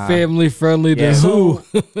like, nah. Family friendly to who?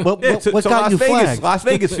 What got you flagged? Las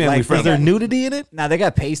Vegas family Like, friendly. Is there nudity in it? Now they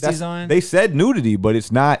got pasties on. They said nudity, but it's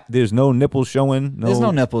not. There's no nipples showing. There's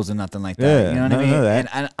no nipples or nothing like that. Yeah, you know what I none mean? of that.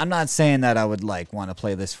 And I'm not saying that I would like want to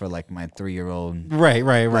play this for like my 3-year-old, Right.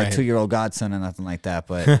 like 2-year-old godson or nothing like that.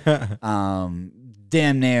 But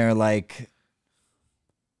damn near like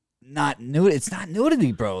not nude. It's not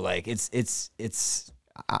nudity, bro. Like it's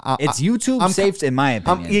YouTube safe in my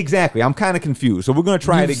opinion. Exactly. I'm kind of confused. So we're gonna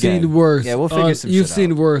try it again. You've seen worse. Yeah, we'll figure some You've shit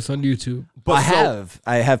seen out. worse on YouTube. But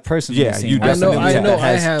I have personally Yeah, seen you one definitely that have.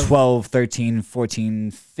 has I have. 12, 13,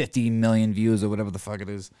 14, 50 million views or whatever the fuck it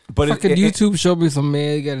is. But Fucking YouTube showed me some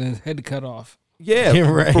man getting his head cut off. Yeah, Yeah,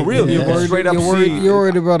 right. for real. Yeah. You can straight up You're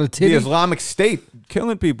worried about a the titty? Islamic State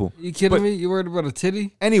killing people. You kidding me? You worried about a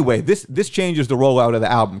titty? Anyway, this changes the rollout of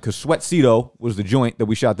the album because Sweatcito was the joint that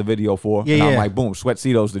we shot the video for. Yeah, and I'm yeah. like, boom,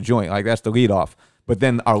 Sweatcito's the joint. Like, that's the lead off. But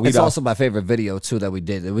then our lead It's off, also my favorite video too that we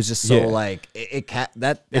did. It was just so Yeah. like it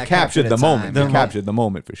captured the moment. time. It captured the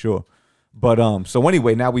moment for sure. But so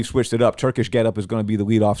anyway, now we've switched it up. Turkish Get Up is going to be the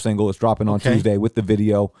lead off single. It's dropping on Tuesday with the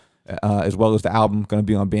video, as well as the album. Going to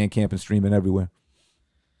be on Bandcamp and streaming everywhere.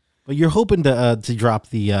 But you're hoping to drop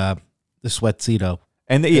the Sweatcito.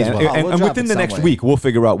 And We'll and drop within it the next somewhere. week, we'll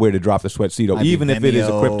figure out where to drop the Sweatcito, Might be even if it is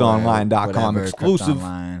a Vimeo or KryptonLine.com whatever, exclusive.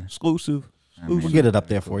 KryptonLine. Exclusive. We'll get it up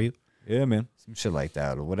there for you. Yeah, man. Some shit like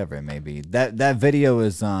that or whatever it may be. That video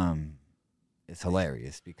is it's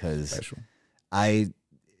hilarious because Special. I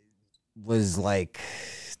was like,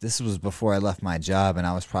 this was before I left my job, and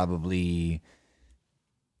I was probably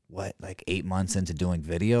like 8 months into doing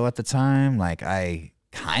video at the time. Like I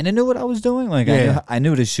kind of knew what I was doing. Like I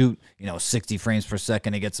knew to shoot, 60 frames per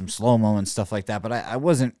second to get some slow-mo and stuff like that. But I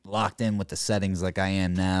wasn't locked in with the settings like I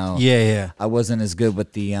am now. Yeah. I wasn't as good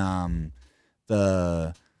with the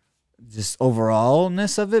just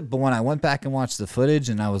overallness of it. But when I went back and watched the footage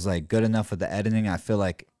and I was like good enough with the editing, I feel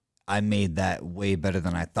like I made that way better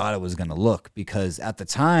than I thought it was going to look, because at the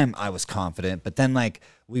time I was confident, but then like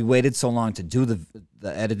we waited so long to do the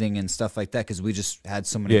editing and stuff like that because we just had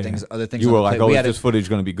so many other things. You were like, is this footage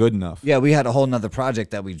going to be good enough? Yeah, we had a whole nother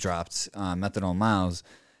project that we dropped, Methadone Miles,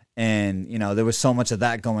 and there was so much of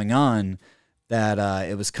that going on that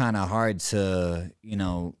it was kind of hard to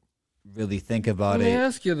really think about it. Let me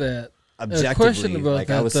ask you that. Objectively, a question about like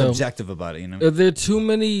that, I was though. subjective about it. Are there too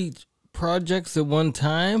many projects at one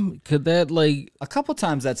time? Could that like a couple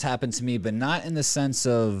times that's happened to me, but not in the sense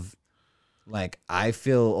of like I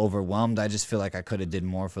feel overwhelmed. I just feel like I could have did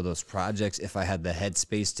more for those projects if I had the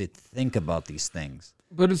headspace to think about these things.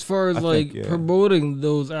 But as far as promoting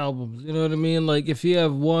those albums, you know what I mean? Like if you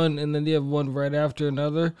have one and then you have one right after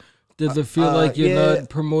another, does it feel like you're not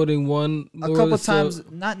promoting one more? A couple times,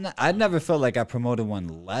 not I never felt like I promoted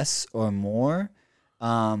one less or more.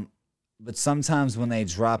 But sometimes when they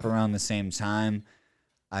drop around the same time,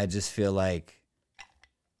 I just feel like,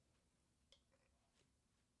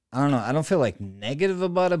 I don't know, I don't feel like negative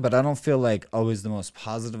about it, but I don't feel like always the most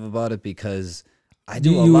positive about it because I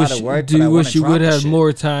do a lot of work. Do you wish you would have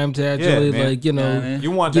more time to actually you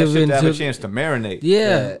want that shit to have a chance to marinate.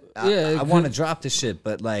 Yeah. I want to drop the shit,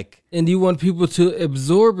 but like, and you want people to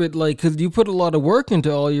absorb it, like, because you put a lot of work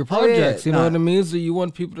into all your projects. You know what I mean? So you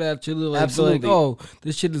want people to actually like, be like, oh,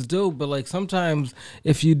 this shit is dope. But like sometimes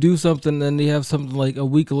if you do something and you have something like a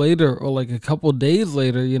week later or like a couple days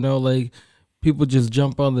later, like people just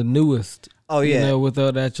jump on the newest. Oh yeah,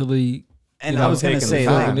 without actually. And I was going to say,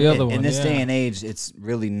 like, in this day and age, it's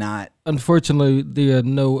really not. Unfortunately, there are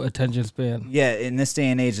no attention span. Yeah, in this day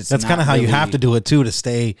and age, that's kind of how you have to do it too to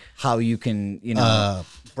stay. How you can,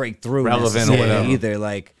 break through relevant or whatever. Either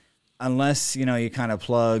like, unless you're kind of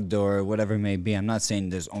plugged or whatever it may be. I'm not saying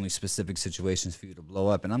there's only specific situations for you to blow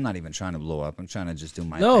up, and I'm not even trying to blow up. I'm trying to just do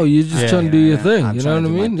my thing. No, you're just trying to do your thing. You know what I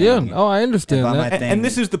mean? Yeah. Oh, I understand that. And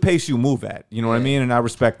this is the pace you move at. You know what I mean? And I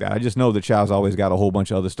respect that. I just know that Chow's always got a whole bunch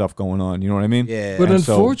of other stuff going on. You know what I mean? Yeah. But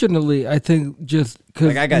unfortunately, I think just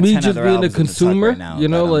because me just being a consumer, right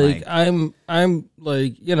now, like I'm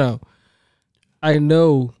like, I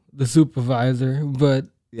know the supervisor, but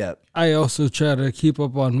I also try to keep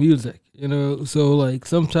up on music, so like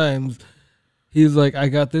sometimes he's like, I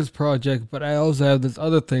got this project, but I also have this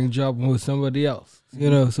other thing jobbing with somebody else,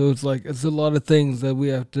 so it's like, it's a lot of things that we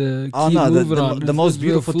have to keep moving on. The most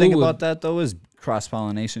beautiful thing about that though is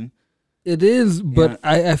cross-pollination. It is, but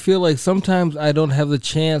I feel like sometimes I don't have the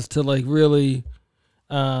chance to like really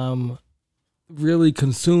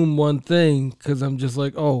consume one thing because I'm just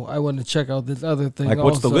like, oh, I want to check out this other thing. Like,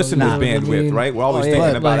 what's the listener's bandwidth, right? We're always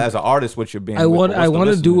thinking about as an artist, what's your bandwidth? I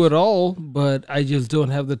want to do it all, but I just don't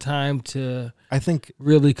have the time to. I think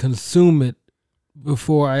really consume it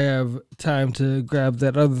before I have time to grab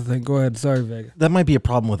that other thing. Go ahead, sorry, Vega. That might be a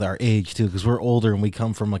problem with our age too, because we're older and we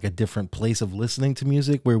come from like a different place of listening to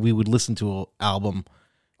music, where we would listen to an album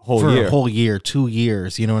a whole year, 2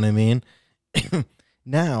 years. You know what I mean?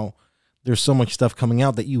 Now. There's so much stuff coming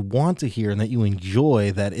out that you want to hear and that you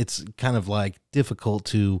enjoy that it's kind of like difficult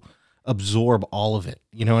to absorb all of it.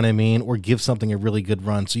 You know what I mean? Or give something a really good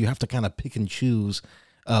run. So you have to kind of pick and choose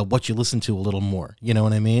what you listen to a little more. You know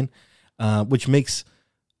what I mean? Which makes,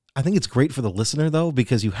 I think it's great for the listener though,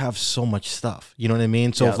 because you have so much stuff. You know what I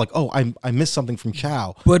mean? So it's like, oh, I missed something from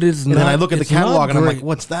Chow. But it's and not. And then I look at the catalog and I'm like,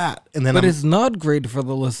 what's that? And then it's not great for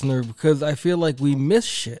the listener because I feel like we miss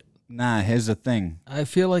shit. Nah, here's the thing. I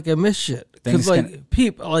feel like I miss shit because I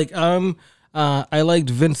liked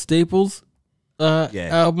Vince Staples'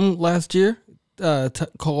 album last year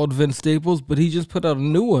called Vince Staples, but he just put out a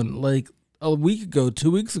new one like a week ago,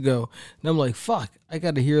 2 weeks ago, and I'm like, fuck, I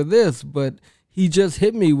got to hear this. But he just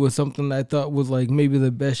hit me with something I thought was like maybe the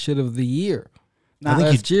best shit of the year.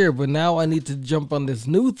 Last year, but now I need to jump on this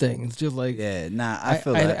new thing. It's just like I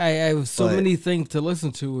feel that. I have so many things to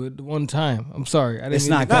listen to at one time. I'm sorry, I didn't. It's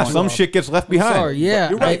not going. Some shit gets left behind. Sorry,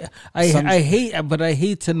 yeah, right. I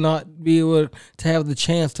hate to not be able to have the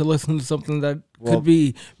chance to listen to something that could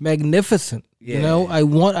be magnificent. Yeah. I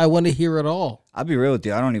want to hear it all. I'll be real with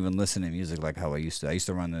you. I don't even listen to music like how I used to. I used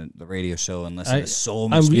to run the radio show and listen to so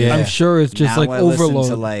much music. I'm sure it's just now like I overload.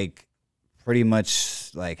 listen to like pretty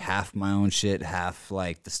much like half my own shit, half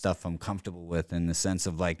like the stuff I'm comfortable with, in the sense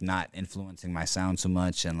of like not influencing my sound so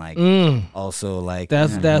much, and like also like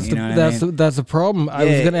that's a problem. I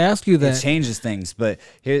was gonna ask you that. It changes things, but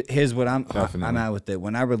here's what I'm at with it.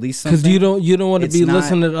 When I release something, because you don't want to be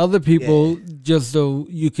listening to other people just so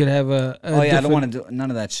you could have a I don't want to do none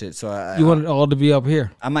of that shit. So you want it all to be up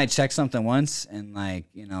here. I might check something once and like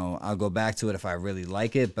I'll go back to it if I really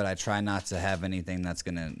like it, but I try not to have anything that's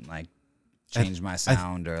gonna like change my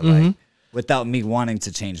sound or like without me wanting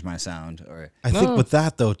to change my sound. Or I think with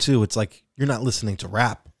that though too, it's like you're not listening to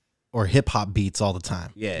rap or hip hop beats all the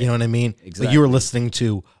time. Yeah, you know what I mean. Exactly. Like you were listening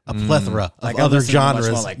to a plethora of like other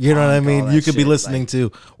genres. Like you know what I mean. You could be shit, listening like,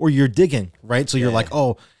 to, or you're digging, right? So you're like,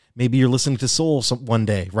 oh, maybe you're listening to soul one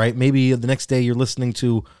day, right? Maybe the next day you're listening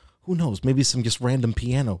to, who knows? Maybe some just random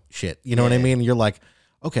piano shit. You know what I mean? And you're like,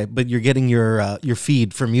 okay, but you're getting your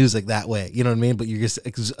feed for music that way. You know what I mean? But you're just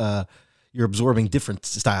you're absorbing different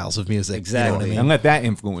styles of music. Exactly. You know what I mean? And let that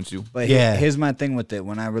influence you. But here's my thing with it.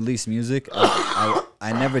 When I release music,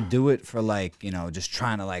 I never do it for like, just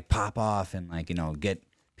trying to like pop off and like, get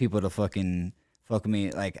people to fucking fuck with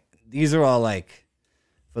me. Like these are all like,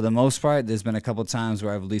 for the most part, there's been a couple times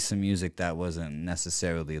where I've released some music that wasn't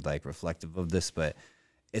necessarily like reflective of this, but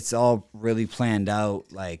it's all really planned out.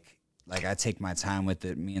 Like I take my time with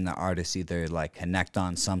it. Me and the artist either like connect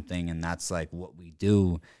on something, and that's like what we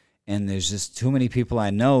do. And there's just too many people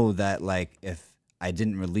I know that like if I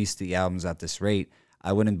didn't release the albums at this rate,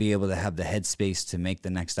 I wouldn't be able to have the headspace to make the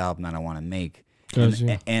next album that I want to make.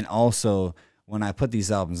 And also, when I put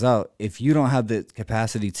these albums out, if you don't have the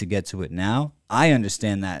capacity to get to it now, I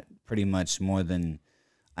understand that pretty much more than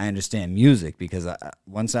I understand music, because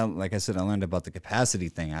like I said, I learned about the capacity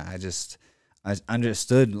thing. I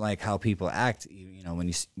understood like how people act,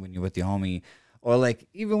 when you're with your homie, or like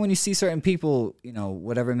even when you see certain people,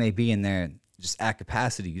 whatever it may be in there, just at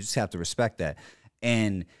capacity, you just have to respect that.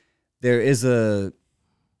 And there is I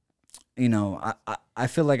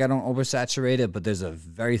feel like I don't oversaturate it, but there's a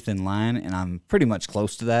very thin line, and I'm pretty much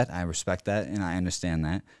close to that. I respect that, and I understand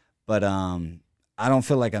that. But I don't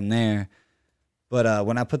feel like I'm there. But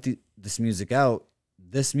when I put this music out,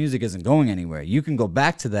 this music isn't going anywhere. You can go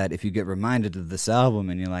back to that if you get reminded of this album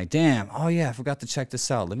and you're like, damn, oh yeah, I forgot to check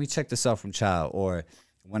this out. Let me check this out from Chow. Or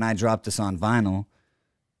when I drop this on vinyl,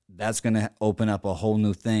 that's going to open up a whole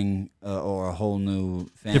new thing or a whole new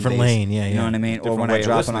fan different base. lane. Yeah, you know what I mean? Different or when way I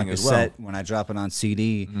drop of it on listening as cassette, well. when I drop it on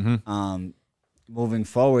CD, moving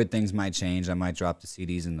forward, things might change. I might drop the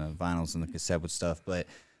CDs and the vinyls and the cassette with stuff. But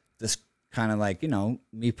this kind of like,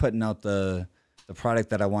 me putting out the product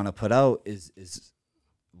that I want to put out is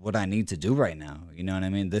what I need to do right now. You know what I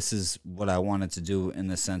mean? This is what I wanted to do in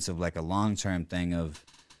the sense of like a long-term thing of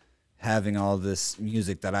having all this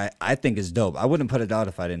music that I think is dope. I wouldn't put it out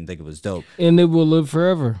if I didn't think it was dope. And it will live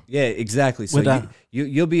forever. Yeah, exactly. So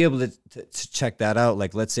you'll be able to check that out.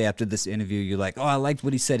 Like, let's say after this interview, you're like, oh, I liked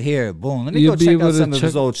what he said here. Boom. Let me go check out some of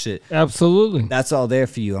his old shit. Absolutely. That's all there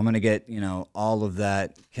for you. I'm going to get, all of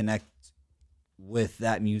that connect with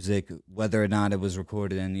that music, whether or not it was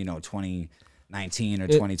recorded in, 2019 or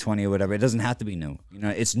 2020 or whatever. It doesn't have to be new.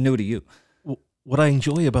 It's new to you. What I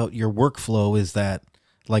enjoy about your workflow is that,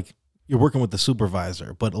 like, you're working with the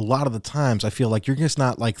supervisor, but a lot of the times I feel like you're just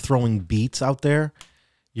not like throwing beats out there.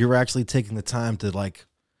 You're actually taking the time to like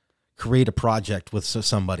create a project with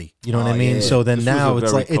somebody. You know what I mean? Yeah. So then this now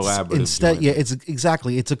it's like it's instead, joint. It's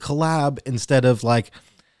exactly, it's a collab instead of like,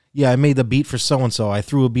 I made the beat for so and so. I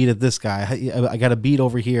threw a beat at this guy. I got a beat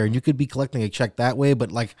over here, and you could be collecting a check that way,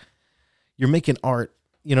 but like you're making art.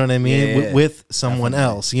 You know what I mean? With someone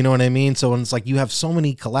else. You know what I mean? So it's like you have so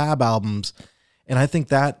many collab albums, and I think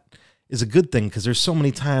that is a good thing, because there's so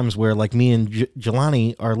many times where like me and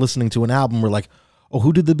Jelani are listening to an album, we're like, oh,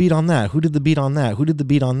 who did the beat on that? Who did the beat on that? Who did the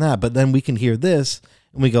beat on that? But then we can hear this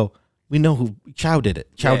and we go, we know who Chow did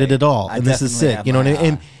it. Chow did it all. And this is sick. You know what I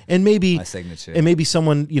mean? And maybe my signature. And maybe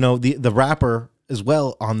someone, the rapper as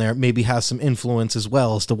well on there maybe has some influence as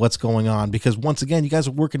well as to what's going on, because once again, you guys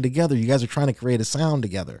are working together. You guys are trying to create a sound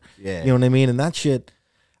together. Yeah. You know what I mean? And that shit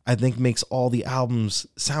I think makes all the albums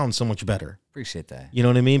sound so much better. Appreciate that. You know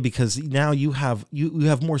what I mean? Because now you have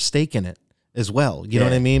more stake in it as well. You know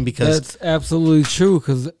what I mean? Because that's absolutely true.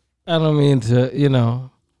 Because I don't mean to,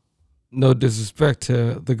 no disrespect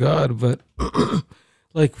to the God, but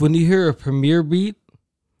like when you hear a Premier beat,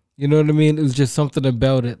 you know what I mean? It was just something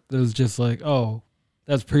about it that was just like, oh,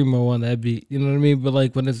 that's Primo on that beat. You know what I mean? But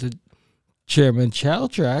like when it's a Chairman Chow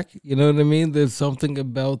track, you know what I mean? There's something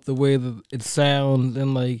about the way that it sounds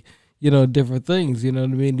and like, different things, you know what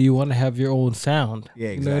I mean? Do you want to have your own sound? Yeah,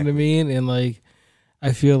 exactly. You know what I mean? And like,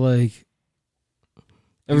 I feel like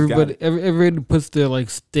Everybody puts their like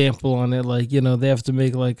stamp on it, like, you know, they have to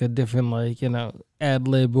make like a different, like, you know, ad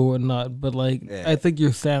lib or whatnot. But like, I think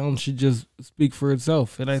your sound should just speak for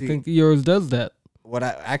itself, and I think yours does that. What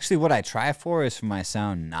I try for is for my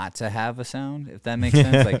sound not to have a sound, if that makes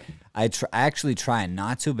sense. Like I actually try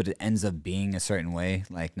not to, but it ends up being a certain way.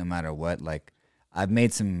 Like no matter what, like I've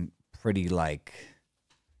made some pretty like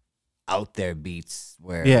out there beats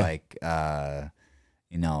where like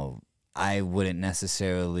you know, I wouldn't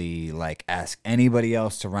necessarily like ask anybody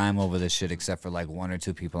else to rhyme over this shit except for like one or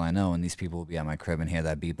two people I know, and these people will be at my crib and hear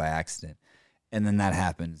that beat by accident, and then that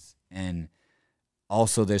happens. And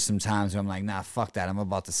also there's some times where I'm like, nah, fuck that, I'm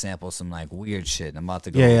about to sample some like weird shit. I'm about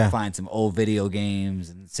to go find some old video games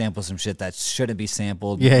and sample some shit that shouldn't be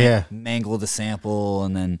sampled. Mangle the sample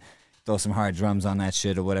and then throw some hard drums on that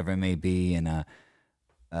shit or whatever it may be. And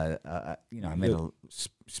you know, I made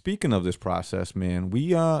Speaking of this process, man,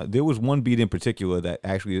 we there was one beat in particular that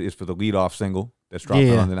actually is for the lead-off single that's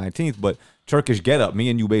dropping on the 19th. But Turkish Get Up, me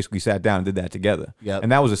and you basically sat down and did that together.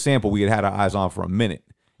 And that was a sample we had our eyes on for a minute,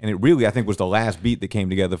 and it really, I think, was the last beat that came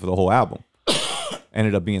together for the whole album.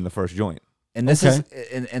 Ended up being the first joint. And this is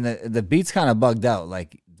and the beat's kind of bugged out.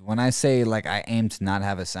 Like when I say like I aim to not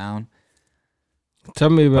have a sound.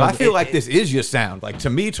 Tell me about it. I feel like this is your sound. Like, to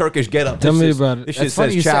me, Turkish Get Up. Tell me about it. This shit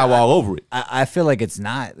says Chow all over it. I feel like it's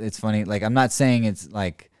not. It's funny. Like, I'm not saying it's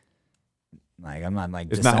like I'm not like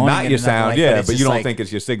it's not your sound, like, but you don't think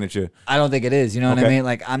it's your signature. I don't think it is. You know what I mean?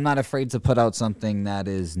 Like, I'm not afraid to put out something that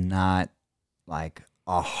is not like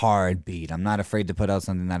a hard beat. I'm not afraid to put out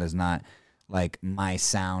something that is not like my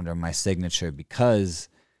sound or my signature, because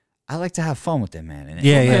I like to have fun with it, man.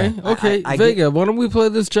 And Okay. Vega, why don't we play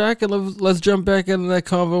this track and let's jump back into that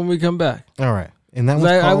convo when we come back. All right. And that was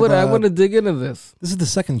I want to dig into this. This is the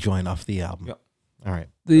second joint off the album. Yep. All right.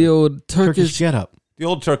 The old Turkish Get Up. The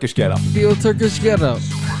old Turkish Get Up. The old Turkish Get Up.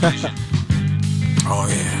 Oh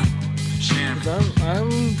yeah.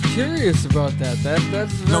 I'm curious about that.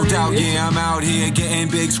 That's no doubt, yeah, I'm out here getting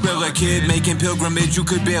big. Skrilla kid, making pilgrimage. You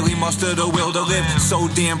could barely muster the will to live. So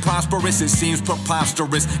damn prosperous, it seems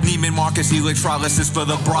preposterous. Neiman Marcus electrolysis for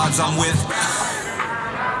the broads I'm with.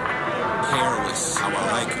 Careless, how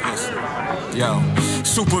I like this. Yo.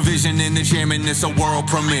 Supervision in the chairman, it's a world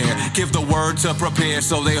premiere. Give the word to prepare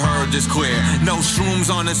so they heard this clear. No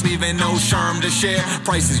shrooms on the sleeve and no sherm to share.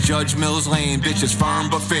 Prices Judge Mills Lane, bitches firm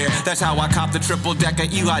but fair. That's how I cop the triple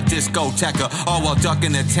decker, Eli discoteca. All while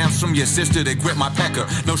ducking attempts from your sister to grip my pecker.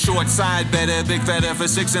 No short side better, big feather for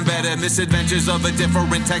six and better. Misadventures of a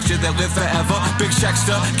different texture that live forever. Big checks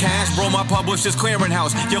to cash, bro, my publisher's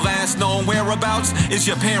clearinghouse. Your last known whereabouts is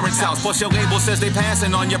your parents' house. Plus your label says they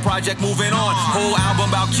passing on your project, moving on. Whole album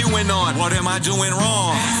about QAnon. What am I doing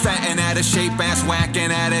wrong? Fat and out of shape, ass whacking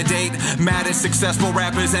out of date. Mad at successful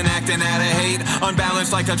rappers and acting out of hate.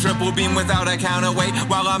 Unbalanced like a triple beam without a counterweight.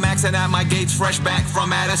 While I'm maxing out my gates, fresh back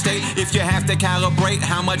from out of state. If you have to calibrate,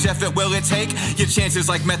 how much effort will it take? Your chances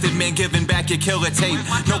like Method Man giving back your killer tape.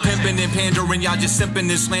 No pimping and pandering, y'all just simping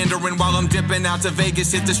and slandering. While I'm dipping out to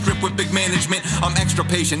Vegas, hit the strip with big management. I'm extra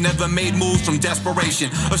patient, never made moves from desperation.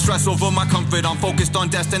 A stress over my comfort, I'm focused on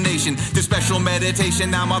destination. This special meditation,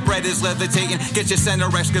 now my bread is levitating. Get your center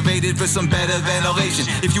excavated for some better ventilation.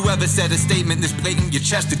 If you ever said a statement this blatant, your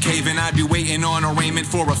chest would cave in. I'd be waiting on arraignment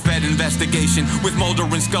for a Fed investigation. With Mulder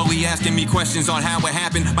and Scully asking me questions on how it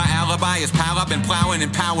happened. My alibi is pal, I've been plowing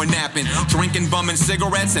and power napping. Drinking, bumming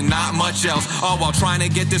cigarettes and not much else. All while trying to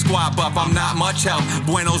get this guap up, I'm not much help.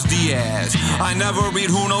 Buenos dias. I never read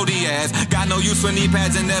Juno Diaz. Got no use for knee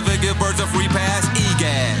pads and never give birds a free pass.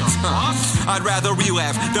 Egads. I'd rather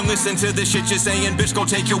relapse than listen to the shit you're saying. Bitch, go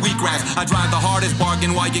take your weak raps. I drive the hardest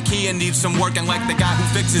bargain while your Kia needs some work. And like the guy who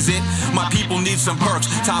fixes it, my people need some perks.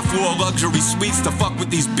 Top floor luxury suites to fuck with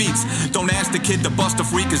these beats. Don't ask the kid to bust a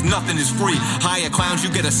free, cause nothing is free. Hire clowns, you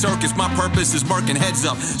get a circus. My purpose is murking heads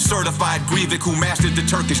up. Certified Grievik who mastered the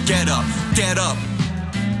Turkish get up. Get up.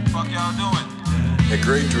 Fuck y'all doing? A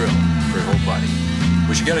great drill for your whole body.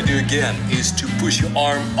 What you gotta do again is to push your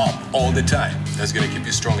arm up all the time. That's gonna keep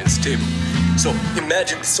you strong and stable. So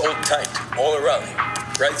imagine it's all tight, all around you,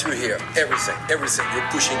 right through here, everything, you're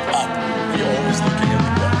pushing up. You're always looking at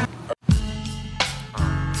the ground.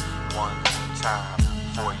 One time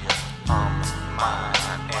for your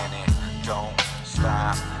mind, and it don't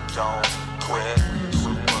stop, don't quit.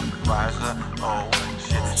 Supervisor, oh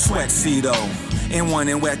shit. Sweat Cedo. and one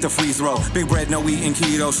and wet the free throw. Big bread, no eating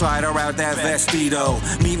keto, slide her out that vestido.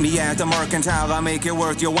 Meet me at the mercantile, I'll make it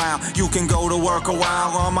worth your while. You can go to work a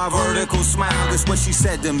while on my vertical smile. That's what she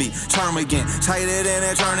said to me. Term again, tighter than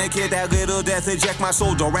a tourniquet. That little death eject my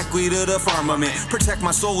soul directly to the firmament. Protect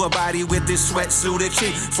my solar body with this sweatsuit of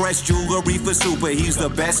cheap. Fresh jewelry for super, he's the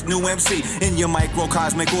best new MC. In your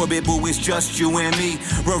microcosmic orbit, boo, it's just you and me.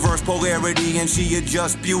 Reverse polarity and she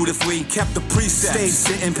adjusts beautifully. Kept the preset. Stayed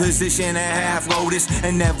sitting position at half lotus.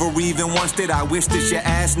 And never even once did I wish that your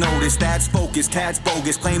ass noticed. That's focus, cat's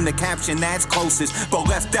bogus. Claim the caption, that's closest. But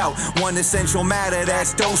left out one essential matter,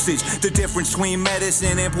 that's dosage. The difference between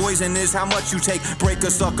medicine and poison is how much you take. Break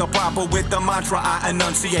a sucker proper with the mantra I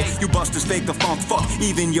enunciate. You busters fake the funk, fuck,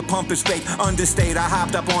 even your pump is fake. Understate, I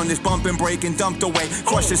hopped up on this bump and break and dumped away.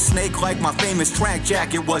 Crush a snake like my famous track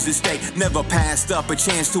jacket was at stake. Never passed up a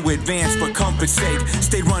chance to advance for comfort's sake.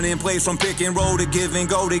 Stay running plays from pick and roll to give and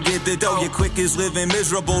go to get the dough. Your clique is living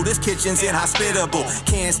miserable, this kitchen's inhospitable.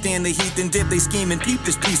 Can't stand the heat and dip, they scheme and peep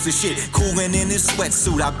this piece of shit. Cooling in his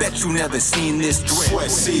sweatsuit, I bet you never seen this drip.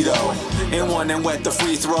 Sweatsuito, and one and wet the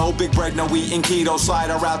free throw. Big bread, no eating keto, slide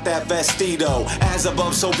her out that vestido. As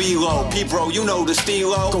above, so below. P-Bro, you know the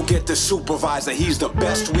stilo. Go get the supervisor, he's the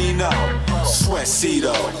best we know.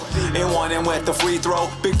 Sweatsuito, and one and wet the free throw.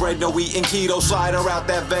 Big bread, no eating keto, slide her out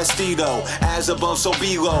that vestido. As above, so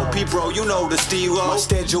below. P-Bro, you know the stilo. My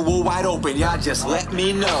schedule wide open, y'all just let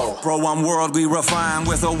me know. Bro, I'm worldly refined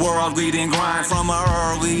with a world-leading grind. From an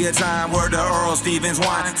earlier time, word to Earl Stevens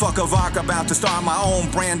wine. Fuck a vodka, about to start my own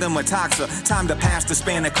brand of Metoxa. Time to pass the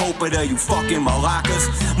spanakopita, you fucking malacas.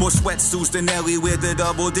 More sweatsuits than Ellie with a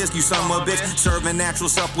double disc, you summer bitch. Serving natural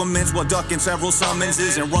supplements while ducking several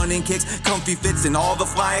summonses and running kicks. Comfy fits and all the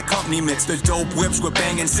fly accompaniments. The dope whips with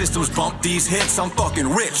banging systems bump these hits. I'm fucking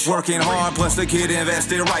rich. Working hard, plus the kid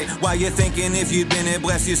invested right. While you're thinking if you'd been it,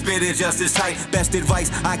 bless you spit it just as tight. Best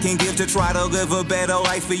advice I can give to try to live a better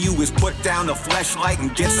life for you is put down the fleshlight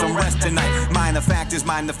and get some rest tonight. Minor factors,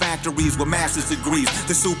 mind the factories with master's degrees.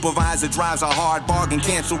 The supervisor drives a hard bargain,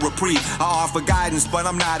 cancel reprieve. I offer guidance, but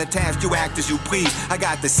I'm not attached. You act as you please. I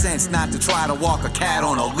got the sense not to try to walk a cat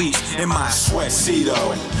on a leash. In my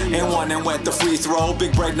sweatsuito, and one and wet the free throw.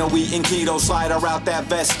 Big bread, no eating keto, slide her out that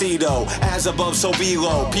vestido. As above, so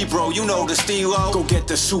below. P-Bro, you know the stilo. Go get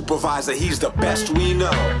the supervisor, he's the best we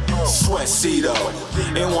know. Sweatsuito,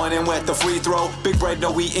 and one and wet the free throw. Big bread,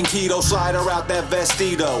 no eating keto, slide her out that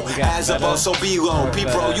vestido. As above, so below.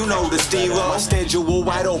 P-Bro, you know the stilo. My schedule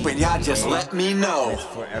wide open, y'all just let me know.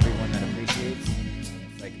 For everyone that appreciates, it's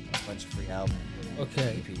like a bunch of free albums.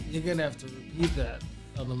 Okay, you're gonna have to repeat that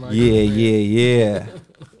on the mic. Yeah.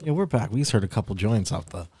 Yeah, we're back. We just heard a couple joints off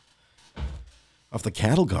the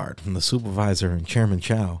cattle guard from the supervisor and Chairman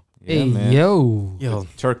Chow. Yeah, Hey, man. yo.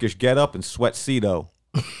 Turkish get up and sweatsuito.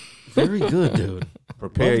 Very good, dude.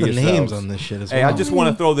 Prepare Love the yourselves. names on this shit as Hey, well. I just want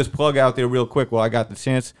to throw this plug out there real quick while I got the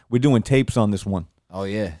chance. We're doing tapes on this one. Oh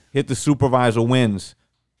yeah. Hit the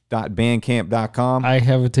supervisorwins.bandcamp.com I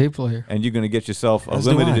have a tape player. and you're going to get yourself a As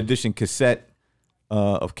do limited I. edition cassette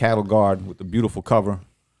of Cattle Guard with the beautiful cover.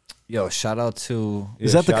 Yo, shout out to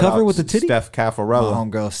Is that the shout cover out with the titty? Steph my Caffarella.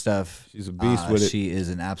 homegirl Steph. She's a beast with it. She is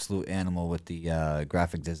an absolute animal with the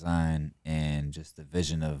graphic design and just the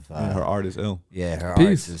vision of And her art is ill. yeah, her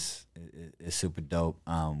Peace. art is super dope.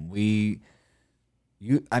 I'll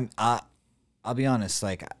be honest,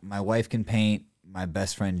 like my wife can paint, my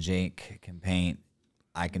best friend Jake can paint,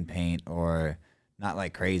 I can paint, or not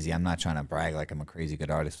like crazy. I'm not trying to brag like I'm a crazy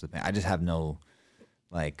good artist with paint. I just have no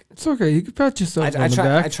like It's okay. You can pat yourself on I the try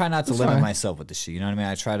back. I try not to That's limit fine. myself with the shit. You know what I mean?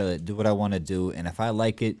 I try to do what I want to do, and if I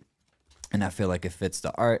like it and I feel like it fits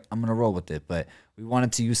the art, I'm gonna roll with it. But we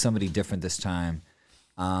wanted to use somebody different this time,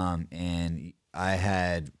 and I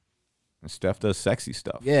had And Steph does sexy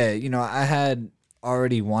stuff. yeah, you know, I had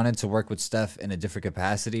already wanted to work with Steph in a different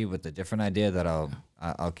capacity with a different idea that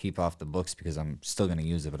I'll keep off the books because I'm still gonna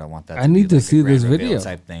use it, but I want that. I need to be like a see this grand reveal video.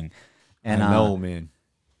 type thing. And I know, man.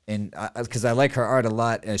 and because I like her art a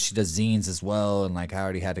lot, she does zines as well, and like I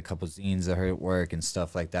already had a couple zines of her work and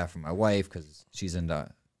stuff like that for my wife because she's into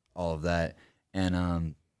all of that.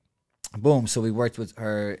 And boom, so we worked with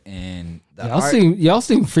her, and the art. Y'all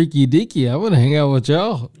seem freaky deaky. I want to hang out with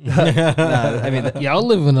y'all. I mean, Y'all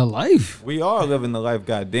living a life. We are living the life,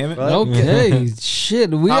 goddammit. Okay, shit,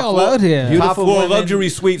 we Top all floor- out here. Top floor luxury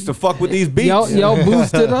suites to fuck with these beats. Y'all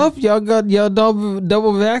boosted up. Y'all got y'all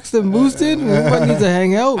double vaxxed and boosted. We might need to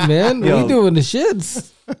hang out, man. Yo. We doing the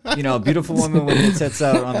shits. you know, beautiful woman with the tits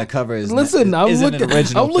out on the cover is Listen, I'm isn't looking. an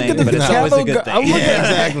original I'm looking thing, at but the it's always a cattle. good thing. I'm looking,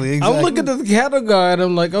 exactly. I'm looking at the cattle guard.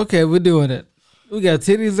 I'm like, okay, we're doing it. We got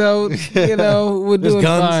titties out. You know, we're doing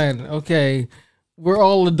guns. fine. Okay, We're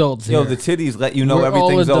all adults here. Yo, the titties let you know We're all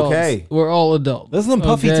everything's adults. okay. We're all adults. There's them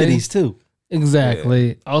puffy okay? titties too.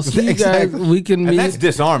 Exactly. I'll see you guys. We can And meet. that's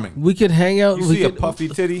disarming. We could hang out. You we see could, a puffy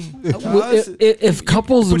titty? if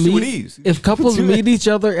couples puts you at meet, ease. if couples meet each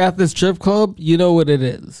other at the strip club, you know what it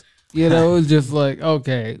is. You know, it's just like,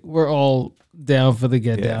 okay, we're all down for the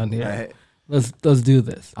get down here. Right. Let's do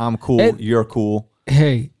this. I'm cool. And- You're cool.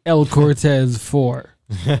 Hey, El Cortez 4.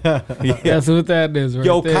 That's what that is, right?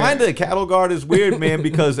 Yo, there. kind of cattle guard is weird, man,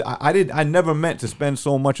 because I never meant to spend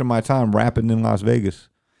so much of my time rapping in Las Vegas,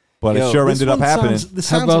 but it sure ended up happening. This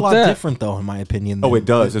sounds a about lot that? different, though, in my opinion. Oh, it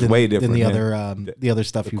does. It's way different than the than other the other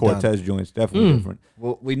stuff The you've done. Cortez joint's definitely different.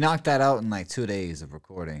 Well, we knocked that out in like 2 days of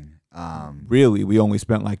recording. Really, we only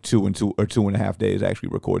spent like 2.5 days actually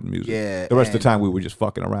recording music. Yeah, The rest of the and, time we were just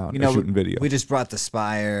fucking around and shooting video. We just brought the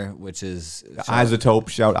Spire, which is Isotope.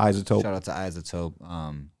 Shout Isotope. Shout out to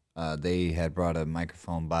Isotope. They had brought a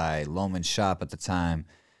microphone by Loman's shop at the time,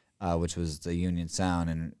 which was the Union Sound.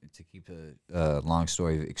 And to keep a long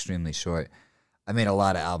story extremely short, I made a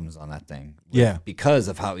lot of albums on that thing. Yeah. Because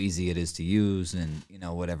of how easy it is to use and,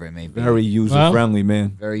 whatever it may be. Very user friendly,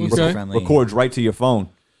 man. Very user friendly. Records right to your phone.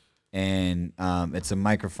 And it's a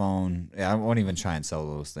microphone. I won't even try and sell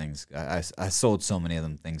those things. I sold so many of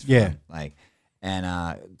them things for them.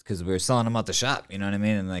 And because we were selling them out the shop, you know what I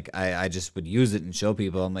mean? And like I just would use it and show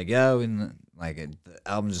people. I'm like, the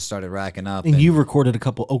album just started racking up. And you recorded a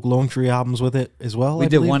couple Oak Lone Tree albums with it as well. We I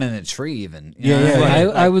did believe? one in a tree even.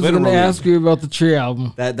 I was going to ask you about the Tree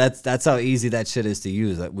album. That's how easy that shit is to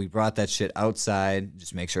use. Like, we brought that shit outside.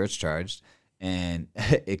 Just make sure it's charged, and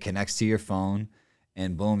it connects to your phone.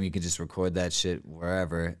 And boom, you can just record that shit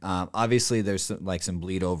wherever. Obviously, there's some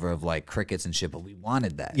bleed over of like crickets and shit, but we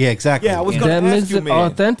wanted that. Yeah, exactly. Yeah, I was going to That ask makes you, it man.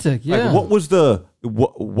 authentic. Yeah. Like, what was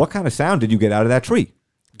what kind of sound did you get out of that tree?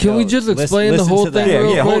 Can we just explain the listen whole to that. thing?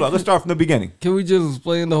 real Yeah, quick? hold on. Let's start from the beginning. Can we just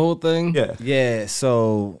explain the whole thing? Yeah. Yeah.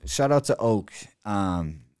 So shout out to Oak.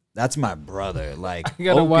 That's my brother. Like, I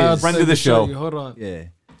got a Oak wild is- friend thing of the to show show. you. Hold on. Yeah. Keep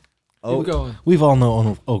Oak. going. We've all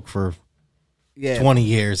known Oak for Yeah. 20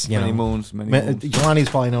 years. Many moons. Jelani's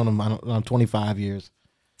probably known him on 25 years.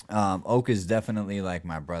 Oak is definitely like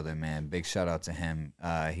my brother, man. Big shout out to him.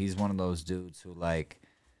 He's one of those dudes who, like,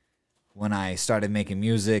 when I started making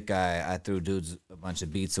music, I threw dudes a bunch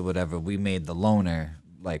of beats or whatever. We made The Loner,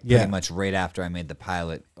 like, pretty much right after I made the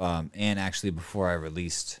pilot. And actually before I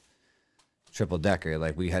released Triple Decker.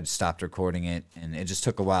 Like, we had stopped recording it, and it just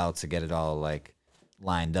took a while to get it all, like,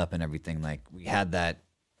 lined up and everything. Like, we had that.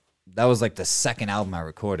 That was, like, the second album I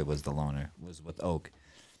recorded was The Loner, was with Oak.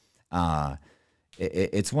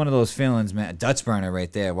 It's one of those feelings, man. Dutch Burner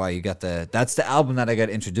right there. Wow, you got that's the album that I got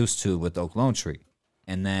introduced to with Oak Lone Tree.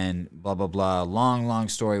 And then blah, blah, blah. Long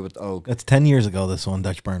story with Oak. That's 10 years ago, this one,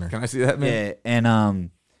 Dutch Burner. Can I see that, man? Yeah, and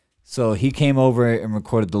so he came over and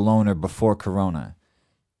recorded The Loner before Corona.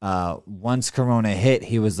 Once Corona hit,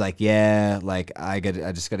 he was like, yeah, like I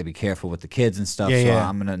just got to be careful with the kids and stuff.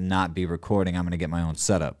 I'm going to not be recording. I'm going to get my own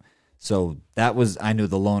setup. So that was, I knew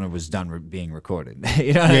The Loner was done being recorded.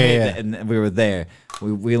 You know what I mean? Yeah. And we were there.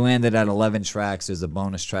 We landed at 11 tracks. There's a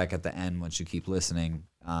bonus track at the end once you keep listening.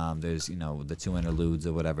 There's, the 2 interludes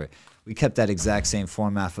or whatever. We kept that exact same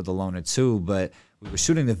format for The Loner too, but we were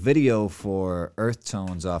shooting the video for Earth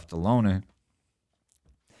Tones off The Loner.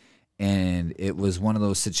 And it was one of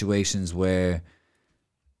those situations where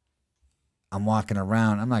I'm walking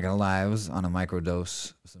around. I'm not going to lie. I was on a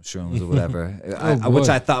microdose, some shrooms or whatever, which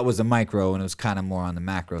I thought was a micro, and it was kind of more on the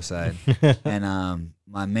macro side. And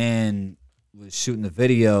my man was shooting the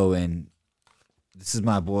video, and this is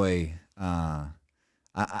my boy. I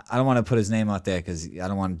don't want to put his name out there because I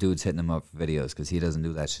don't want dudes hitting him up for videos because he doesn't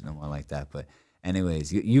do that shit no more like that. But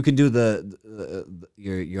anyways, you can do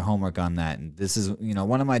your homework on that. And this is,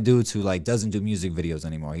 one of my dudes who like doesn't do music videos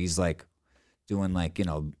anymore. He's like doing like,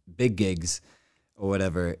 big gigs or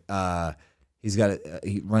whatever. He's got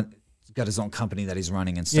his own company that he's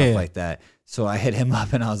running and stuff like that. So I hit him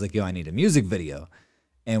up and I was like, yo, I need a music video.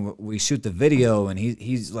 And we shoot the video and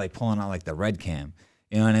he's like pulling out like the red cam.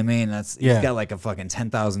 You know what I mean? He's got like a fucking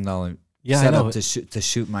 $10,000 setup to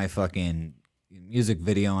shoot my fucking music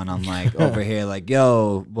video, and I'm like over here like,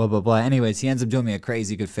 yo, blah blah blah. Anyways, he ends up doing me a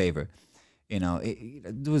crazy good favor.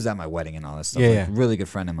 It was at my wedding and all that stuff. Like, really good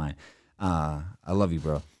friend of mine. I love you,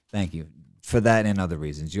 bro. Thank you for that and other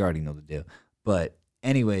reasons. You already know the deal. But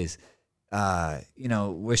anyways,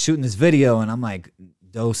 we're shooting this video and I'm like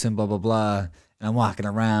dosing, blah blah blah. And I'm walking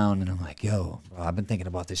around, and I'm like, yo, bro, I've been thinking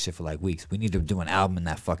about this shit for like weeks. We need to do an album in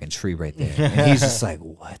that fucking tree right there. And he's just like,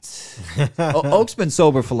 what? Oak's been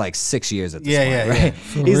sober for like 6 years at this point,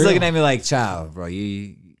 right? He's looking at me like, Chow, bro,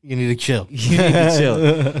 you You need to chill. You need to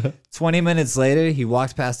chill. 20 minutes later, he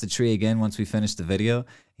walked past the tree again once we finished the video.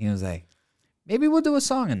 He was like, maybe we'll do a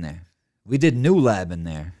song in there. We did New Lab in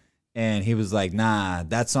there. And he was like, nah,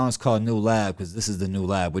 that song's called New Lab because this is the new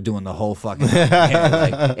lab. We're doing the whole fucking thing.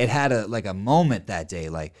 Like, it had a moment that day.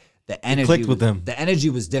 Like the energy clicked with him. The energy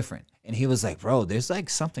was different. And he was like, bro, there's like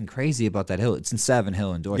something crazy about that hill. It's in Savin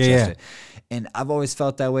Hill in Dorchester. Yeah. And I've always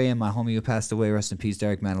felt that way. And my homie who passed away, rest in peace,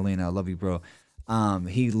 Derek Madalena, I love you, bro.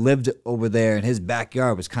 He lived over there and his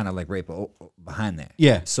backyard was kind of like right behind there.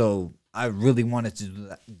 Yeah. So I really wanted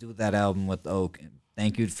to do that album with Oak. And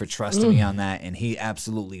thank you for trusting me on that. And he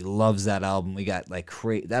absolutely loves that album. We got like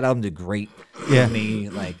that album did great for me,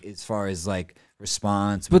 like as far as like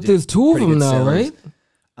response. But there's two of them now, right?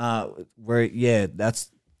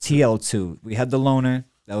 That's TL2. We had the Loner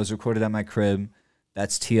that was recorded at my crib.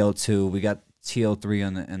 That's TL2. We got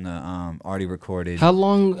TL3 in the already recorded. How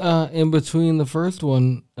long in between the first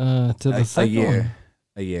one to the second one?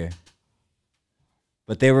 A year.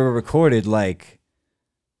 But they were recorded like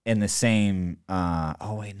in the same.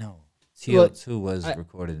 Oh wait, no. TL2 was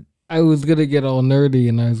recorded. I was gonna get all nerdy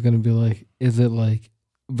and I was gonna be like, is it like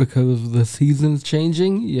because the season's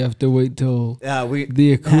changing, you have to wait till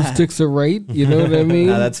the acoustics are right? You know what I mean?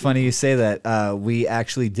 No, that's funny you say that. We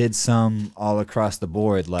actually did some all across the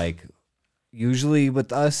board. Like usually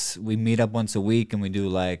with us, we meet up once a week and we do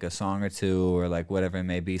like a song or two or like whatever it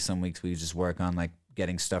may be. Some weeks we just work on like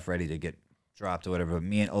getting stuff ready to get dropped or whatever. But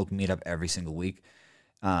me and Oak meet up every single week.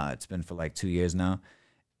 It's been for like 2 years now.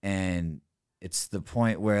 And it's the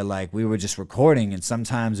point where like we were just recording and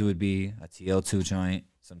sometimes it would be a TL2 joint.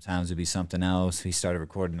 Sometimes it'd be something else. He started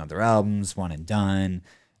recording other albums, one and done.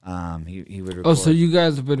 He would record. Oh, so you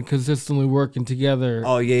guys have been consistently working together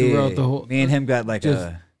throughout the whole... Me and him got like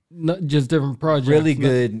just different projects. Really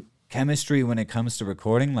good chemistry when it comes to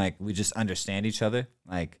recording. Like we just understand each other.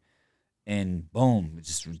 Like, and boom,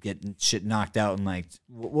 just getting shit knocked out and like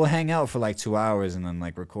we'll hang out for like 2 hours and then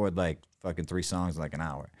like record like fucking 3 songs in like an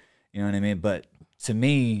hour. You know what I mean? But to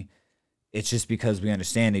me, it's just because we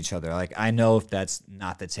understand each other. Like I know if that's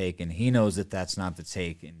not the take, and he knows that that's not the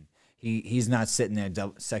take, and he's not sitting there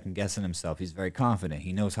second guessing himself. He's very confident.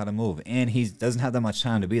 He knows how to move, and he doesn't have that much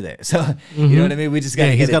time to be there. So you know what I mean? We just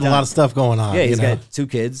got. He's got a lot of stuff going on. Yeah, he's got 2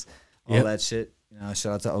 kids, all that shit. You know,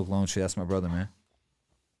 shout out to Oak Lone Tree. That's my brother, man.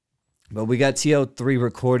 But we got TL3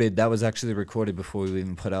 recorded. That was actually recorded before we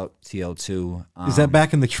even put out TL2. Is that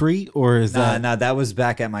back in the tree or is that? Nah, that was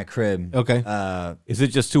back at my crib. Okay. Is it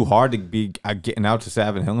just too hard to be getting out to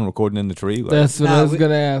Savin Hill and recording in the tree? Like, that's what I was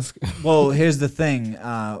going to ask. Well, here's the thing.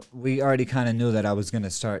 We already kind of knew that I was going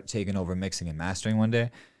to start taking over mixing and mastering one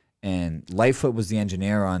day. And Lightfoot was the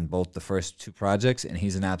engineer on both the first 2 projects, and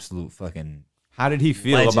he's an absolute fucking How did he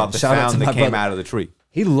feel legend. about the Shout out sound to that my came brother. out of the tree?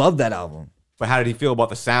 He loved that album. But how did he feel about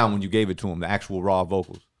the sound when you gave it to him, the actual raw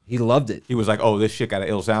vocals? He loved it. He was like, oh, this shit got an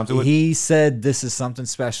ill sound to it? He said this is something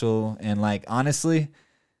special. And like, honestly,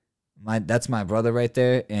 that's my brother right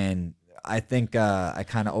there. And I think I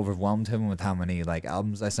kind of overwhelmed him with how many like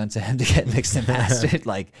albums I sent to him to get mixed and mastered.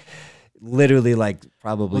 Like literally like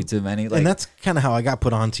probably too many. Like, and that's kind of how I got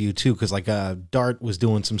put onto you too. Cause like Dart was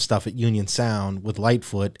doing some stuff at Union Sound with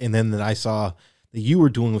Lightfoot. And then that I saw that you were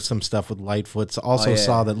doing some stuff with Lightfoot. So also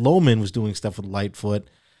saw that Loman was doing stuff with Lightfoot.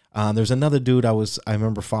 There's another dude I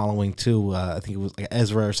remember following too. I think it was like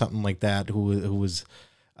Ezra or something like that, who was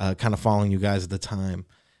kind of following you guys at the time.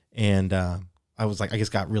 And I was like, I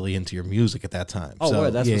just got really into your music at that time. Oh,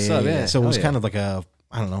 so, that's what's up. Yeah. So it was kind of like I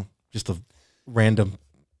don't know, just a random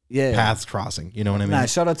paths crossing. You know what I mean? Nah,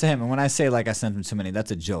 shout out to him. And when I say like I sent him too many,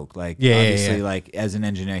 that's a joke. Like obviously, like as an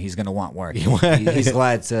engineer, he's gonna want work. He's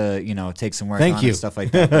glad to take some work on and stuff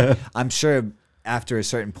like that. But I'm sure after a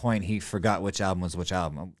certain point, he forgot which album was which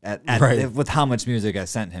album with how much music I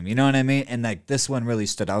sent him. You know what I mean? And like this one really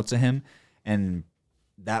stood out to him, and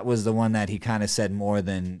that was the one that he kind of said more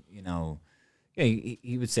than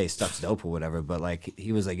he would say stuff's dope or whatever. But like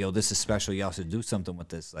he was like, yo, this is special. Y'all should do something with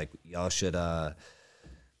this. Like y'all should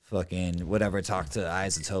fucking whatever, talk to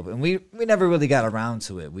Isotope. And we never really got around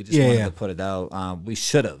to it. We just wanted to put it out. We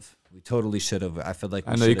should have. We totally should have. I feel like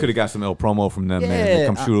I know you could have got some ill promo from them, man. They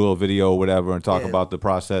come shoot a little video or whatever and talk about the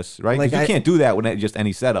process, right? Because you can't do that with just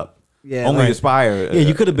any setup. Yeah, only Aspire. Yeah,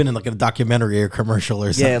 you could have been in like a documentary or commercial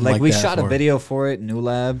or something. Yeah, like we shot a video for it, New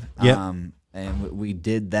Lab. Yeah. And we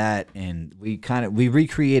did that, and we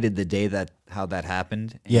recreated the day how that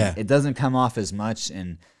happened. And it doesn't come off as much,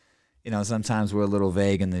 and sometimes we're a little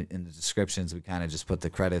vague in the descriptions. We kind of just put the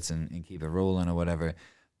credits and keep it rolling or whatever.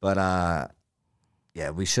 But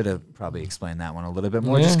Yeah, we should have probably explained that one a little bit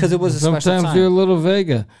more, just because it was a Sometimes special time. you're a little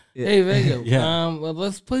Vega. Yeah. Hey, Vega. Yeah. Well,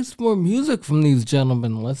 let's play some more music from these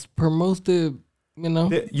gentlemen. Let's promote the, You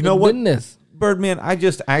know what? business. Birdman,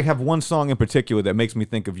 I have one song in particular that makes me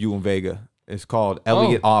think of you and Vega. It's called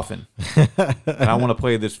Elliot Offen. And I want to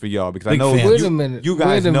play this for y'all because I know Wait a minute. you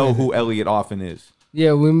guys Wait a know minute. who Elliot Offen is.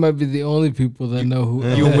 Yeah, we might be the only people that know who.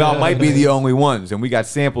 You might be the only ones, and we got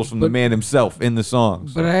samples from the man himself in the song.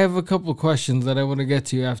 So. But I have a couple questions that I want to get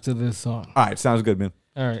to after this song. All right, sounds good, man.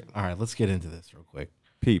 All right. All right, let's get into this real quick.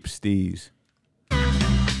 Peep Steez.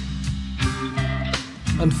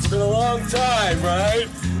 It's been a long time, right?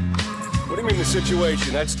 What do you mean the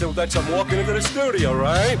situation? That's I'm walking into the studio,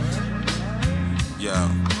 right?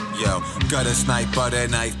 Yo, gutter snipe, butter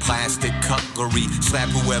knife, plastic cutlery. Slap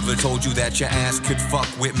whoever told you that your ass could fuck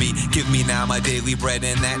with me. Give me now my daily bread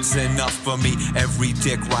and that's enough for me. Every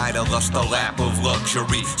dick rider lust a lap of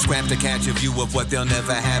luxury. Scram to catch a view of what they'll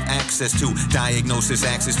never have access to. Diagnosis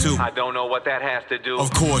access to. I don't know what that has to do.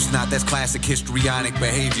 Of course not, that's classic histrionic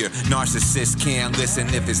behavior. Narcissists can't listen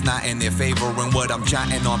if it's not in their favor. And what I'm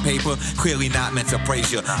jotting on paper, clearly not meant to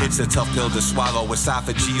praise you. It's a tough pill to swallow,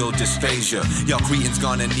 esophageal dysphagia. Y'all cretins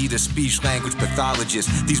gonna need a speech language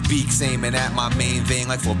pathologist. These beaks aiming at my main vein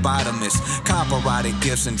like phlebotomists. Copyrighted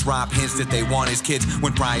gifts and drop hints that they want as kids.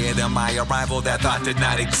 When prior to my arrival that thought did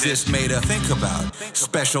not exist. Made her think about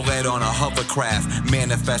special ed on a hovercraft.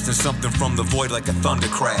 Manifesting something from the void like a thunder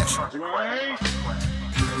crash.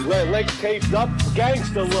 Legs taped up,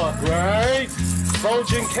 gangster look, right?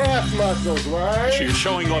 Bulging calf muscles, right? So you're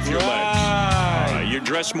showing off your legs. You're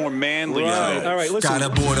dressed more manly. Right. All right, listen. Got a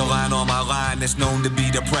borderline on my line that's known to be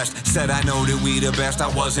depressed. Said I know that we the best, I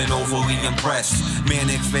wasn't overly impressed.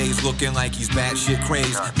 Manic phase looking like he's batshit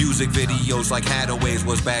crazed. Music videos like Hadaway's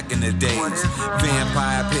was back in the days.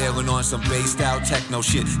 Vampire peeling on some based out techno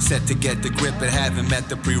shit. Set to get the grip but haven't met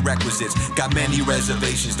the prerequisites. Got many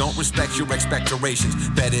reservations, don't respect your expectorations.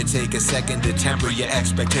 Better take a second to temper your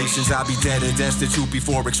expectations. I'll be dead or destitute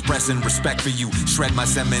before expressing respect for you. Shred my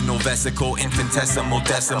seminal vesicle, infinitesimal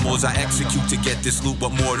decimals. I execute to get this loot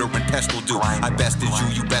what mortar and pestle do. I bested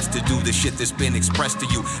you best to do the shit that's been expressed to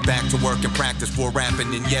you. Back to work and practice for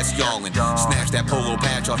rapping and yes, y'allin'. Snatch that polo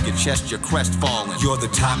patch off your chest, your crest falling. You're the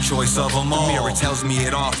top choice of them all. The mirror tells me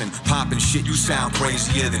it often. Poppin' shit, you sound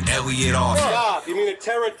crazier than Elliot Offen. Stop, you mean a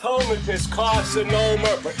teratomatous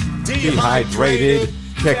carcinoma. Dehydrated,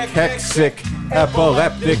 cachexic,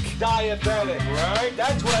 epileptic. Diabetic, right?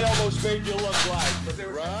 That's what I almost made you look like,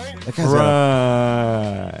 right? That guy's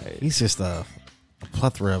Right. he's just a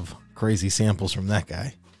plethora of crazy samples from that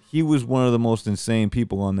guy. He was one of the most insane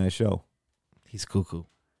people on that show. He's cuckoo.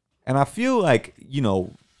 And I feel like,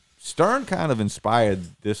 Stern kind of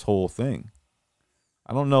inspired this whole thing.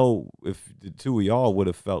 I don't know if the two of y'all would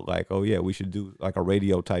have felt like, oh, yeah, we should do like a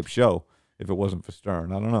radio type show if it wasn't for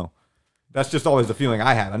Stern. I don't know. That's just always the feeling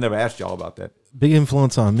I had. I never asked y'all about that. Big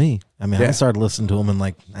influence on me. I mean, Yeah. I started listening to him in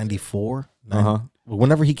like 94. Uh-huh.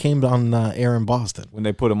 Whenever he came on air in Boston. When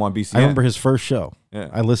they put him on BCN. I remember his first show. Yeah.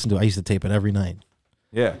 I listened to it. I used to tape it every night.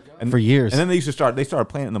 Yeah. And For years. And then they started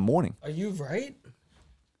playing it in the morning. Are you right?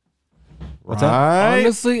 What's that? Right?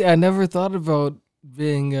 Honestly, I never thought about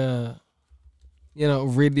being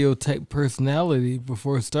radio type personality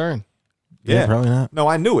before Stern. Yeah, probably not. No,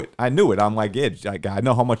 I knew it. I'm like, yeah, I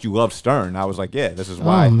know how much you love Stern. I was like, yeah, this is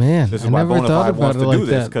why. Oh, man. This is I why never thought Bonafide about wants it to like do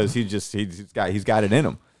this that. because he's got it in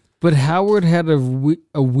him. But Howard had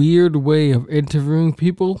a weird way of interviewing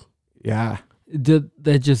people Yeah.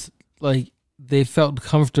 that just like they felt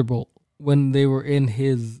comfortable when they were in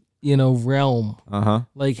his realm.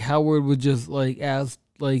 Like Howard would just like ask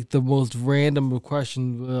like the most random of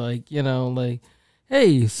questions, like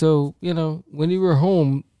hey, so when you were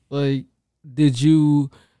home, like did you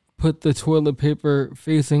put the toilet paper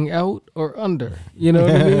facing out or under? You know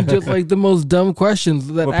what I mean? Just like the most dumb questions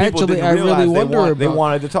that But people actually didn't I really realize wonder about. they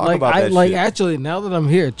wanted to talk like, about that shit. Actually, now that I'm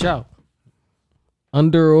here, Chow.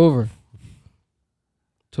 Under or over?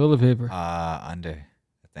 Toilet paper. Under,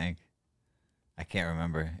 I think. I can't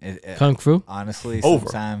remember. Kung Fu? Honestly, Over.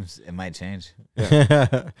 sometimes it might change.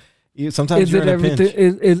 Sometimes Is you're it in a pinch.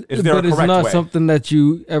 everything? there a But it's correct not way? something that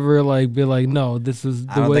you ever like be like, no, this is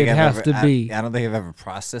the way it has to be. I don't think I've ever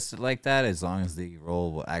processed it like that. As long as the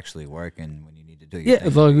role will actually work and when you need to do your Yeah, thing.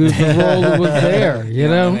 as long as the role was there, you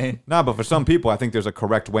know? what I mean? No, but for some people, I think there's a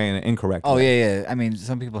correct way and an incorrect Oh way. yeah. I mean,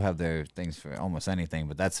 some people have their things for almost anything,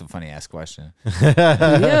 but that's a funny ass question.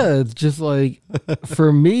 Yeah, it's just like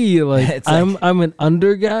for me, like It's like- I'm an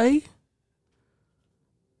under guy,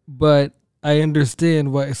 but I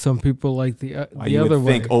understand why some people like the You other would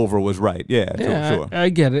think way. over was right. Yeah, Yeah, sure. I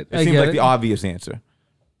get it. It I seems get like it. the obvious answer.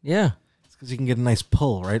 Yeah. It's Because you can get a nice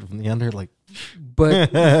pull right from the under, like.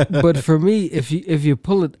 But for me, if you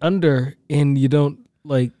pull it under and you don't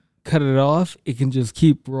like cut it off, it can just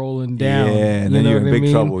keep rolling down. Yeah, and then you're in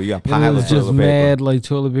big trouble. You got piles of just toilet mad paper. like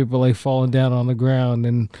toilet paper like falling down on the ground,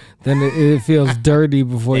 and then it feels dirty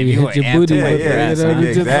before you hit your booty. With it, you know?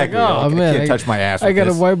 It's just like, oh man, I can't touch my ass. I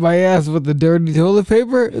gotta wipe my ass with the dirty toilet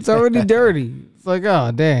paper. It's already dirty. It's like,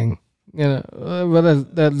 oh dang, you know.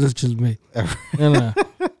 But that's just me. I don't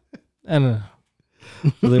know.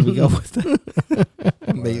 There we go with that.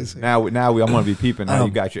 Amazing. Now I'm gonna be peeping. Now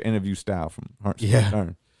you got your interview style from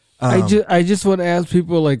Returns. I just want to ask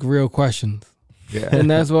people like real questions. Yeah, and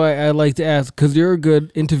that's why I like to ask, because you're a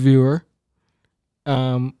good interviewer.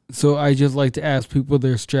 So I just like to ask people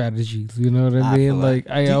their strategies. You know what I mean? Like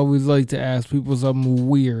I always like to ask people something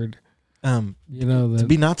weird. You know, to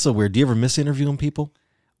be not so weird. Do you ever miss interviewing people?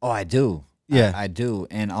 Oh, I do. Yeah, I do.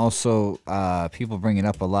 And also, people bring it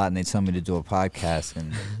up a lot, and they tell me to do a podcast.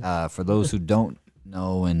 And for those who don't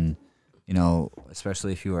know, and you know,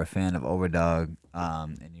 especially if you are a fan of Overdog,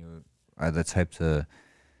 and you are the type to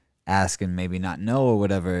ask and maybe not know or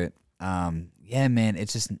whatever, yeah, man,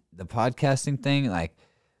 it's just the podcasting thing. Like,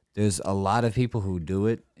 there's a lot of people who do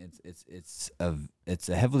it. It's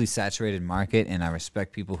a heavily saturated market, and I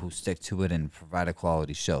respect people who stick to it and provide a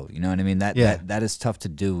quality show. You know what I mean? That is tough to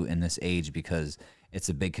do in this age because it's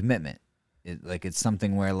a big commitment. It's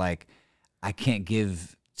something where like I can't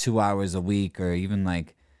give 2 hours a week or even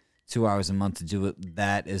like 2 hours a month to do it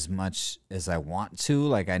that as much as I want to.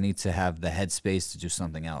 Like I need to have the headspace to do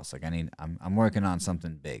something else. Like I'm working on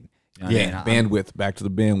something big. You know what I mean? Bandwidth. Back to the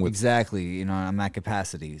bandwidth. Exactly. You know, I'm at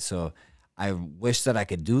capacity. So I wish that I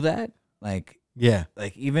could do that. Like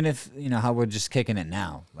even if, you know, how we're just kicking it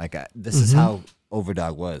now. Like this is how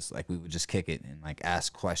Overdog was. Like we would just kick it and like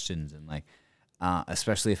ask questions and like,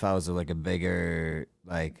 especially if I was like a bigger,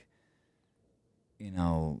 like, you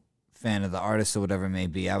know, fan of the artist or whatever it may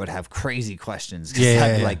be, I would have crazy questions.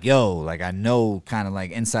 I'd be like, yo, like I know kind of like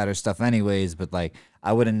insider stuff anyways, but like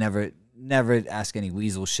I would have never ask any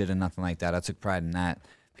weasel shit or nothing like that. I took pride in that.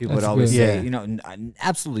 People would always say, you know,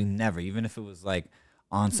 absolutely never, even if it was like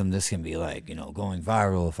on some, this can be like, you know, going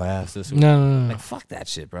viral if I ask this. No. Like, fuck that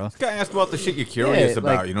shit, bro. You gotta ask about the shit you're curious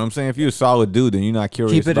about. Like, you know what I'm saying? If you're a solid dude, then you're not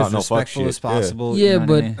curious about no fuck shit. Keep it as respectful as possible. Yeah, you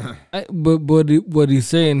know but what he's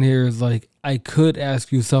saying here is like, I could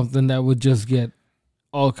ask you something that would just get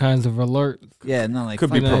all kinds of alerts. Yeah, no, like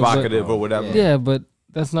could be provocative or whatever. Yeah, but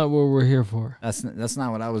that's not what we're here for. That's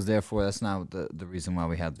not what I was there for. That's not the reason why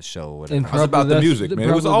we had the show or whatever. And it was about the music, man.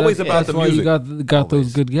 It was always about the music. That's why you got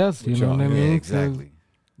those good guests, you know what I mean? Yeah, exactly. So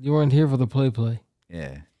you weren't here for the play.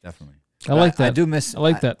 Yeah, definitely. I like that. I do miss. I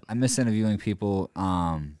like that. I miss interviewing people,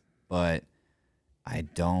 but I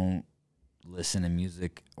don't listen to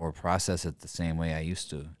music or process it the same way I used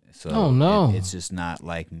to. So it's just not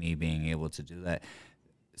like me being able to do that.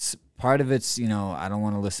 Part of it's, you know, I don't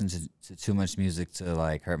want to listen to too much music to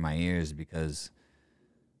like hurt my ears, because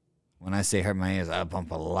when I say hurt my ears, I bump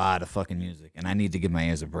a lot of fucking music and I need to give my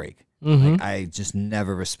ears a break. Like, I just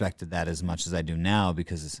never respected that as much as I do now,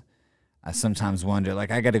 because I sometimes wonder, like,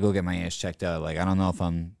 I got to go get my ears checked out. Like, I don't know if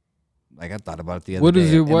I'm, like, I thought about it the other day. What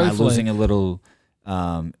is your wife Am I losing a little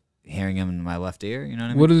hearing in my left ear? You know what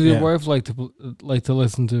I mean? What does your wife like to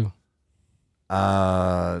listen to?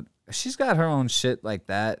 She's got her own shit like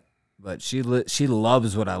that, but she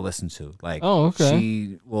loves what I listen to. Like, oh, okay.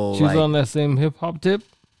 She's like, on that same hip hop tip.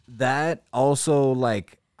 That also,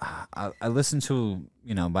 like, I listen to,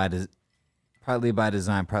 you know, partly by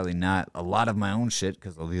design, partly not, a lot of my own shit,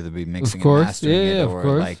 because I'll either be mixing and mastering it,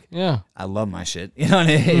 or like, I love my shit. You know what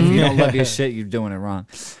I mean? If you don't love your shit, you're doing it wrong.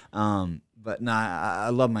 But nah, I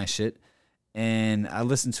love my shit, and I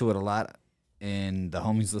listen to it a lot, and the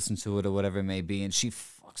homies listen to it or whatever it may be, and she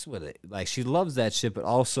fucks with it. Like, she loves that shit, but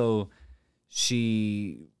also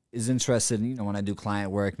she is interested in, you know, when I do client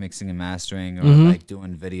work, mixing and mastering, or like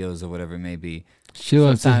doing videos or whatever it may be.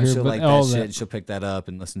 Sometimes she'll like that shit, and she'll pick that up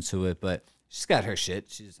and listen to it, but she's got her shit.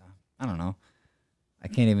 She's, I don't know. I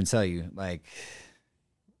can't even tell you. Like,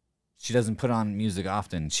 she doesn't put on music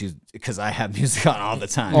often. Because I have music on all the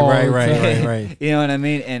time. Right. You know what I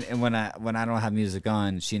mean? And when I don't have music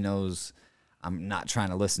on, she knows I'm not trying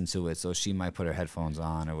to listen to it, so she might put her headphones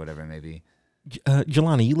on or whatever it may be.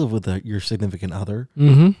 Jelani, you live with your significant other.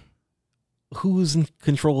 Mm-hmm. Who's in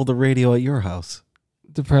control of the radio at your house?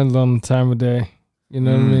 Depends on the time of day. You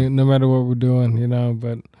know what I mean? No matter what we're doing, you know,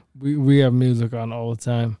 but we have music on all the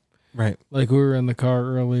time. Right. Like, we were in the car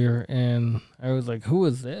earlier, and I was like, who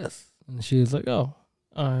is this? And she was like, oh.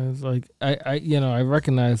 I was like, I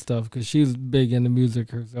recognize stuff, because she's big into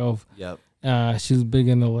music herself. Yep. She's big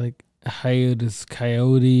into, like, Hiatus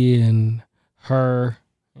Coyote and her,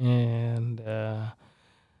 and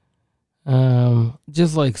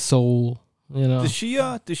just like soul. You know, does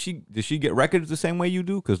she get records the same way you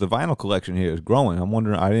do? Because the vinyl collection here is growing. I'm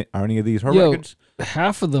wondering, are any of these her records?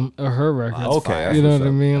 Half of them are her records. Okay, you know what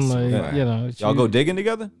I mean? Like, you know, y'all go digging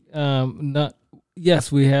together? Not.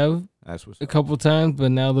 Yes, we have. That's what's a couple times,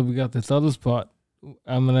 but now that we got this other spot,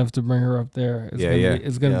 I'm gonna have to bring her up there.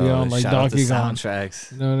 It's gonna be on like Donkey Kong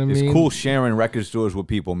soundtracks. You know what I mean? It's cool sharing record stores with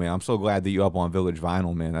people, man. I'm so glad that you up on Village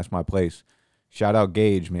Vinyl, man. That's my place. Shout out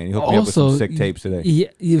Gage, man. He hooked me up with some sick tapes today. Yeah,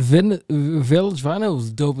 Village Vinyl was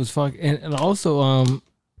dope as fuck, and also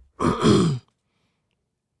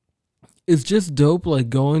it's just dope, like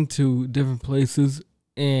going to different places.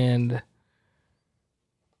 And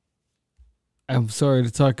I'm sorry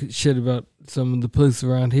to talk shit about some of the places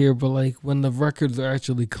around here, but like when the records are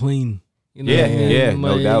actually clean, you know what I mean?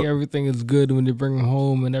 No like, doubt. Everything is good when you bring them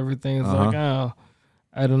home, and everything is like, oh,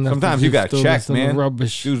 I don't know. Sometimes you got to check, man.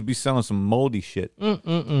 Rubbish. Dudes be selling some moldy shit.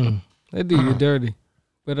 They do you dirty,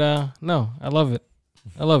 but no, I love it.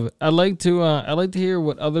 I love it. I like to hear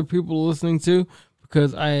what other people are listening to,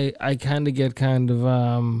 because I kind of get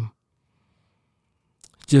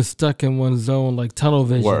just stuck in one zone, like tunnel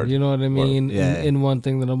vision. Word. You know what I mean? Yeah. In one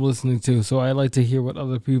thing that I'm listening to. So I like to hear what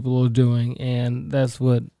other people are doing, and that's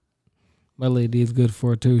what my lady is good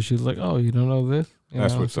for too. She's like, "Oh, you don't know this?"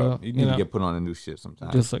 That's what's up. You need to get put on a new shit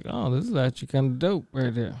sometimes. Just like, oh, this is actually kind of dope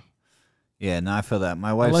right there. Yeah, no, I feel that.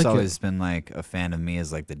 My wife's always been like a fan of me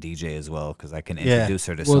as like the DJ as well, because I can introduce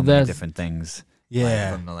her to so many different things.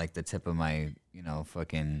 Yeah, from the tip of my,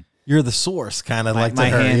 fucking. You're the source, kind of like my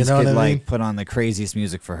to her. hands You know could what I mean? put on the craziest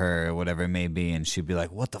music for her or whatever it may be, and she'd be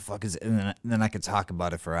like, "What the fuck is it?" And then I could talk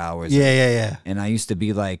about it for hours. Yeah. And I used to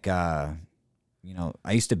be like, I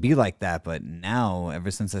used to be like that, but now,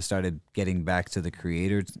 ever since I started getting back to the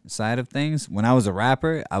creator side of things, when I was a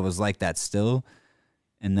rapper, I was like that still.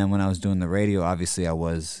 And then when I was doing the radio, obviously I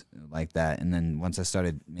was like that. And then once I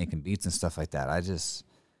started making beats and stuff like that,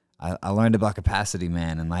 I learned about capacity,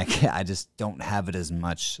 man. And like, I just don't have it as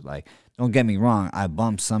much. Like, don't get me wrong, I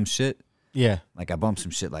bump some shit. Yeah. Like, I bump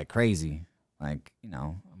some shit like crazy. Like,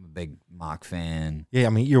 I'm a big Mock fan. Yeah, I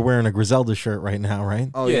mean, you're wearing a Griselda shirt right now,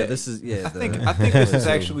 right? Oh yeah, this is I think this is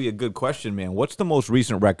actually a good question, man. What's the most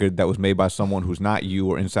recent record that was made by someone who's not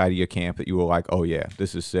you or inside of your camp that you were like, oh yeah,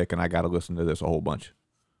 this is sick, and I got to listen to this a whole bunch?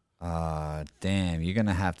 Damn, you're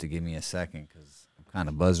gonna have to give me a second because I'm kind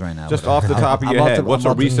of buzzed right now. Just off the top of your head, what's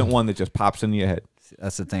a recent one that just pops into your head?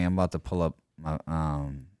 That's the thing. I'm about to pull up my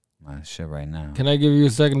my shit right now. Can I give you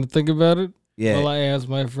a second to think about it? Yeah. While I ask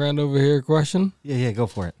my friend over here a question. Yeah, go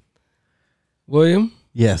for it. William?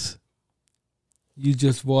 Yes. You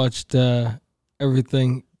just watched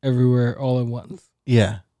Everything Everywhere All at Once.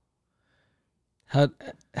 Yeah. How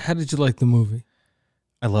did you like the movie?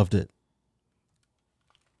 I loved it.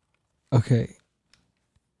 Okay.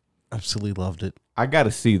 Absolutely loved it. I got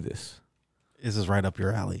to see this. This is right up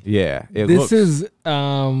your alley. Yeah. This is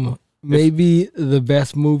maybe the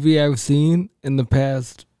best movie I've seen in the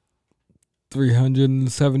past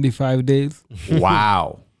 375 days.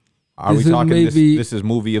 Wow. Are we talking this is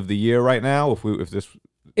movie of the year right now?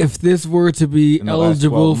 If this were to be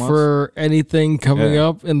eligible for anything coming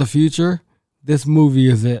up in the future, this movie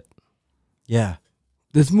is it. Yeah.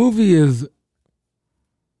 This movie is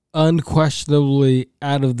unquestionably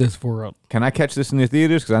out of this world. Can I catch this in the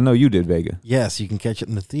theaters? Because I know you did, Vega. Yes, you can catch it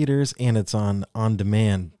in the theaters, and it's on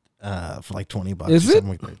demand for like $20. Is or it? Something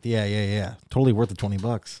like that. Yeah. Totally worth the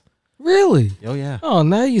 $20. Really? Oh yeah. Oh,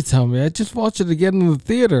 now you tell me. I just watched it again in the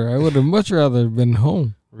theater. I would have much rather been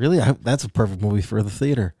home. Really? That's a perfect movie for the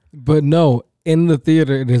theater. But no, in the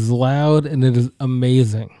theater, it is loud and it is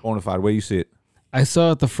amazing. Bonafide, where you see it? I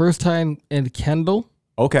saw it the first time in Kendall.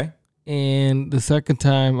 Okay. And the second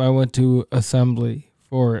time I went to Assembly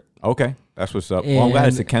for it. Okay. That's what's up. Well, I'm glad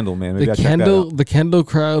it's a Kendall, man. Maybe The Kendall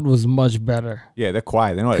crowd was much better. Yeah, they're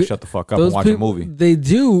quiet. They know how to shut the fuck up and watch a movie. They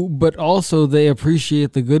do, but also they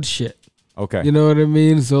appreciate the good shit. Okay. You know what I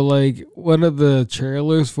mean? So, like, one of the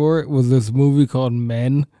trailers for it was this movie called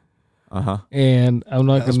Men. Uh-huh. And I'm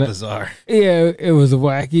not That's gonna. bizarre. Yeah, it was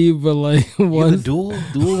wacky, but like once dual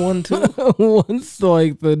one too. Once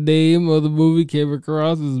like the name of the movie came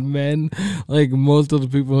across as Men, like most of the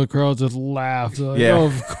people in the crowd just laughed. Like, yeah. Oh,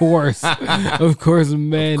 of course, of course,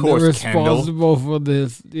 men are responsible for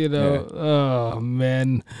this. You know, Yeah. Oh,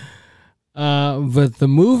 men. But the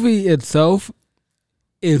movie itself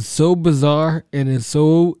is so bizarre and is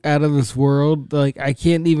so out of this world. Like, I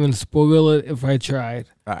can't even spoil it if I tried.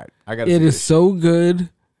 All right. It is so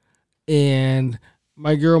good. And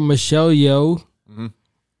my girl Michelle Yeoh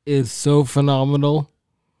is so phenomenal.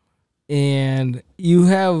 And you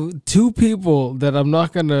have two people that I'm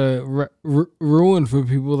not gonna ruin for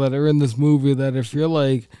people that are in this movie. That if you're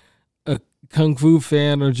like a kung fu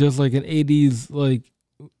fan or just like an '80s like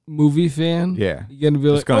movie fan, Yeah. you're gonna be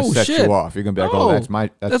like, It's gonna oh set shit, you off. You're gonna be like, oh, that's my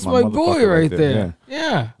boy motherfucker right there.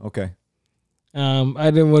 Yeah. Okay.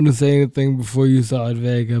 I didn't want to say anything before you saw it,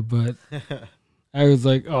 Vega, but I was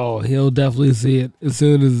like, oh, he'll definitely see it as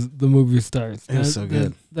soon as the movie starts. It was so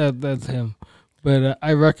good. That's him. But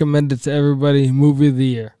I recommend it to everybody. Movie of the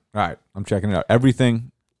year. All right. I'm checking it out.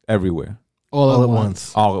 Everything, everywhere. All at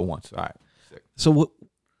once. All at once. All right. Sick. So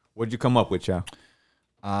What'd you come up with, Chow?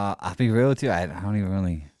 I'll be real with you. I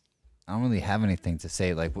don't really have anything to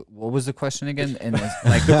say. Like, what was the question again? And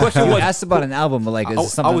like the question was asked about an album, but like, is it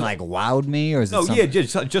something like wowed me, or is it? No, yeah,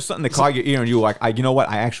 just something that caught your ear, and you were like, you know what?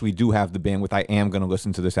 I actually do have the bandwidth. I am gonna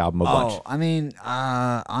listen to this album a bunch. I mean,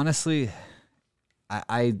 honestly,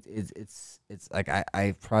 it's like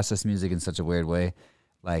I process music in such a weird way.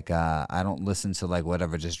 Like, I don't listen to like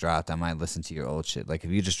whatever just dropped. I might listen to your old shit. Like,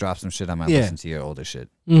 if you just drop some shit, I might listen to your older shit.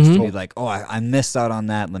 Just to be like, oh, I missed out on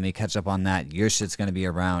that. Let me catch up on that. Your shit's gonna be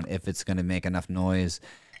around. If it's gonna make enough noise,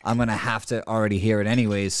 I'm gonna have to already hear it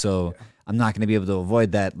anyways. So I'm not gonna be able to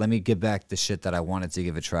avoid that. Let me get back the shit that I wanted to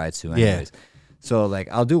give a try to anyways. So like,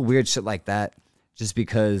 I'll do weird shit like that. Just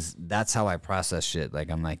because that's how I process shit.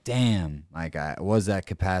 Like, I'm like, damn, like I was at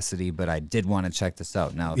capacity, but I did want to check this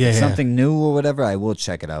out. Now, if it's something new or whatever, I will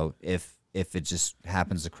check it out if it just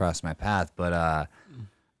happens to cross my path. But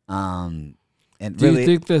and do you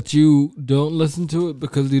think that you don't listen to it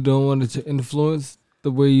because you don't want it to influence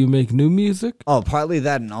the way you make new music? Oh, partly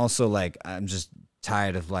that, and also like I'm just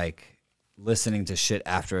tired of like listening to shit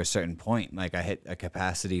after a certain point. Like, I hit a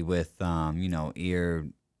capacity with ear,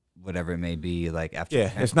 whatever it may be, like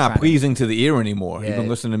after it's not pleasing to the ear anymore. You've been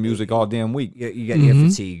listening to music all damn week. You got ear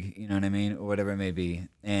fatigue, you know what I mean, or whatever it may be.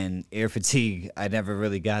 And ear fatigue, I never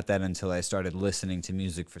really got that until I started listening to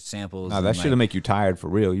music for samples. No, that should make you tired for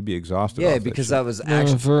real. You'd be exhausted. Yeah, because I was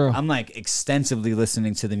actually I'm like extensively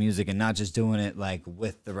listening to the music and not just doing it like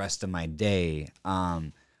with the rest of my day.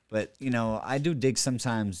 But I do dig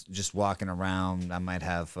sometimes just walking around. I might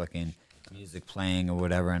have fucking music playing or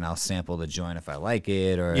whatever, and I'll sample the joint if I like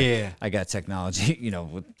it, or I got technology,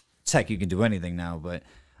 with tech you can do anything now, but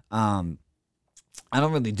I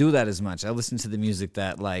don't really do that as much. I listen to the music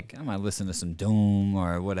that, like, I might listen to some Doom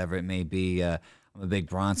or whatever it may be. I'm a big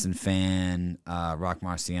Bronson fan, Rock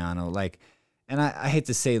Marciano, like, and I hate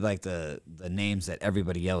to say like the names that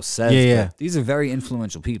everybody else says, but these are very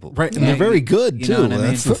influential people, right? And they're very good too.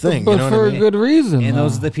 That's the thing, but for a good reason. And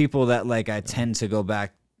those are the people that like I tend to go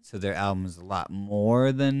back to their albums a lot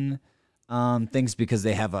more than things, because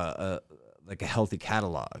they have a healthy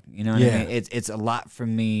catalog. You know what I mean? It's a lot for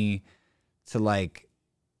me to like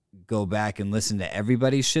go back and listen to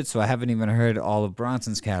everybody's shit. So I haven't even heard all of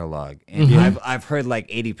Bronson's catalog, and I've heard like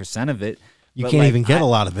 80% of it. You can't even get a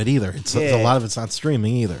lot of it either. It's a lot of it's not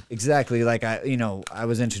streaming either. Exactly. Like I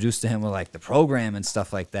was introduced to him with like the program and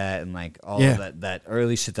stuff like that, and like all of that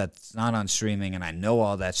early shit that's not on streaming, and I know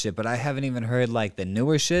all that shit, but I haven't even heard like the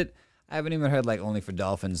newer shit. I haven't even heard like Only for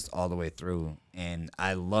Dolphins all the way through, and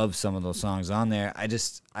I love some of those songs on there.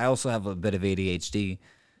 I also have a bit of ADHD.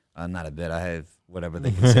 Not a bit. I have whatever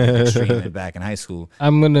they consider extreme back in high school.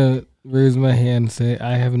 I'm gonna raise my hand and say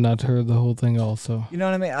I have not heard the whole thing. Also, you know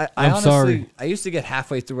what I mean? I'm honestly, sorry. I used to get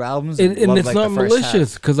halfway through albums, and it's like not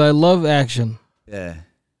malicious because I love action. Yeah,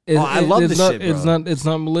 I love the shit, bro. It's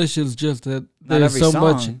not malicious. Just that there's so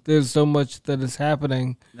much. There's so much that is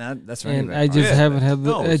happening. That's right. And I just haven't had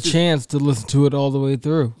a chance to listen to it all the way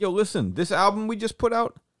through. Yo, listen, this album we just put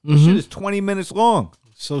out, shit is 20 minutes long.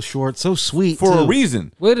 So short, so sweet. For a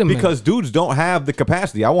reason. Wait a minute. Because dudes don't have the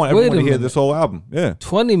capacity. I want everyone to hear this whole album. Yeah.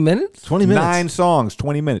 20 minutes? 20 minutes. 9 songs,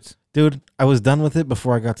 20 minutes. Dude, I was done with it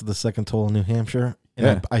before I got to the second toll in New Hampshire.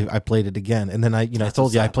 And I played it again. And then I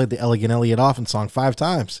told you I played the Elegant Elliot Offen song 5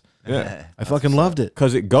 times. Yeah. I fucking loved it.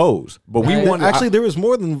 Because it goes. But actually, there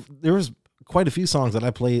was quite a few songs that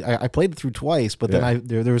I played. I played it through twice, but then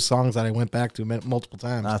there were songs that I went back to multiple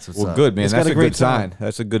times. That's what's up. Good, man. That's a good sign.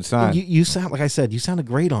 That's a good sign. You sound, like I said, you sounded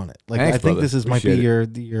great on it. Like, thanks, I think brother. might be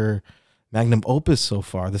your magnum opus so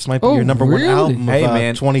far. This might be your number one album of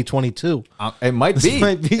 2022. It might be. This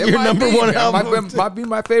might be your number one album. Might be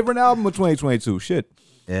my favorite album of 2022. Shit.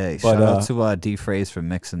 Yeah, shout out to D Phrase for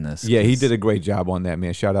mixing this. Yeah, he did a great job on that,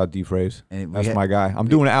 man. Shout out D Phrase. That's my guy. I'm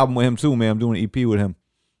doing an album with him too, man. I'm doing an EP with him.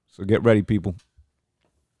 So get ready, people.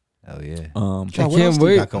 Hell yeah. I can't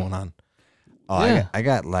wait. Got going on? Oh, yeah. I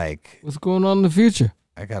got like... What's going on in the future?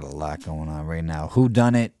 I got a lot going on right now. Who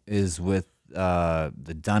Done It is with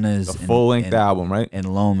the Dunners, the full length album, right?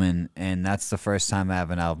 And Loman, and that's the first time I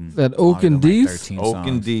have an album. That Oak and Dees? Oak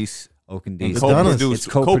and Dees.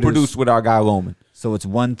 Co-produced with our guy Loman. So it's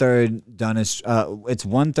 1/3 Dunners. It's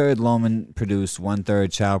 1/3 Loman produced,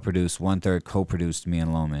 1/3 Chow produced, 1/3 co-produced me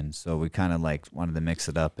and Loman. So we kind of like wanted to mix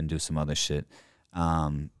it up and do some other shit.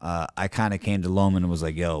 I kind of came to Loman and was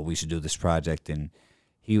like, "Yo, we should do this project," and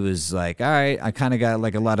he was like, "All right." I kind of got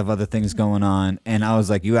like a lot of other things going on, and I was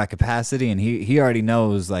like, "You at capacity?" And he already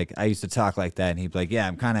knows. Like I used to talk like that, and he'd be like, "Yeah,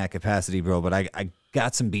 I'm kind of at capacity, bro, but I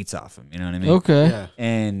got some beats off him." You know what I mean? Okay. Yeah.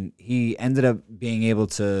 And he ended up being able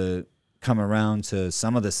to come around to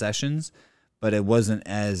some of the sessions, but it wasn't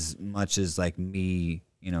as much as like me,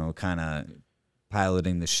 you know, kind of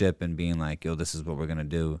piloting the ship and being like, "Yo, this is what we're gonna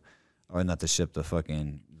do," or not the ship, the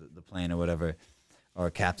fucking the plane or whatever,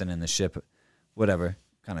 or captain in the ship, whatever.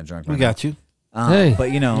 Kind of drunk. We got you. Hey.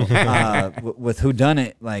 But you know, with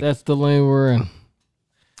Whodunit, like that's the lane we're in.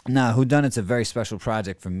 Nah, Whodunit's a very special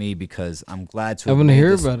project for me because I'm glad to. I want to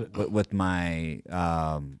hear about it. With my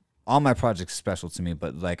all my projects are special to me,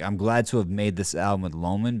 but like I'm glad to have made this album with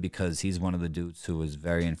Loman because he's one of the dudes who was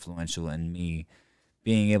very influential in me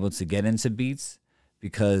being able to get into beats.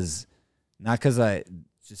 Because not because I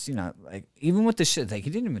just, you know, like even with the shit, like he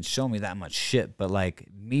didn't even show me that much shit, but like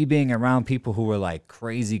me being around people who were like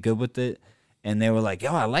crazy good with it, and they were like,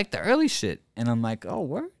 "Yo, I like the early shit," and I'm like, "Oh,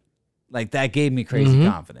 word." Like, that gave me crazy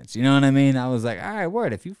confidence. You know what I mean? I was like, all right,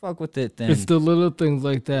 word. If you fuck with it, then... It's the little things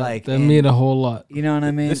like that that mean a whole lot. You know what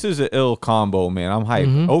I mean? This is an ill combo, man. I'm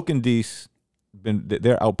hyped. Oak and Dees,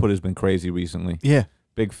 their output has been crazy recently. Yeah.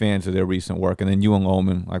 Big fans of their recent work. And then you and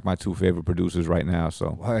Loman, like my two favorite producers right now.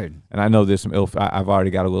 So word. And I know there's some I've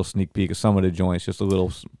already got a little sneak peek of some of the joints, just a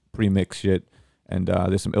little pre-mix shit. And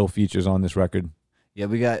there's some ill features on this record. Yeah,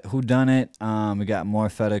 we got Whodunit. We got more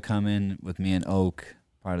Feta coming with me and Oak,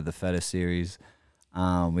 part of the Feta series.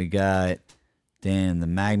 We got the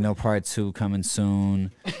Magno Part 2 coming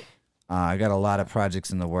soon. I got a lot of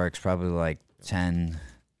projects in the works, probably like 10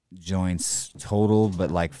 joints total,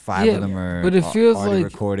 but like 5 of them are but it feels already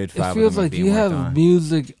like, recorded. 5 it feels of them are like being you worked have on.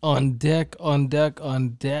 music on deck, on deck, on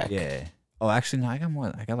deck. Yeah. Oh, actually, no, I got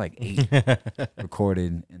more. I got like 8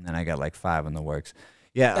 recorded, and then I got like 5 in the works.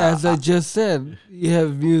 Yeah, as I just said, you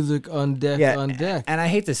have music on deck, on deck. And I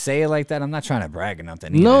hate to say it like that. I'm not trying to brag or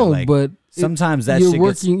nothing. Either. No, like, but sometimes that you're shit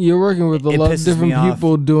working. You're working with a lot of different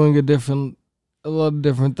people doing a lot of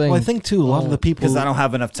different things. Well, I think too, a lot of the people, because I don't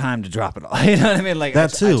have enough time to drop it all. You know what I mean? Like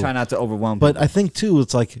that too. I try not to overwhelm. But people. I think too,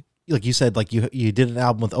 it's like you said, like you did an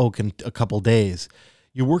album with Oak in a couple days.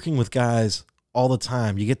 You're working with guys all the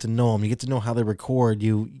time. You get to know them. You get to know how they record.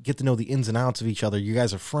 You get to know the ins and outs of each other. You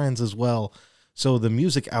guys are friends as well. So the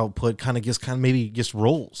music output kind of maybe just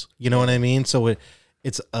rolls. You know what I mean? So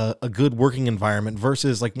it's a good working environment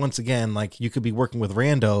versus like, once again, like you could be working with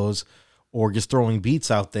randos or just throwing beats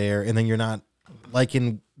out there and then you're not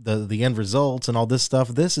liking the end results and all this stuff.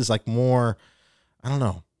 This is like more, I don't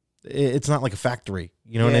know. It's not like a factory.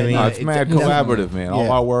 You know what I mean? No, it's mad collaborative, man. Yeah.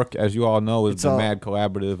 All our work, as you all know, is mad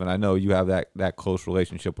collaborative, and I know you have that close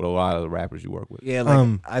relationship with a lot of the rappers you work with. Yeah,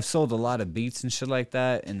 like I've sold a lot of beats and shit like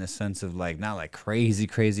that in the sense of like not like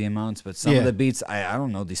crazy amounts, but some of the beats I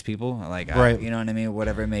don't know these people. Like you know what I mean?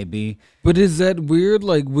 Whatever it may be. But is that weird?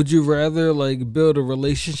 Like, would you rather like build a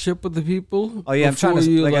relationship with the people? Oh yeah, I'm trying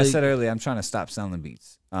to like I said earlier, I'm trying to stop selling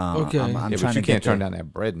beats. Okay, I'm but trying you to can't turn down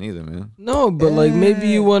that bread neither, man. No, but like maybe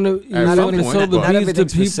you want to sell the beats to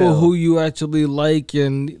people who you actually like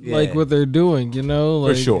and like what they're doing. You know,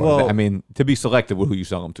 like, for sure. Well, I mean, to be selective with who you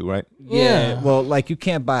sell them to, right? Yeah. Well, like you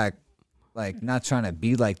can't buy, like not trying to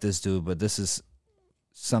be like this dude, but this is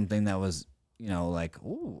something that was, you know, like,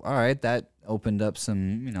 ooh, all right, that opened up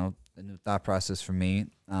some, you know, a new thought process for me.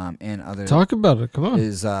 And other talk about it. Come on,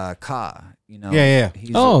 is Ka. You know, he's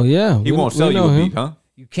he won't sell you a beat, huh?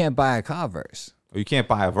 You can't buy a Ka verse. Or you can't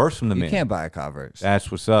buy a verse from the man. You can't buy a Ka verse.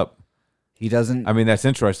 That's what's up. He doesn't. I mean, that's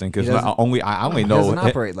interesting because I only know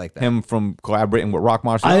operate like that. Him from collaborating with Rock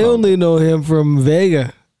Marciano. I only know him from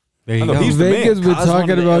Vega. There you go. Vega's been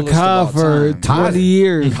talking about Ka for 20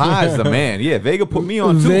 years. Ka's the man. Yeah, Vega put me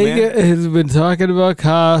on too, Vega has been talking about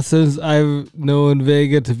Ka since I've known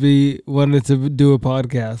Vega to be wanted to do a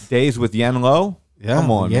podcast. Days with Yen Lo. Yeah,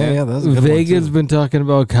 come on, man. Yeah, that's a good Vega's one too. been talking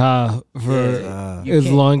about Ka for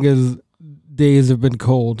as long as days have been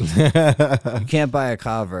cold. You can't buy a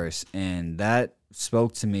Ka verse, and that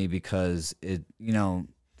spoke to me because it, you know,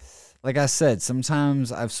 like I said,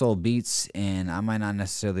 sometimes I've sold beats and I might not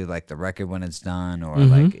necessarily like the record when it's done or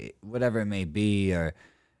like whatever it may be,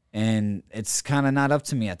 and it's kind of not up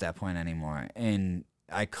to me at that point anymore. And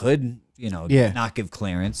I could, not give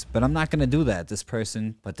clearance. But I'm not gonna do that. This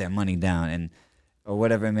person put their money down or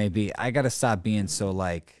whatever it may be. I gotta stop being so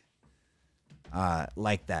like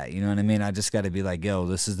that. You know what I mean? I just gotta be like, yo,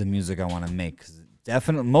 this is the music I want to make. 'Cause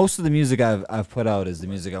definitely, most of the music I've put out is the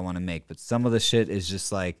music I want to make. But some of the shit is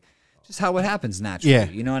just like. Just how it happens naturally. Yeah.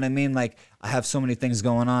 You know what I mean? Like, I have so many things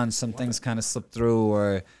going on. Some things kind of slip through,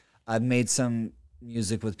 or I've made some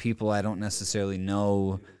music with people I don't necessarily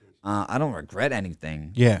know. I don't regret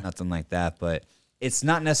anything. Yeah. Nothing like that. But it's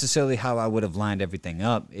not necessarily how I would have lined everything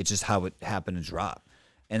up. It's just how it happened to drop.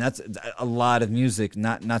 And that's a lot of music.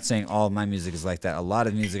 Not saying all of my music is like that. A lot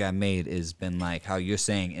of music I made has been like how you're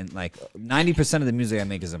saying. And like 90% of the music I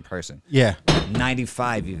make is in person. Yeah.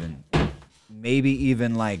 95 even. Maybe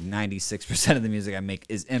even like 96% of the music I make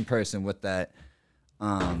is in person with that,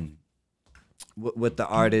 with the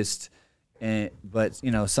artist. But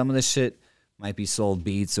some of the shit might be sold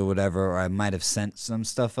beats or whatever, or I might have sent some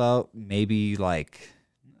stuff out. Maybe like,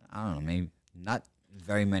 I don't know, maybe not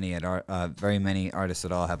very many artists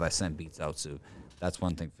at all have I sent beats out to. That's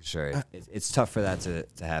one thing for sure. It's tough for that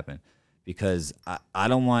to happen because I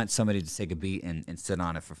don't want somebody to take a beat and sit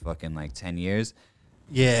on it for fucking like 10 years.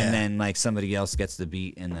 Yeah. And then like somebody else gets the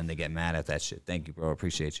beat and then they get mad at that shit. Thank you, bro.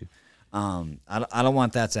 Appreciate you. I don't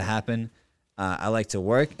want that to happen. I like to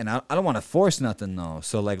work and I don't want to force nothing though.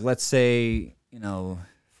 So like, let's say,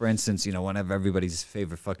 for instance, one of everybody's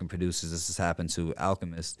favorite fucking producers, this has happened to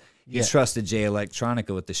Alchemist. He trusted Jay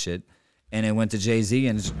Electronica with the shit and it went to Jay-Z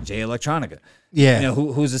and Jay Electronica. Yeah.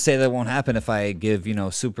 Who's to say that won't happen if I give,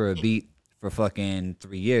 Super a beat for fucking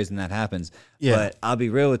 3 years and that happens. Yeah. But I'll be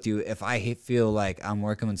real with you. If I feel like I'm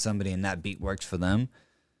working with somebody and that beat works for them,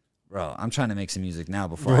 bro, I'm trying to make some music now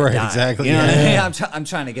before I die. Exactly. You know what I mean? I'm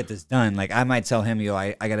trying to get this done. Like I might tell him, yo,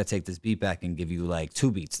 I got to take this beat back and give you like 2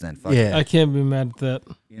 beats then. Fuck it. I can't be mad at that.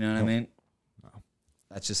 You know what I mean?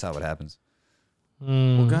 That's just how it happens.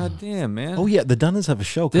 Well, goddamn, man. Oh yeah, the Dunners have a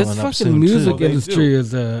show coming This up fucking soon music too. industry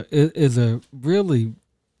is a really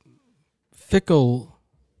fickle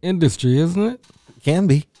industry, isn't it? Can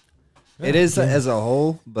be. It is as a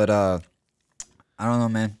whole, but I don't know,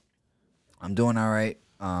 man. I'm doing all right.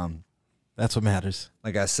 That's what matters.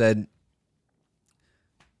 Like I said,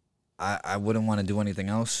 I wouldn't want to do anything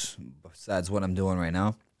else besides what I'm doing right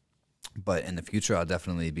now. But in the future, I'll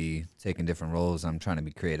definitely be taking different roles. I'm trying to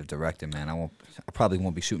be creative director, man. I probably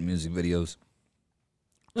won't be shooting music videos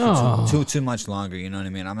too much longer. You know what I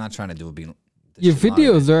mean? I'm not trying to do a beat. Your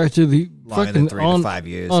videos are actually longer than fucking 3 to 5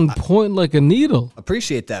 years. on point like a needle.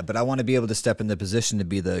 Appreciate that, but I want to be able to step in the position to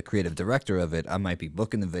be the creative director of it. I might be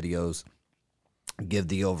booking the videos, give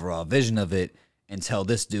the overall vision of it, and tell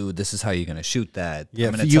this dude, this is how you're going to shoot that. Yeah,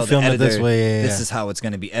 I'm gonna you tell film the it editor, this way. this is how it's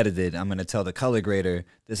going to be edited. I'm going to tell the color grader,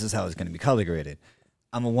 this is how it's going to be color graded.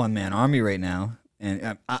 I'm a one-man army right now,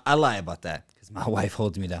 and I lie about that because my wife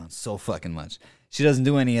holds me down so fucking much. She doesn't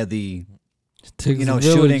do any of the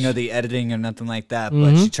shooting or the editing or nothing like that,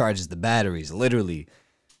 but she charges the batteries. Literally,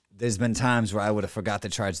 there's been times where I would have forgot to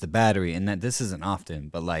charge the battery, and that this isn't often,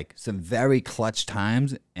 but like some very clutch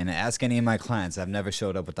times. And ask any of my clients, I've never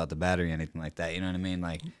showed up without the battery or anything like that. You know what I mean?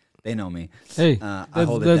 Like they know me. Hey,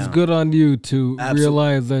 that's good on you to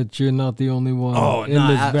realize that you're not the only one in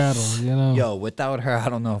this battle. Yo, without her, I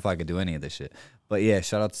don't know if I could do any of this shit. But yeah,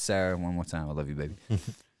 shout out to Sarah one more time. I love you, baby.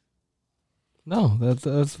 No, that's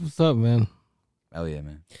what's up, man. Hell yeah,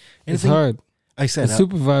 man. It's hard. I said the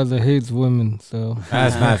supervisor hates women, so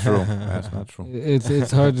that's not true. That's not true.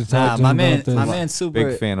 It's hard to talk to him about this. My man, super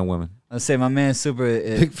big fan of women. Let's say my man, super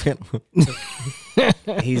big fan.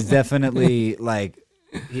 He's definitely like,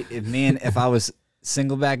 if I was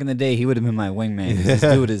single back in the day, he would have been my wingman. This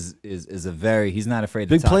dude is a very, he's not afraid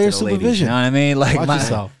to big talk player to the ladies. supervision. You know what I mean? Like Watch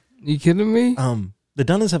yourself. You kidding me? The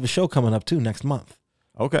Dunners have a show coming up too next month.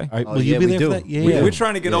 Okay. All right, will you be there for that? We're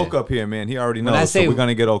trying to get Oak up here, man. He already knows. So we're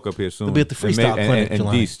gonna get Oak up here soon. We'll be at the freestyle clinic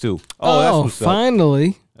and Dees too. That's what's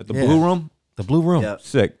finally at the Blue Room. The Blue Room. Yep.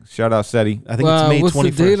 Sick. Shout out Seti. I think it's May 21st.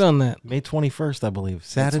 What's the date on that? May 21st, I believe.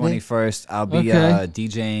 Saturday. 21st. I'll be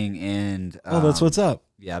DJing and that's what's up.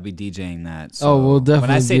 Yeah, I'll be DJing that. So we'll definitely.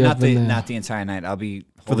 When I say be not the entire night, I'll be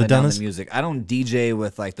holding down the music. I don't DJ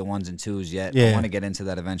with like the 1s and 2s yet. Yeah. I want to get into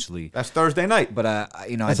that eventually. That's Thursday night. But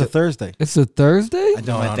that's a Thursday. It's a Thursday. I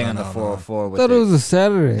do my thing on the 404. I thought it was a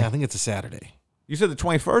Saturday. Yeah, I think it's a Saturday. You said the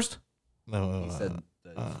 21st? No.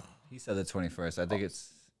 He said the 21st. I think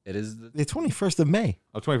it is the 21st of May.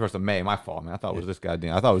 Oh, 21st of May. My fault, man. I thought it was this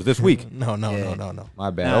goddamn. I thought it was this week. No.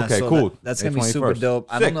 My bad. Okay, cool. That's gonna be super dope.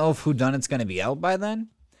 Sick. I don't know if Whodunit's gonna be out by then.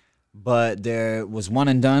 But there was one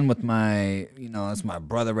and done with my, that's my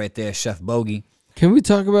brother right there, Chef Bogey. Can we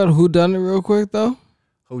talk about Whodunit real quick though?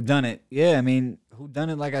 Whodunit? Yeah, I mean, Who Done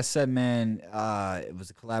It? Like I said, man, it was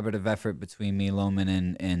a collaborative effort between me,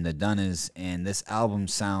 Loman, and the Dunners, and this album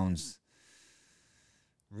sounds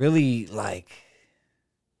really like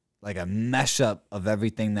a mashup of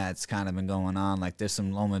everything that's kind of been going on. Like there's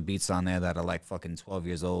some Loman beats on there that are like fucking 12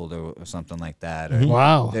 years old or something like that. Or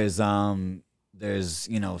wow. There's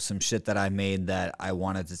you know, some shit that I made that I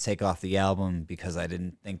wanted to take off the album because I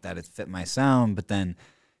didn't think that it fit my sound, but then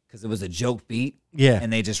because it was a joke beat,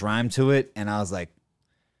 and they just rhymed to it, and I was like,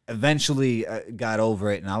 eventually got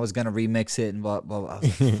over it, and I was gonna remix it and blah blah blah. I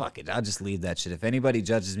was like, fuck it, I'll just leave that shit. If anybody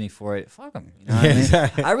judges me for it, fuck them. You know what I mean?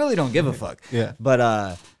 Exactly. I really don't give a fuck. Yeah.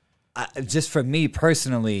 But just for me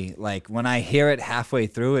personally, like when I hear it halfway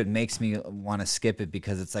through, it makes me want to skip it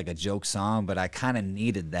because it's like a joke song. But I kind of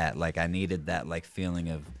needed that. Like I needed that like feeling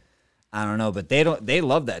of, I don't know. But they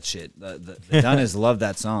love that shit. The Dunners love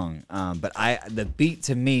that song. But the beat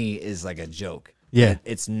to me is like a joke. Yeah.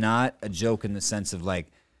 It's not a joke in the sense of like,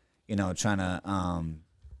 you know, trying to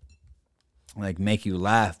like make you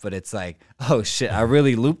laugh, but it's like, oh shit, I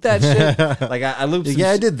really looped that shit. Like I looped.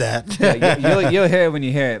 I did that. Yeah, you'll hear it when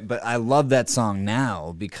you hear it. But I love that song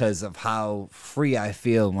now because of how free I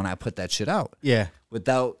feel when I put that shit out. Yeah.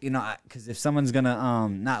 Without, you know, because if someone's gonna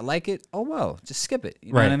not like it, oh well, just skip it.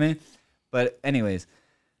 You know what I mean? But anyways,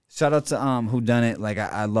 shout out to Who Done It. Like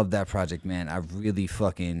I love that project, man. I really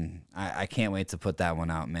fucking I can't wait to put that one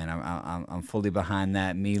out, man. I'm fully behind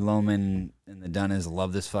that. Me, Loman, and the Dunners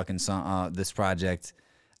love this fucking song, this project.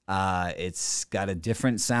 It's got a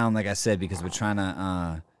different sound, like I said, because we're trying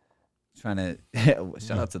to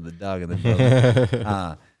shout out to the dog in the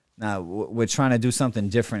building. Now we're trying to do something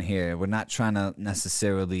different here. We're not trying to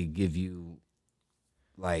necessarily give you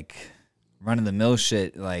like run-of-the-mill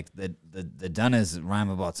shit. Like the Dunners rhyme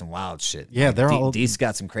about some wild shit. Yeah, like, they're all. Dee's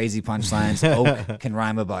got some crazy punchlines. Oak can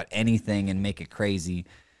rhyme about anything and make it crazy.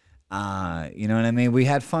 You know what I mean? We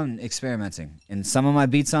had fun experimenting, and some of my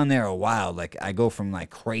beats on there are wild. Like I go from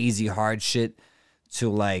like crazy hard shit to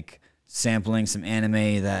like sampling some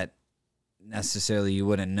anime that necessarily you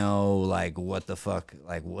wouldn't know. Like what the fuck?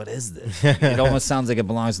 Like what is this? It almost sounds like it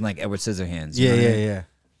belongs in like Edward Scissorhands. You know what I mean? Yeah.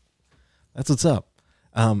 That's what's up.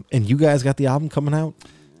 And you guys got the album coming out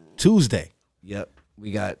Tuesday. Yep.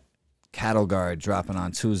 We got Cattle Guard dropping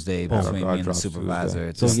on Tuesday between me and the Supervisor.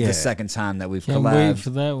 It's the second time that we've Can't collabed. wait for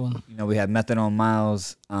that one. You know, we had Methadone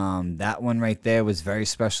Miles. That one right there was very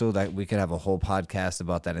special. That we could have a whole podcast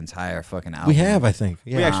about that entire fucking album. We have, I think.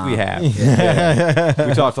 We actually have. Yeah.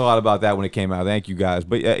 We talked a lot about that when it came out. Thank you guys.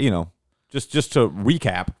 But you know, just to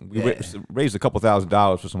recap, we raised a couple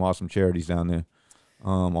 $1,000s for some awesome charities down there.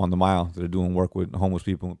 On the mile that are doing work with homeless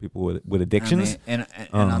people and people with addictions. I mean,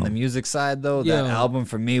 and on the music side though, that album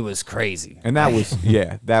for me was crazy. And that was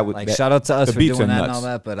that was like shout out to us for doing that nuts. and all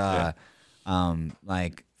that. But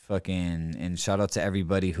like fucking and shout out to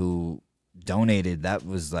everybody who donated. That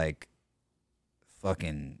was like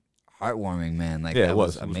fucking heartwarming, man. Like that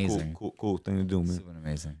was amazing. Cool thing to do, man. Super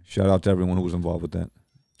amazing. Shout out to everyone who was involved with that.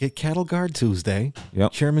 Get Cattle Guard Tuesday.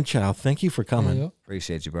 Yep. Chairman Chow, thank you for coming. Yep.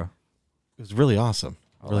 Appreciate you, bro. It was really awesome.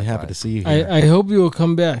 Really happy to see you here. I hope you will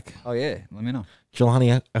come back. Oh yeah, let me know.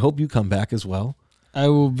 Jelani, I hope you come back as well. I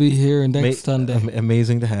will be here next Sunday.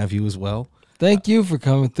 Amazing to have you as well. Thank you for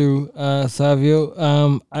coming through,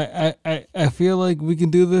 Savio. I feel like we can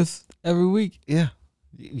do this every week. Yeah.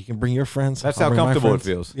 You can bring your friends. That's I'll how bring my comfortable it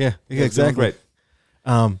friends. feels. Yeah, exactly. Great.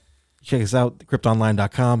 Check us out,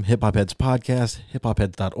 cryptonline.com, HipHopHeads Podcast,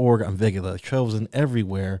 hiphopheads.org. I'm Vega Chosen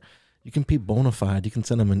everywhere. You can be bona fide. You can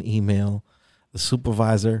send them an email. The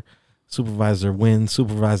Supervisor wins,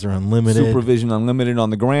 Supervisor Unlimited. Supervision Unlimited on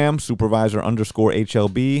the gram,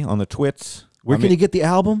 Supervisor_HLB on the twits. Where can you get the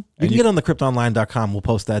album? You can get it on the cryptonline.com. We'll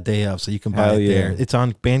post that day up so you can buy it there. It's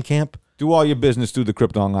on Bandcamp. Do all your business through the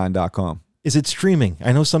cryptonline.com. Is it streaming?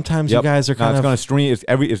 I know sometimes you guys are kind of. It's going to stream. It's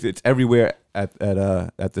everywhere at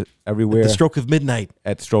the stroke of midnight.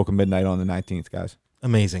 At the stroke of midnight on the 19th, guys.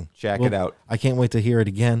 Amazing. Check it out. I can't wait to hear it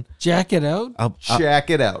again. Jack it out? Check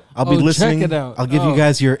it out. I'll be listening. Check it out. I'll give you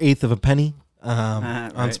guys your eighth of a penny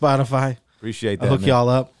on Spotify. Appreciate that. I'll hook y'all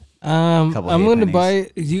up. I'm going to buy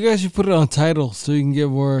it. You guys should put it on Tidal so you can get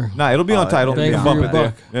more. Nah, it'll be on Tidal. Thank you for your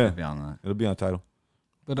buck. Yeah. It'll be on that. It'll be on Tidal.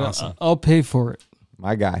 But awesome. I'll pay for it.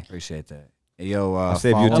 My guy. Appreciate that. Hey, yo, I'll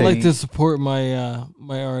save you a I tape. like to support my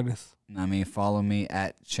my artists. I mean, follow me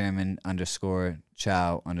at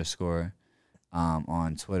Chairman_Chow_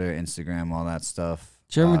 on Twitter, Instagram, all that stuff.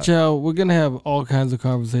 Chairman Chow, we're gonna have all kinds of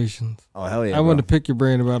conversations. Oh hell yeah! I want to pick your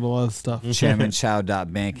brain about a lot of stuff.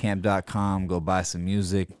 ChairmanChow.bandcamp.com. Go buy some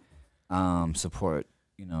music. Support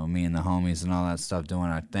me and the homies and all that stuff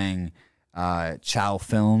doing our thing. Chow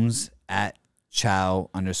Films at Chow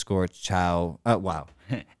 _Chow. Wow.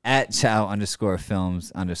 At Chow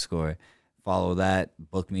 _films_. Follow that.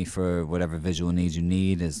 Book me for whatever visual needs you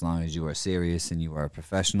need. As long as you are serious and you are a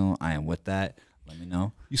professional, I am with that. Let me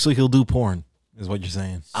know. So he'll do porn, is what you're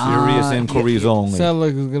saying. Serious inquiries only. Sound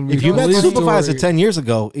like it's gonna be. If you met police Supervisor story. 10 years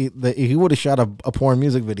ago, he would have shot a porn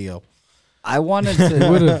music video. I wanted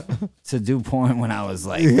to do porn when I was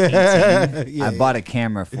like 18. I bought a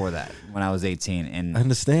camera for that when I was 18, and I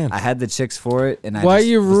understand. I had the chicks for it. And Why I just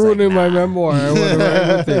you was ruining like, my memoir? I wanna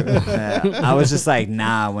write with you. I was just like,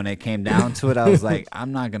 nah. When it came down to it, I was like,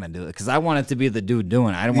 I'm not gonna do it because I wanted to be the dude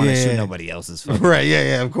doing it. I didn't want to shoot nobody else's fucking, Right,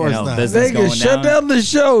 yeah, of course not. business Nigga, going shut down the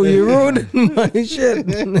show. You ruining my shit.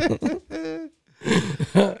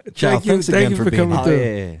 Chow, thanks again for being coming here. Oh,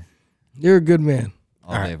 through. yeah. You're a good man.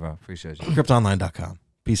 All day, bro. Appreciate you. CryptOnline.com.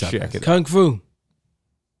 Peace out, Check guys. it. Kung Fu.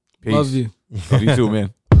 Peace. Love you. Love you too,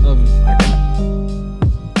 man. Love you.